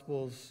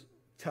gospels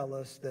tell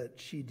us that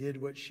she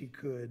did what she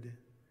could.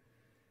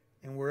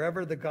 And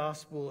wherever the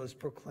gospel is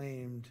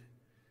proclaimed,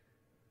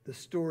 the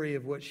story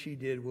of what she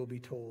did will be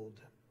told.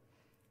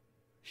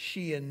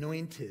 She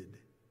anointed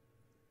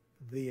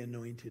the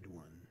anointed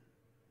one.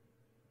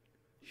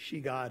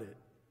 She got it.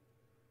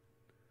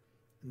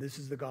 And this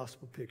is the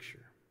gospel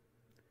picture.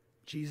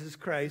 Jesus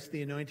Christ,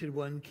 the anointed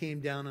one, came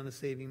down on a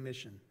saving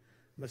mission.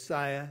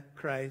 Messiah,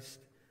 Christ,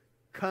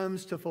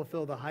 comes to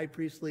fulfill the high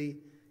priestly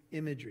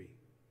imagery.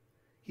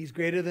 He's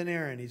greater than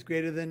Aaron. He's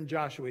greater than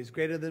Joshua. He's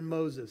greater than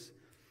Moses.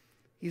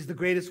 He's the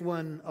greatest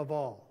one of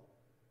all.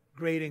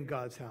 Great in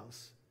God's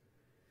house.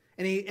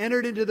 And he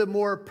entered into the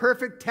more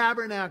perfect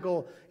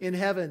tabernacle in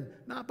heaven,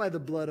 not by the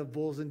blood of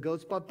bulls and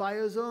goats, but by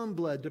his own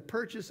blood, to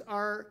purchase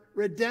our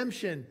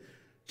redemption,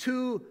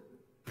 to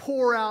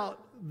pour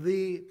out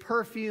the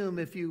perfume,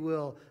 if you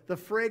will, the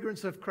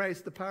fragrance of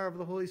Christ, the power of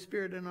the Holy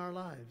Spirit in our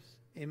lives.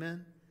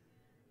 Amen?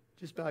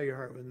 Just bow your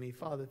heart with me.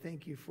 Father,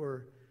 thank you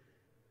for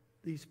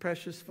these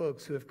precious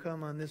folks who have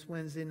come on this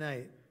Wednesday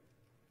night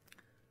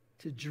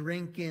to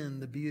drink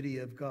in the beauty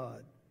of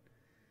God.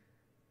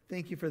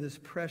 Thank you for this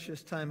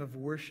precious time of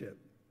worship.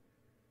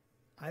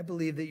 I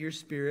believe that your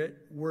Spirit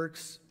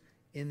works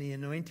in the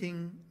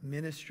anointing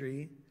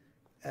ministry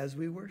as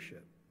we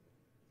worship,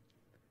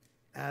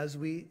 as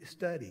we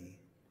study,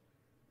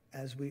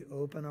 as we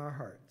open our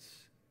hearts.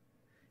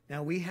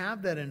 Now, we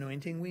have that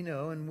anointing, we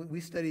know, and we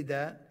studied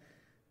that.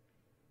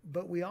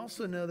 But we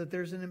also know that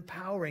there's an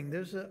empowering,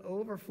 there's an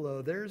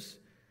overflow, there's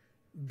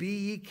be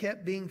ye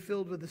kept being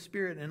filled with the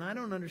Spirit. And I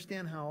don't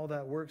understand how all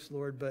that works,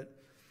 Lord, but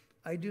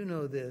I do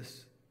know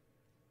this,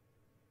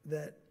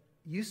 that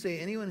you say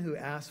anyone who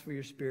asks for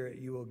your Spirit,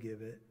 you will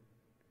give it.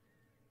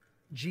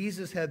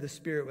 Jesus had the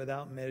Spirit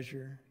without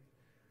measure.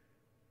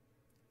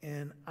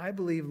 And I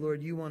believe,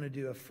 Lord, you want to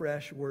do a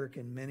fresh work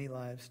in many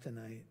lives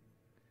tonight.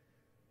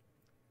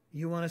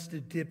 You want us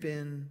to dip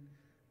in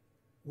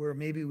where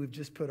maybe we've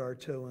just put our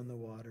toe in the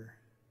water.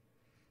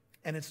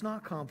 And it's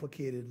not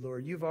complicated,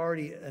 Lord. You've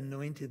already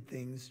anointed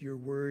things. Your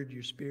word,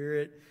 your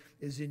Spirit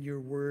is in your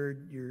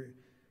word.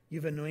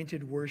 You've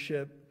anointed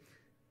worship.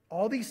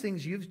 All these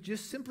things, you've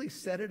just simply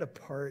set it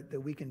apart that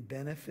we can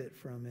benefit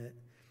from it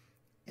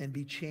and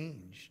be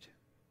changed.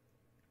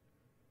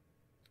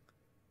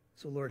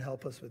 So, Lord,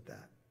 help us with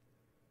that.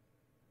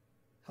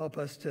 Help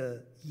us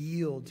to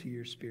yield to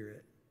your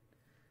Spirit.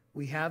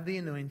 We have the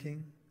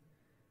anointing,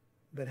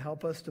 but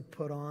help us to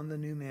put on the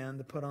new man,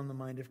 to put on the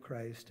mind of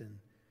Christ, and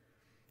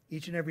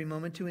each and every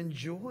moment to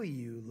enjoy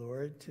you,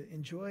 Lord, to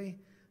enjoy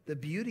the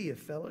beauty of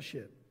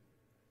fellowship,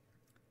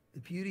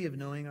 the beauty of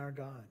knowing our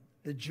God,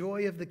 the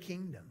joy of the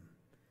kingdom.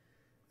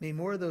 May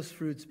more of those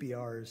fruits be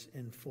ours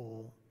in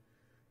full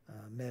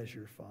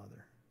measure,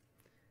 Father.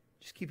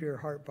 Just keep your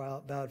heart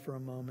bowed for a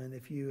moment.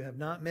 If you have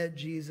not met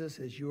Jesus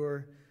as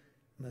your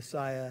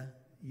Messiah,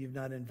 you've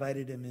not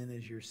invited him in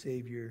as your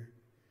Savior,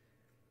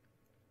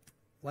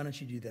 why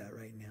don't you do that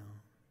right now?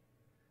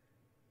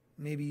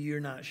 Maybe you're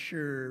not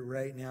sure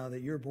right now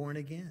that you're born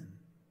again.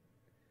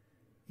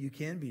 You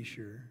can be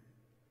sure.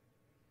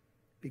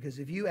 Because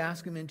if you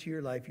ask him into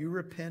your life, you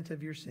repent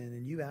of your sin,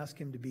 and you ask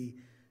him to be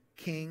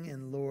King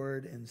and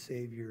Lord and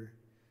Savior,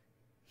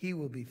 he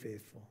will be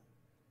faithful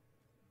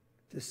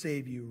to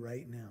save you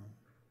right now.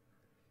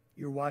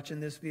 You're watching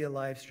this via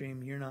live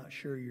stream. You're not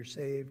sure you're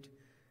saved.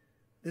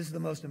 This is the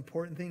most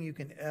important thing you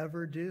can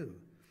ever do.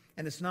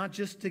 And it's not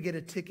just to get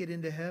a ticket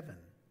into heaven.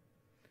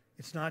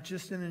 It's not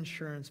just an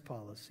insurance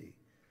policy.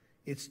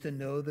 It's to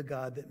know the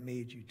God that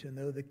made you, to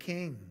know the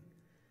King,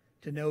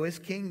 to know his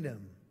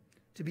kingdom,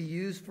 to be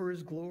used for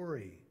his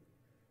glory,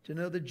 to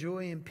know the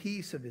joy and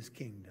peace of his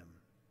kingdom.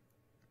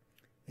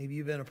 Maybe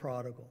you've been a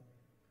prodigal.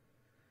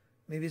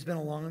 Maybe it's been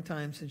a long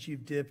time since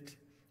you've dipped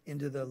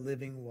into the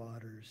living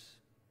waters.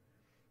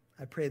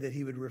 I pray that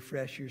he would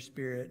refresh your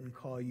spirit and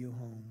call you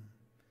home,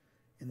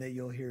 and that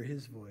you'll hear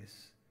his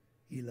voice.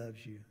 He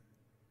loves you.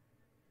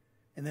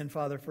 And then,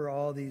 Father, for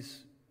all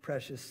these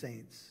precious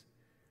saints,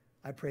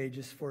 I pray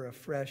just for a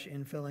fresh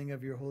infilling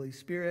of your Holy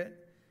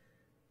Spirit,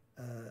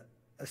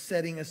 a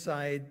setting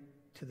aside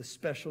to the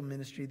special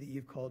ministry that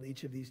you've called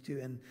each of these to.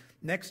 And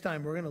next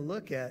time we're going to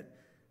look at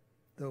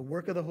the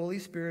work of the Holy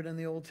Spirit in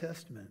the Old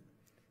Testament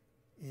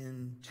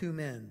in two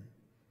men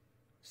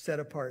set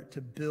apart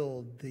to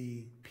build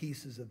the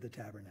pieces of the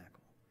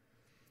tabernacle.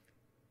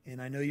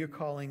 And I know you're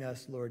calling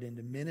us, Lord,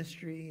 into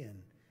ministry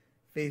and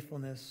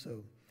faithfulness.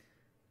 So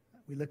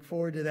we look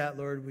forward to that,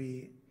 Lord.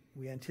 We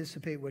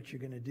anticipate what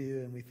you're going to do,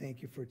 and we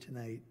thank you for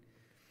tonight.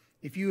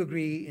 If you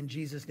agree, in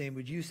Jesus' name,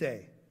 would you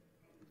say,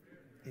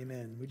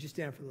 Amen. Would you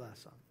stand for the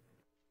last song?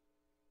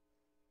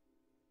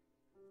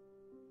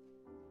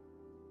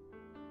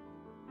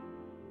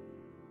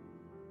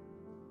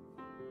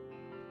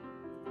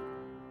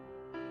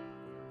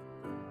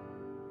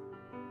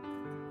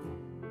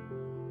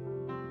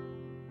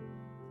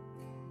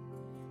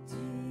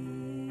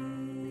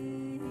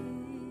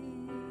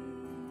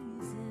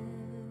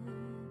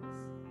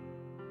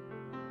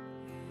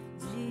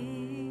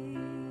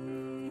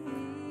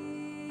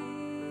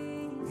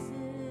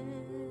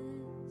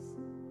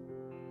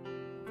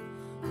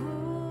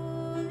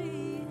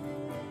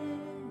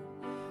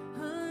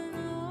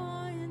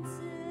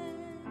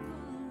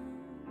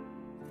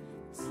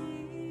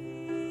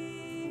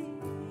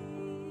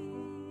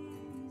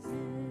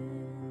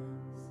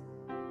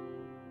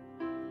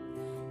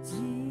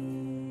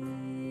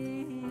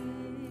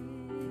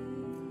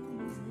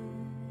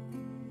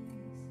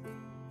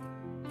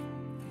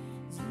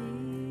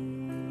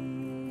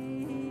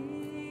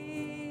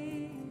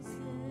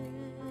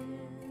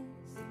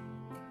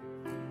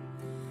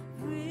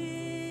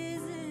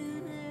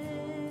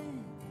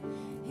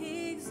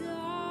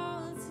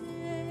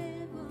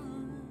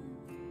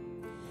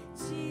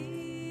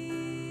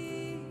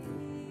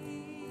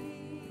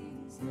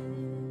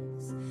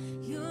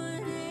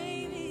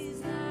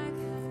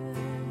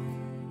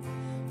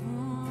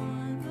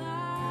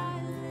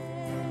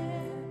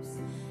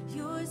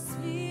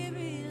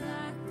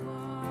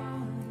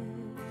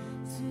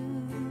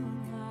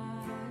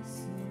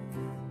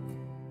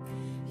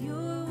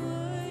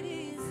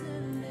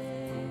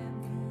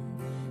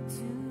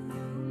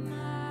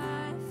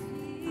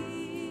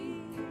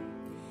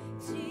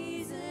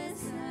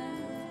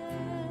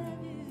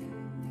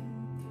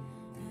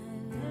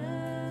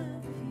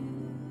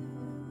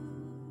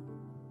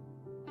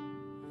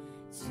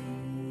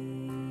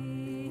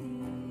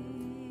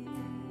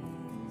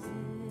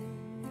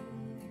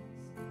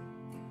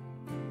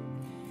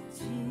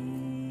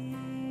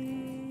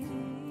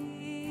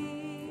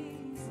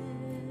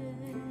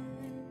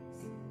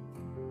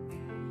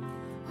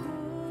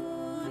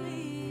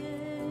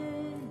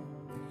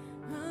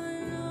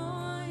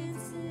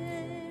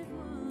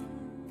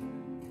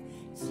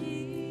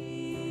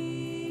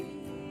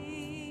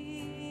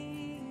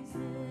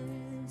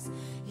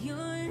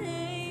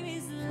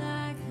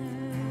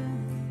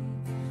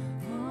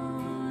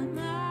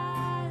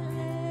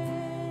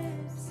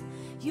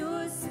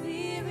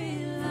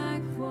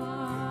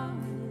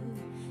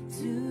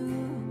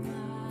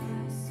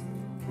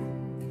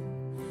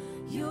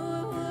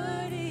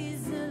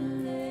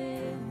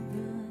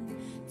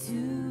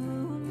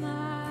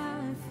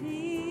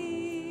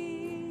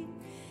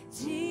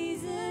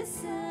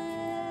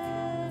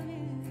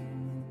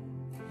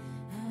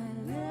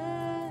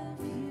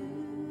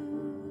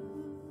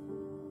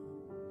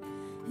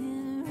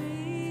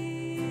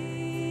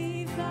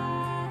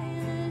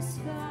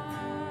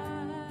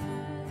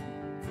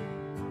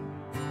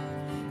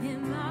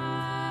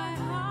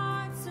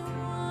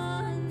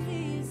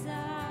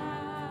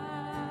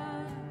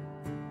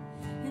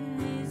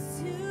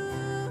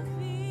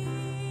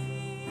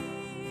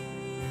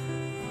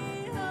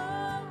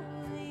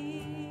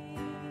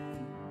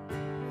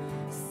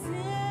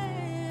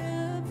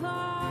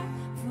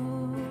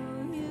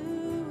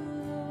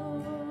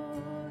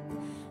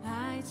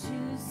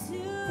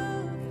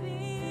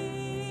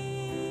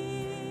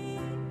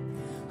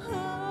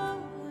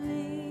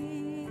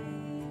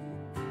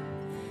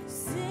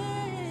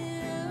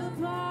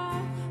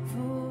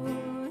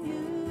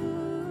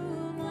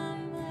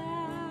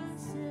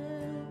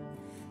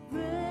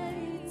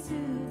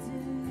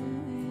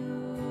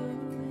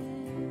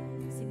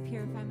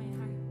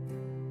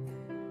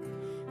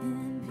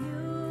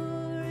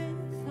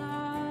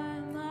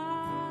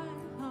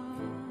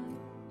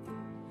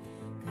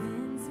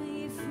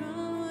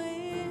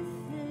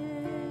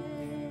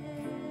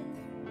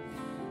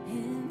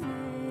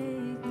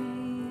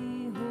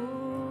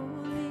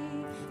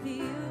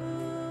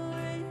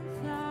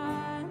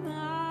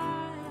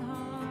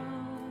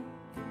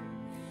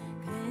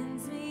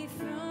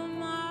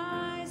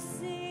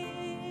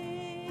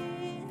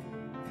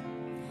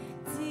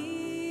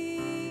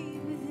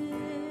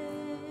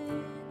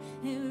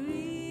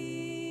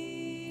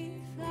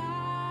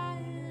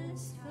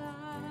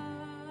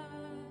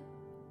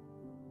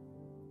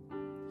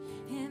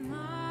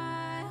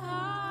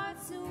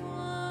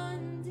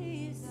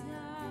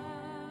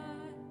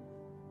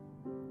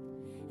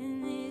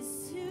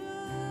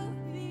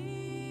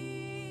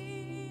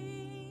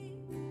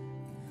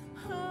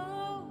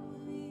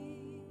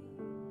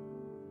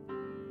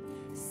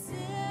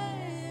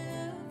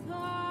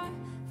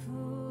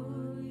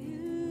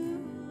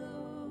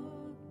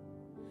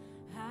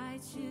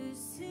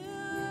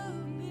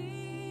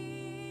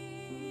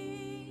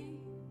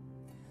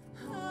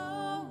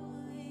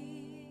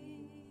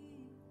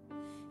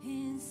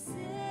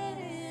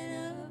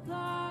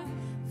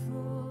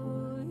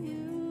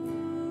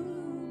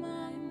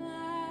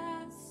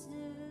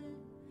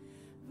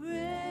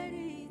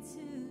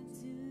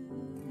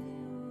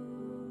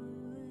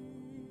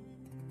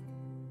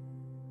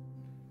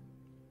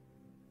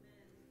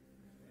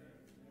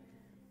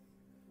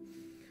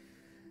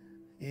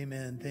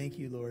 Amen. Thank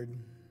you, Lord.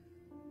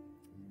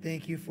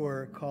 Thank you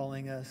for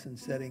calling us and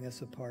setting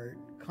us apart,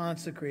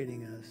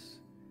 consecrating us,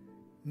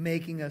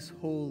 making us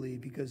holy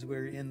because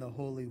we're in the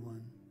Holy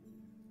One.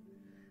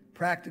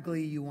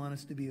 Practically, you want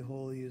us to be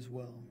holy as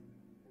well.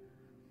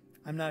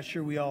 I'm not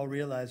sure we all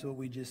realize what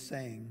we just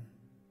sang,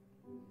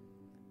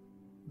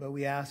 but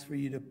we ask for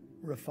you to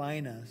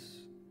refine us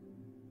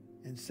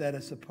and set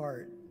us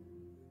apart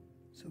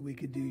so we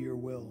could do your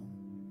will.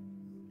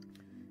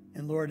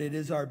 And Lord, it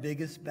is our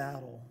biggest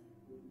battle.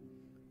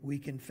 We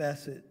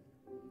confess it,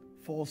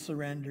 full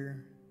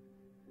surrender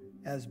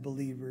as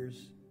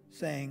believers,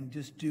 saying,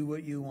 just do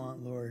what you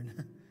want,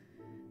 Lord.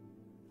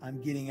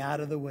 I'm getting out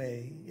of the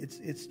way.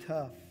 It's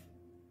tough.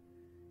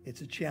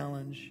 It's a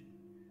challenge.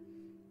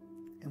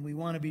 And we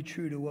want to be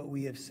true to what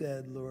we have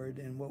said, Lord,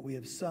 and what we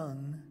have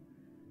sung.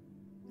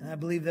 And I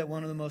believe that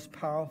one of the most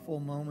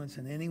powerful moments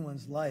in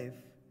anyone's life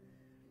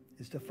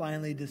is to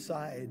finally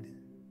decide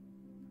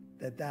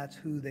that that's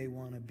who they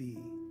want to be.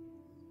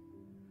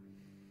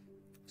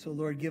 So,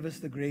 Lord, give us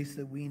the grace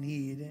that we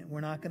need.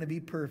 We're not going to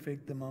be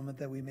perfect the moment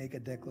that we make a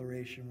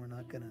declaration. We're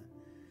not going to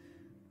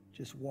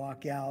just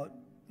walk out,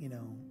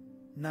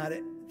 not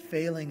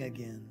failing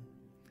again.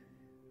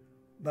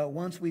 But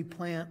once we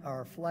plant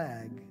our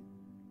flag,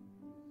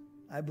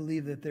 I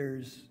believe that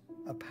there's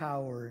a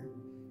power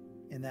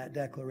in that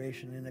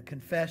declaration, in a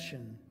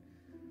confession,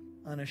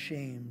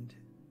 unashamed,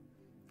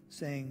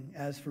 saying,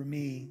 as for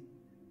me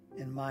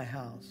and my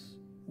house,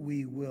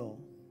 we will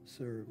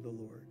serve the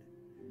Lord.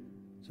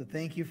 So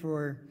thank you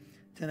for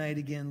tonight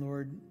again,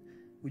 Lord.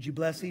 Would you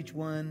bless each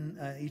one,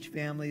 each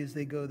family as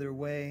they go their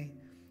way?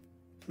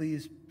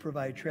 Please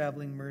provide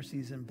traveling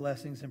mercies and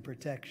blessings and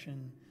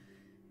protection.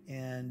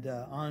 and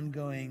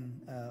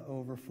ongoing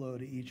overflow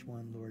to each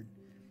one, Lord.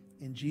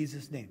 In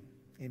Jesus' name,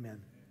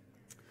 amen.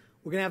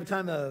 We're going to have a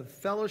time of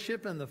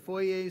fellowship in the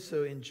foyer,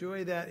 so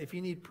enjoy that. If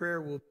you need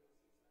prayer,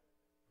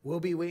 we'll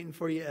be waiting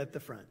for you at the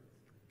front.